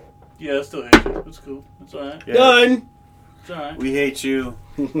 Yeah, I still hate you. It's cool. It's alright. Yeah, Done. It's alright. We hate you,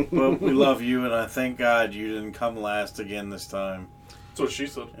 but we love you, and I thank God you didn't come last again this time. That's what she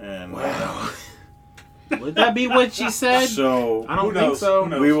said. And Would that be what she said? so I don't Who think knows? so. Who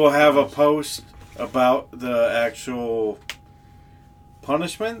knows? we will have a post about the actual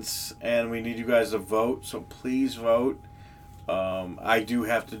punishments, and we need you guys to vote. So please vote. I do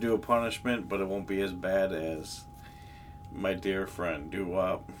have to do a punishment, but it won't be as bad as my dear friend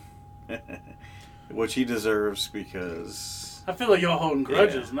Doo-Wop, which he deserves because. I feel like y'all holding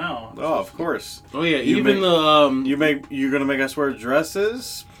grudges now. Oh, of course. Oh yeah, You even You're gonna make us wear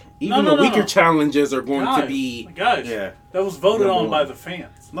dresses. even No, the weaker no. challenges are going to Guys, be. Guys, Yeah. that was voted Number on by one. the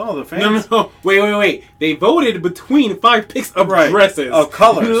fans. No, the No, fans. no, wait. They voted between 5 picks of Right. dresses. Of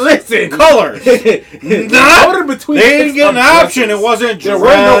colors. Listen, Colors. they voted between. They didn't picks get of an option. dresses. It wasn't There dress,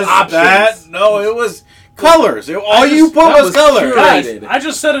 were no options. No, it was colors. All I you just- put that was was colors. pure. Guys, Rated. I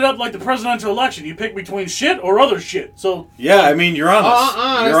just set it up like the presidential election. You pick between shit or other shit. So, Yeah, I mean, you're honest.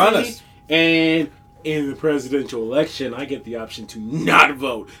 You're Honestly, honest. And in the presidential election, I get the option to not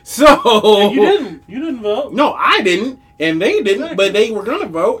vote. So you didn't. You didn't vote. No, I didn't, and they didn't, Exactly. but they were gonna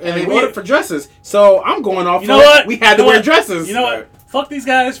vote, and they we- voted for dresses. So I'm going off. You know of, what? We had You to know wear what? dresses. You know Right. what? Fuck these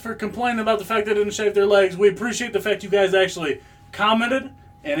guys for complaining about the fact they didn't shave their legs. We appreciate the fact you guys actually commented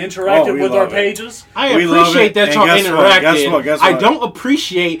and interacted we with our love it. pages. I We love appreciate it, that and y'all guess what? interacted. Guess I what? don't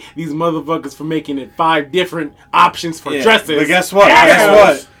appreciate these motherfuckers for making it 5 different options for Yeah, dresses. But guess what?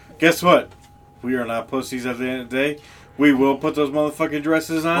 Assholes. Guess what? We are not pussies at the end of the day. We will put those motherfucking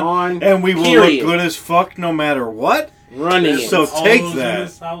dresses on and we will period. look good as fuck no matter what. Running it. So Hoes take in that.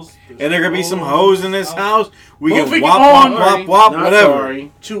 this house. And there are gonna be some hoes in this house. We Moving can wop, on. wop, wop, Not whatever.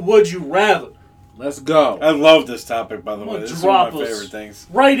 sorry. To would you rather? Let's go. I love this topic, by the I'm way. gonna This is one of drop my us favorite things.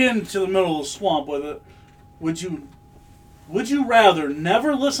 right into the middle of the swamp with it. Would you rather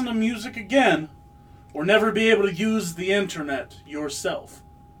never listen to music again, or never be able to use the internet yourself?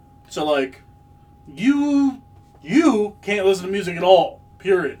 So like, you can't listen to music at all.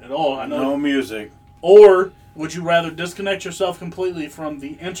 Period. At all. I know. No music. Or would you rather disconnect yourself completely from the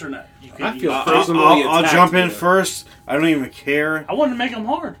internet? You I feel use- personally I'll attacked jump in with it. first. I don't even care. I wanted to make them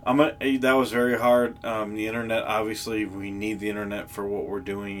hard. That was very hard. The internet, obviously, we need the internet for what we're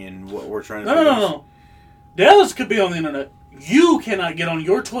doing and what we're trying to do. No. The others could be on the internet. You cannot get on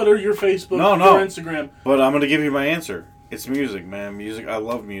your Twitter, your Facebook, No. your Instagram. But I'm going to give you my answer. It's music, man. Music. I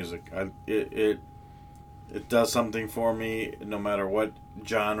love music. It does something for me no matter what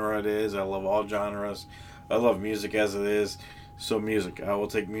genre it is. I love all genres. I love music as it is. So music. I will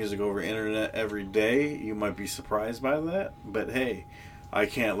take music over internet every day. You might be surprised by that. But hey, I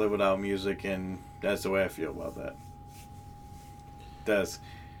can't live without music, and that's the way I feel about that. That's...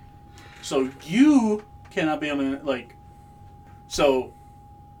 So you cannot be on the So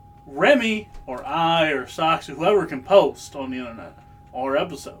Remy or I or Sox or whoever can post on the internet our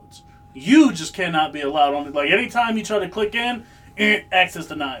episodes. You just cannot be allowed on. Like anytime you try to click in, access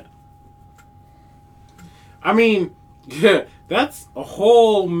denied. I mean, yeah, that's a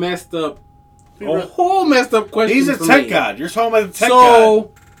whole messed up question. He's a for tech me. god. You're talking about the tech god.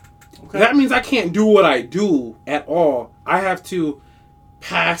 So Okay. that means I can't do what I do at all. I have to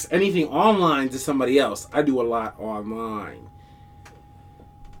pass anything online to somebody else. I do a lot online.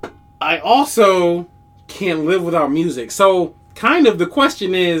 I also can't live without music. So kind of the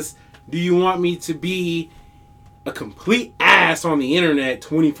question is, Do you want me to be a complete ass on the internet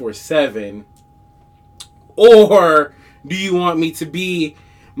 24/7? Or do you want me to be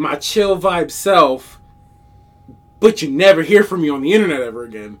my chill vibe self, but you never hear from me on the internet ever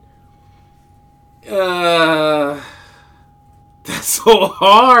again? That's so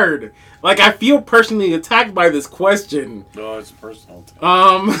hard. Like, I feel personally attacked by this question. No, it's personal.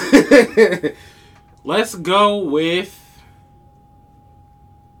 Let's go with...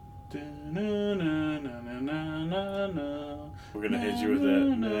 We're gonna hit you with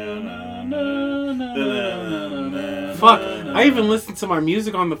that. Fuck, I even listen to my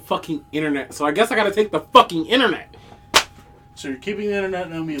music on the fucking internet, so I guess I gotta take the fucking internet. So you're keeping the internet,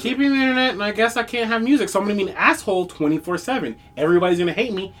 no music. Keeping the internet, and I guess I can't have music, so I'm gonna be an asshole 24/7. Everybody's gonna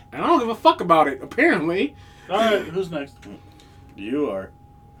hate me, and I don't give a fuck about it, apparently. Alright, who's next? You are.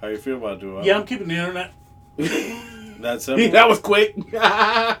 How you feel about Dua? Yeah, I'm keeping the internet. That's simple. That was quick.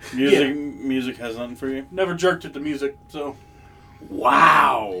 Music has nothing for you? Never jerked it to music, so...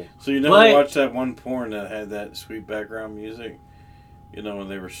 Wow. So you never watched that one porn that had that sweet background music? You know, when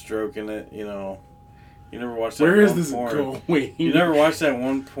they were stroking it, you know... You never watched that Where is one this porn? going? You never watched that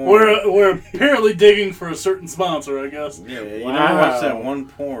one porn? We're apparently digging for a certain sponsor, I guess. Yeah, you Wow. never watched that one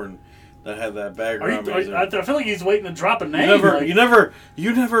porn that had that background music. I feel like he's waiting to drop a name.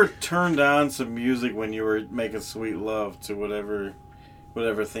 You never turned on some music when you were making sweet love to whatever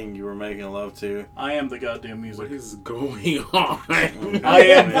thing you were making love to. I am the goddamn music. What is going on? I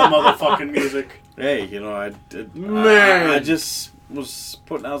am the motherfucking music. Hey, you know, Man. I just was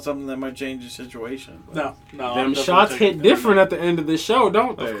putting out something that might change the situation. But No. Them shots hit different at the end of the show,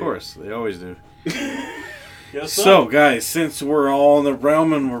 don't they? Of course, they always do. Yes, So, guys, since we're all in the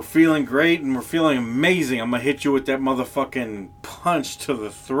realm and we're feeling great and we're feeling amazing, I'm going to hit you with that motherfucking punch to the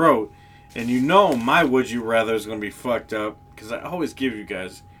throat. And you know my would you rather is going to be fucked up. Because I always give you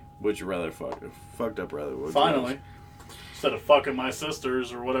guys would you rather fucked up rather. Finally. Instead of fucking my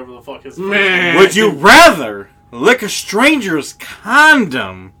sisters or whatever the fuck his Man. Would you rather lick a stranger's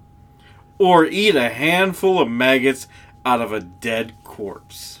condom or eat a handful of maggots out of a dead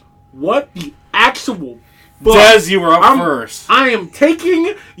corpse? What the actual fuck? Des, you were up first. I am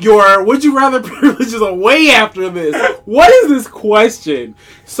taking your would you rather privileges away after this. What is this question?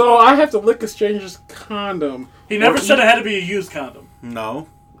 So I have to lick a stranger's condom. He never said it had to be a used condom. No,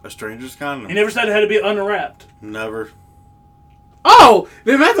 a stranger's condom. He never said it had to be unwrapped. Never. Oh,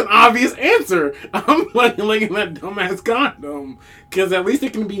 then that's an obvious answer. I'm licking that dumbass condom. Because at least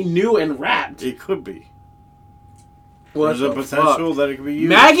it can be new and wrapped. It could be. What There's a the potential fuck? that it could be used.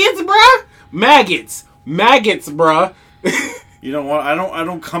 Maggots, bruh? Maggots, bruh. You know what? I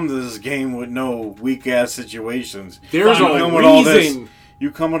don't come to this game with no weak ass situations. There's You a come with all this- reason. You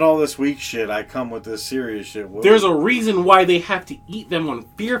come with all this weak shit. I come with this serious shit. There's a reason why they have to eat them on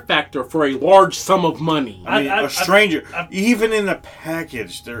Fear Factor for a large sum of money. I mean, a stranger, even in the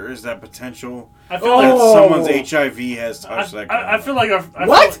package, there is that potential I feel that Oh. someone's HIV has touched that. I feel like our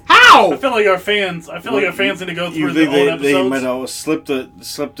What? How? I feel like our fans need to go You through think the old they episodes. might have slipped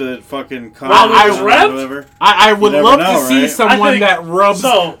the fucking Well, condom I or read- whatever. I would never love know, to see right? someone that rubs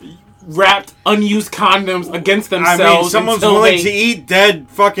So, wrapped, unused condoms against I themselves. mean, someone's until willing they... to eat dead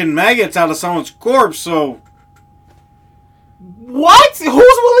fucking maggots out of someone's corpse, so What? Who's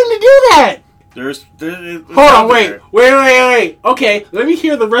willing to do that? it's Hold on, out wait. there. Wait. Okay, let me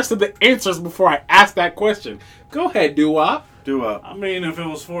hear the rest of the answers before I ask that question. Go ahead, Doo-Wop. Do up. I mean, if it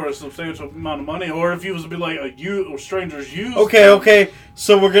was for a substantial amount of money, or if he was to be like a stranger's used. Okay.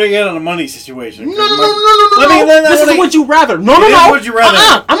 So we're gonna get on a money situation. No. Let me- This is would you rather. No. It is would you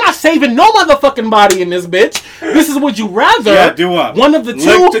rather. I'm not saving no motherfucking body in this bitch. This is would you rather. Yeah, do what? One of the Lick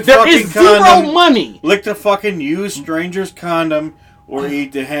two. the There is fucking zero condom. money. Lick the fucking used stranger's condom or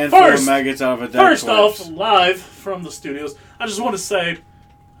eat the handful First- of maggots out of a dead First corpse. off, live from the studios, I just want to say,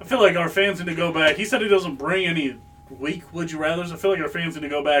 I feel like our fans need to go back. He said he doesn't bring any weak would you rathers. I feel like our fans need to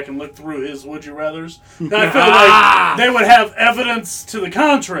go back and look through his would you rathers. And I feel like they would have evidence to the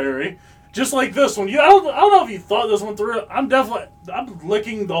contrary. Just like this one. I don't know if you thought this one through. I'm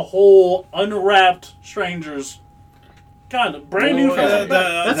licking the whole unwrapped strangers condom. Brand new That, condom.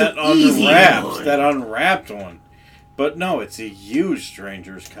 That's an easy one. that unwrapped one. But no, it's a used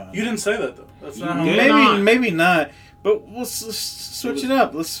stranger's condom. You didn't say that though. That's not how. You did. Maybe not. But let's switch it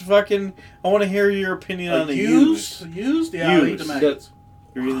up. Let's fucking. I want to hear your opinion on the used. Used? Yeah, I'll eat the Used. maggots.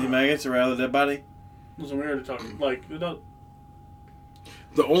 You're eating the maggots or rather dead body? Listen, we're already talking. Like,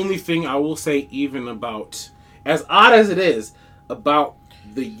 The only thing I will say, even about as odd as it is, about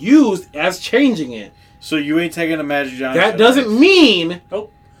the used as changing it. So you ain't taking a Magic Johnson. That doesn't mean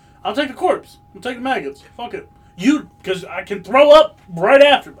nope. I'll take the corpse. I'll take the maggots. Fuck it. Because I can throw up right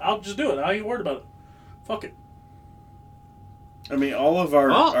after. I'll just do it. I ain't worried about it. Fuck it. I mean, all of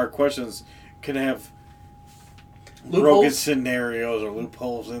our questions can have broken scenarios or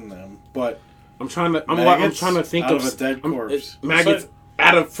loopholes in them, but I'm trying to think out of a dead corpse. Maggots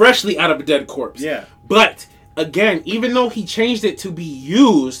freshly out of a dead corpse. Yeah. But again, even though he changed it to be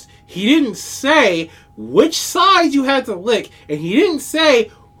used, he didn't say which side you had to lick, and he didn't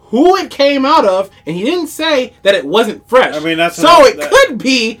say who it came out of, and he didn't say that it wasn't fresh. I mean, could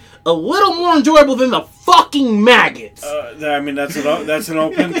be a little more enjoyable than the fucking maggots. I mean, that's an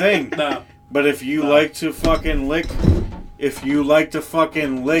open thing. No. But if you like to fucking lick, used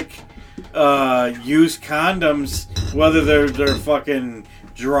condoms, whether they're fucking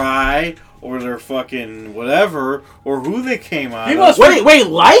dry or they're fucking whatever, or who they came out of. Wait,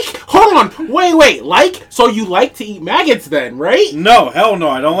 hold on. Wait, so you like to eat maggots then, right? No, hell no,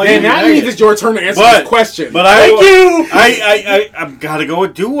 I don't like eating maggots. Then that means it's your turn to answer this question. But I've got to go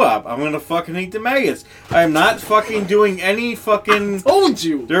with doo-wop. I'm going to fucking eat the maggots. I'm not fucking doing any fucking... I told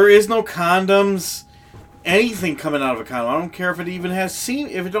you. There is no condoms, anything coming out of a condom. I don't care if it even has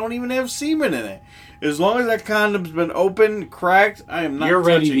semen, if it don't even have semen in it. As long as that condom's been open, cracked, I am not touching it. You're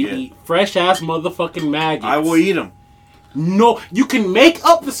ready to eat fresh-ass motherfucking maggots. I will eat them. No, you can make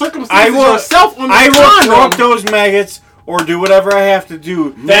up the circumstances yourself on the condom. I will throw up those maggots or do whatever I have to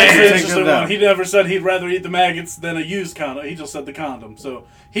do. That's interesting. He never said he'd rather eat the maggots than a used condom. He just said the condom. So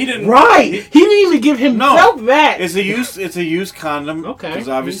he didn't. Right. He didn't even give himself that. It's a used condom. Okay. Because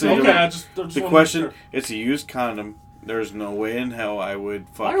obviously, the question. It's a used condom. There's no way in hell I would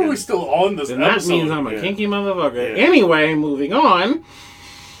fucking... Why are we still on this episode? That means I'm a kinky motherfucker. Yeah. Anyway, moving on.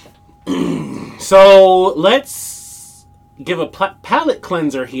 So, let's give a palate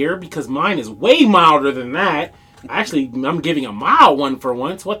cleanser here, because mine is way milder than that. Actually, I'm giving a mild one for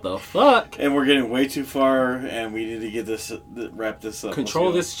once. What the fuck? And we're getting way too far, and we need to get this... wrap this up.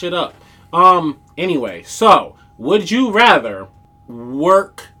 Control this shit up. Anyway, so, would you rather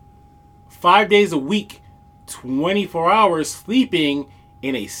work 5 days a week 24 hours sleeping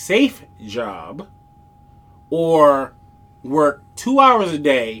in a safe job, or work 2 hours a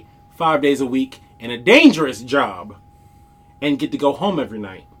day, 5 days a week in a dangerous job and get to go home every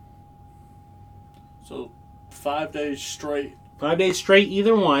night? So 5 days straight. 5 days straight,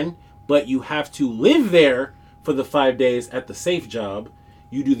 either one, but you have to live there for the 5 days at the safe job.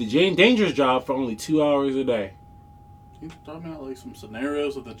 You do the dangerous job for only 2 hours a day. You talking about like some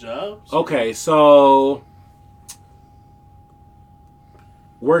scenarios of the job? Okay, so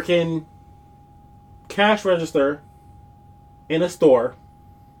working cash register in a store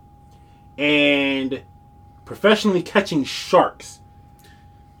and professionally catching sharks.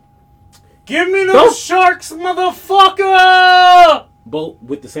 Give me those sharks, motherfucker! Both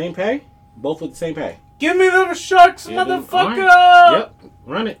with the same pay? Both with the same pay. Give me those sharks, motherfucker! Right. Yep,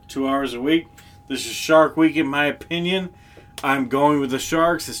 run it. 2 hours a week. This is Shark Week, in my opinion. I'm going with the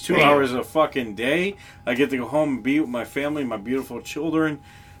Sharks. It's 2 hours a fucking day. I get to go home and be with my family, my beautiful children,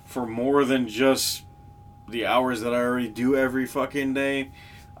 for more than just the hours that I already do every fucking day.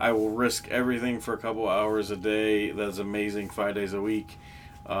 I will risk everything for a couple hours a day. That's amazing. 5 days a week.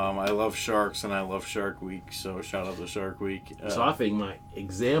 I love sharks and I love Shark Week, so shout out to Shark Week. So I think my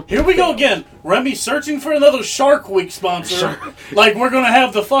example... Here we go again. Remy searching for another Shark Week sponsor. Like we're going to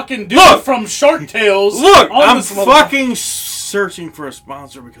have the fucking dude from Shark Tales. Look, I'm fucking searching for a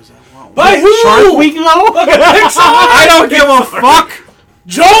sponsor because I want one. By who? Shark Week, though? I don't give a fuck.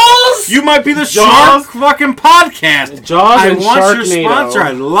 Jaws? You might be the Shark fucking podcast. Jaws and I want Sharknado. Your sponsor.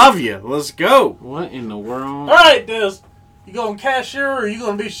 I love you. Let's go. What in the world? All right, Des. You going cashier or you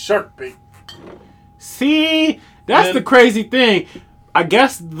going to be Shark Bait? See? That's the crazy thing. I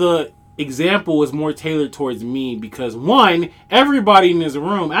guess the example was more tailored towards me because, one, everybody in this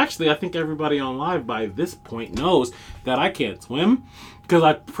room, actually, I think everybody on live by this point knows that I can't swim because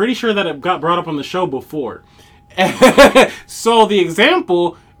I'm pretty sure that it got brought up on the show before. So the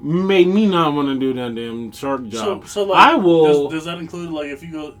example made me not want to do that damn shark job. So like, I will. Does that include like if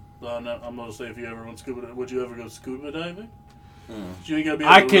you go? No, I'm gonna say if you ever went scuba. Would you ever go scuba diving? You ain't gotta be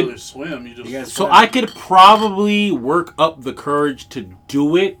able to really swim. You just so I could probably work up the courage to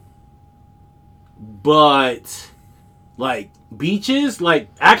do it, but like beaches, like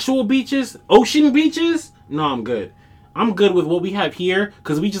actual beaches, ocean beaches. No, I'm good. I'm good with what we have here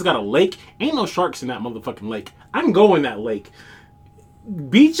because we just got a lake. Ain't no sharks in that motherfucking lake. I can go in that lake.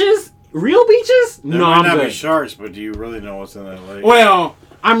 Beaches? Real beaches? There might not be sharks, but do you really know what's in that lake? Well,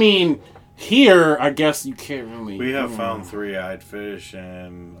 I mean, here, I guess you can't really... We have found three-eyed fish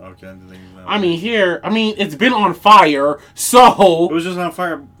and all kinds of things. I mean, here, it's been on fire, so... It was just on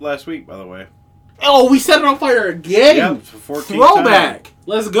fire last week, by the way. Oh, we set it on fire again. Yep, for 14th Throwback. time.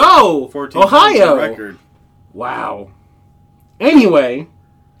 Let's go. 14 Ohio. record. Wow. Anyway,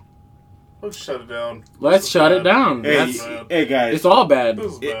 Let's shut it down. let's This is shut it bad. down. Hey, That's, hey guys, it's all bad.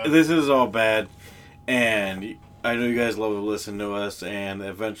 This is bad. this is all bad, and I know you guys love to listen to us, and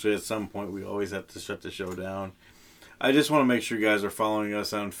eventually at some point we always have to shut the show down. I just want to make sure you guys are following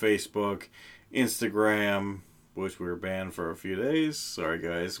us on Facebook, Instagram, which we were banned for a few days. Sorry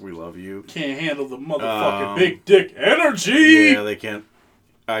guys, we love you. Can't handle the motherfucking big dick energy. Yeah, they can't.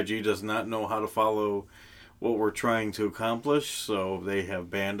 IG does not know how to follow what we're trying to accomplish, so they have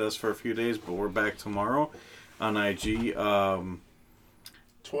banned us for a few days, but we're back tomorrow on IG.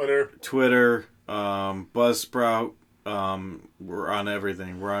 Twitter, Buzzsprout, we're on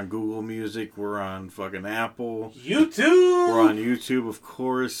everything. We're on Google Music, we're on fucking Apple, YouTube. we're on YouTube, of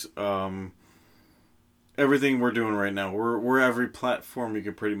course. Everything we're doing right now, we're every platform you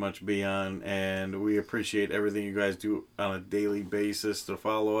could pretty much be on, and we appreciate everything you guys do on a daily basis to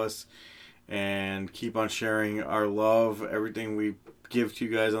follow us and keep on sharing our love, everything we give to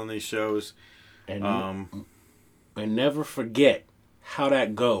you guys on these shows. And never forget how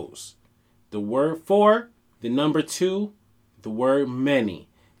that goes. The word 4, the number 2, the word many.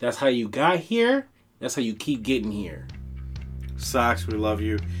 That's how you got here. That's how you keep getting here. Socks, we love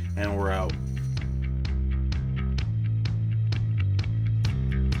you, and we're out.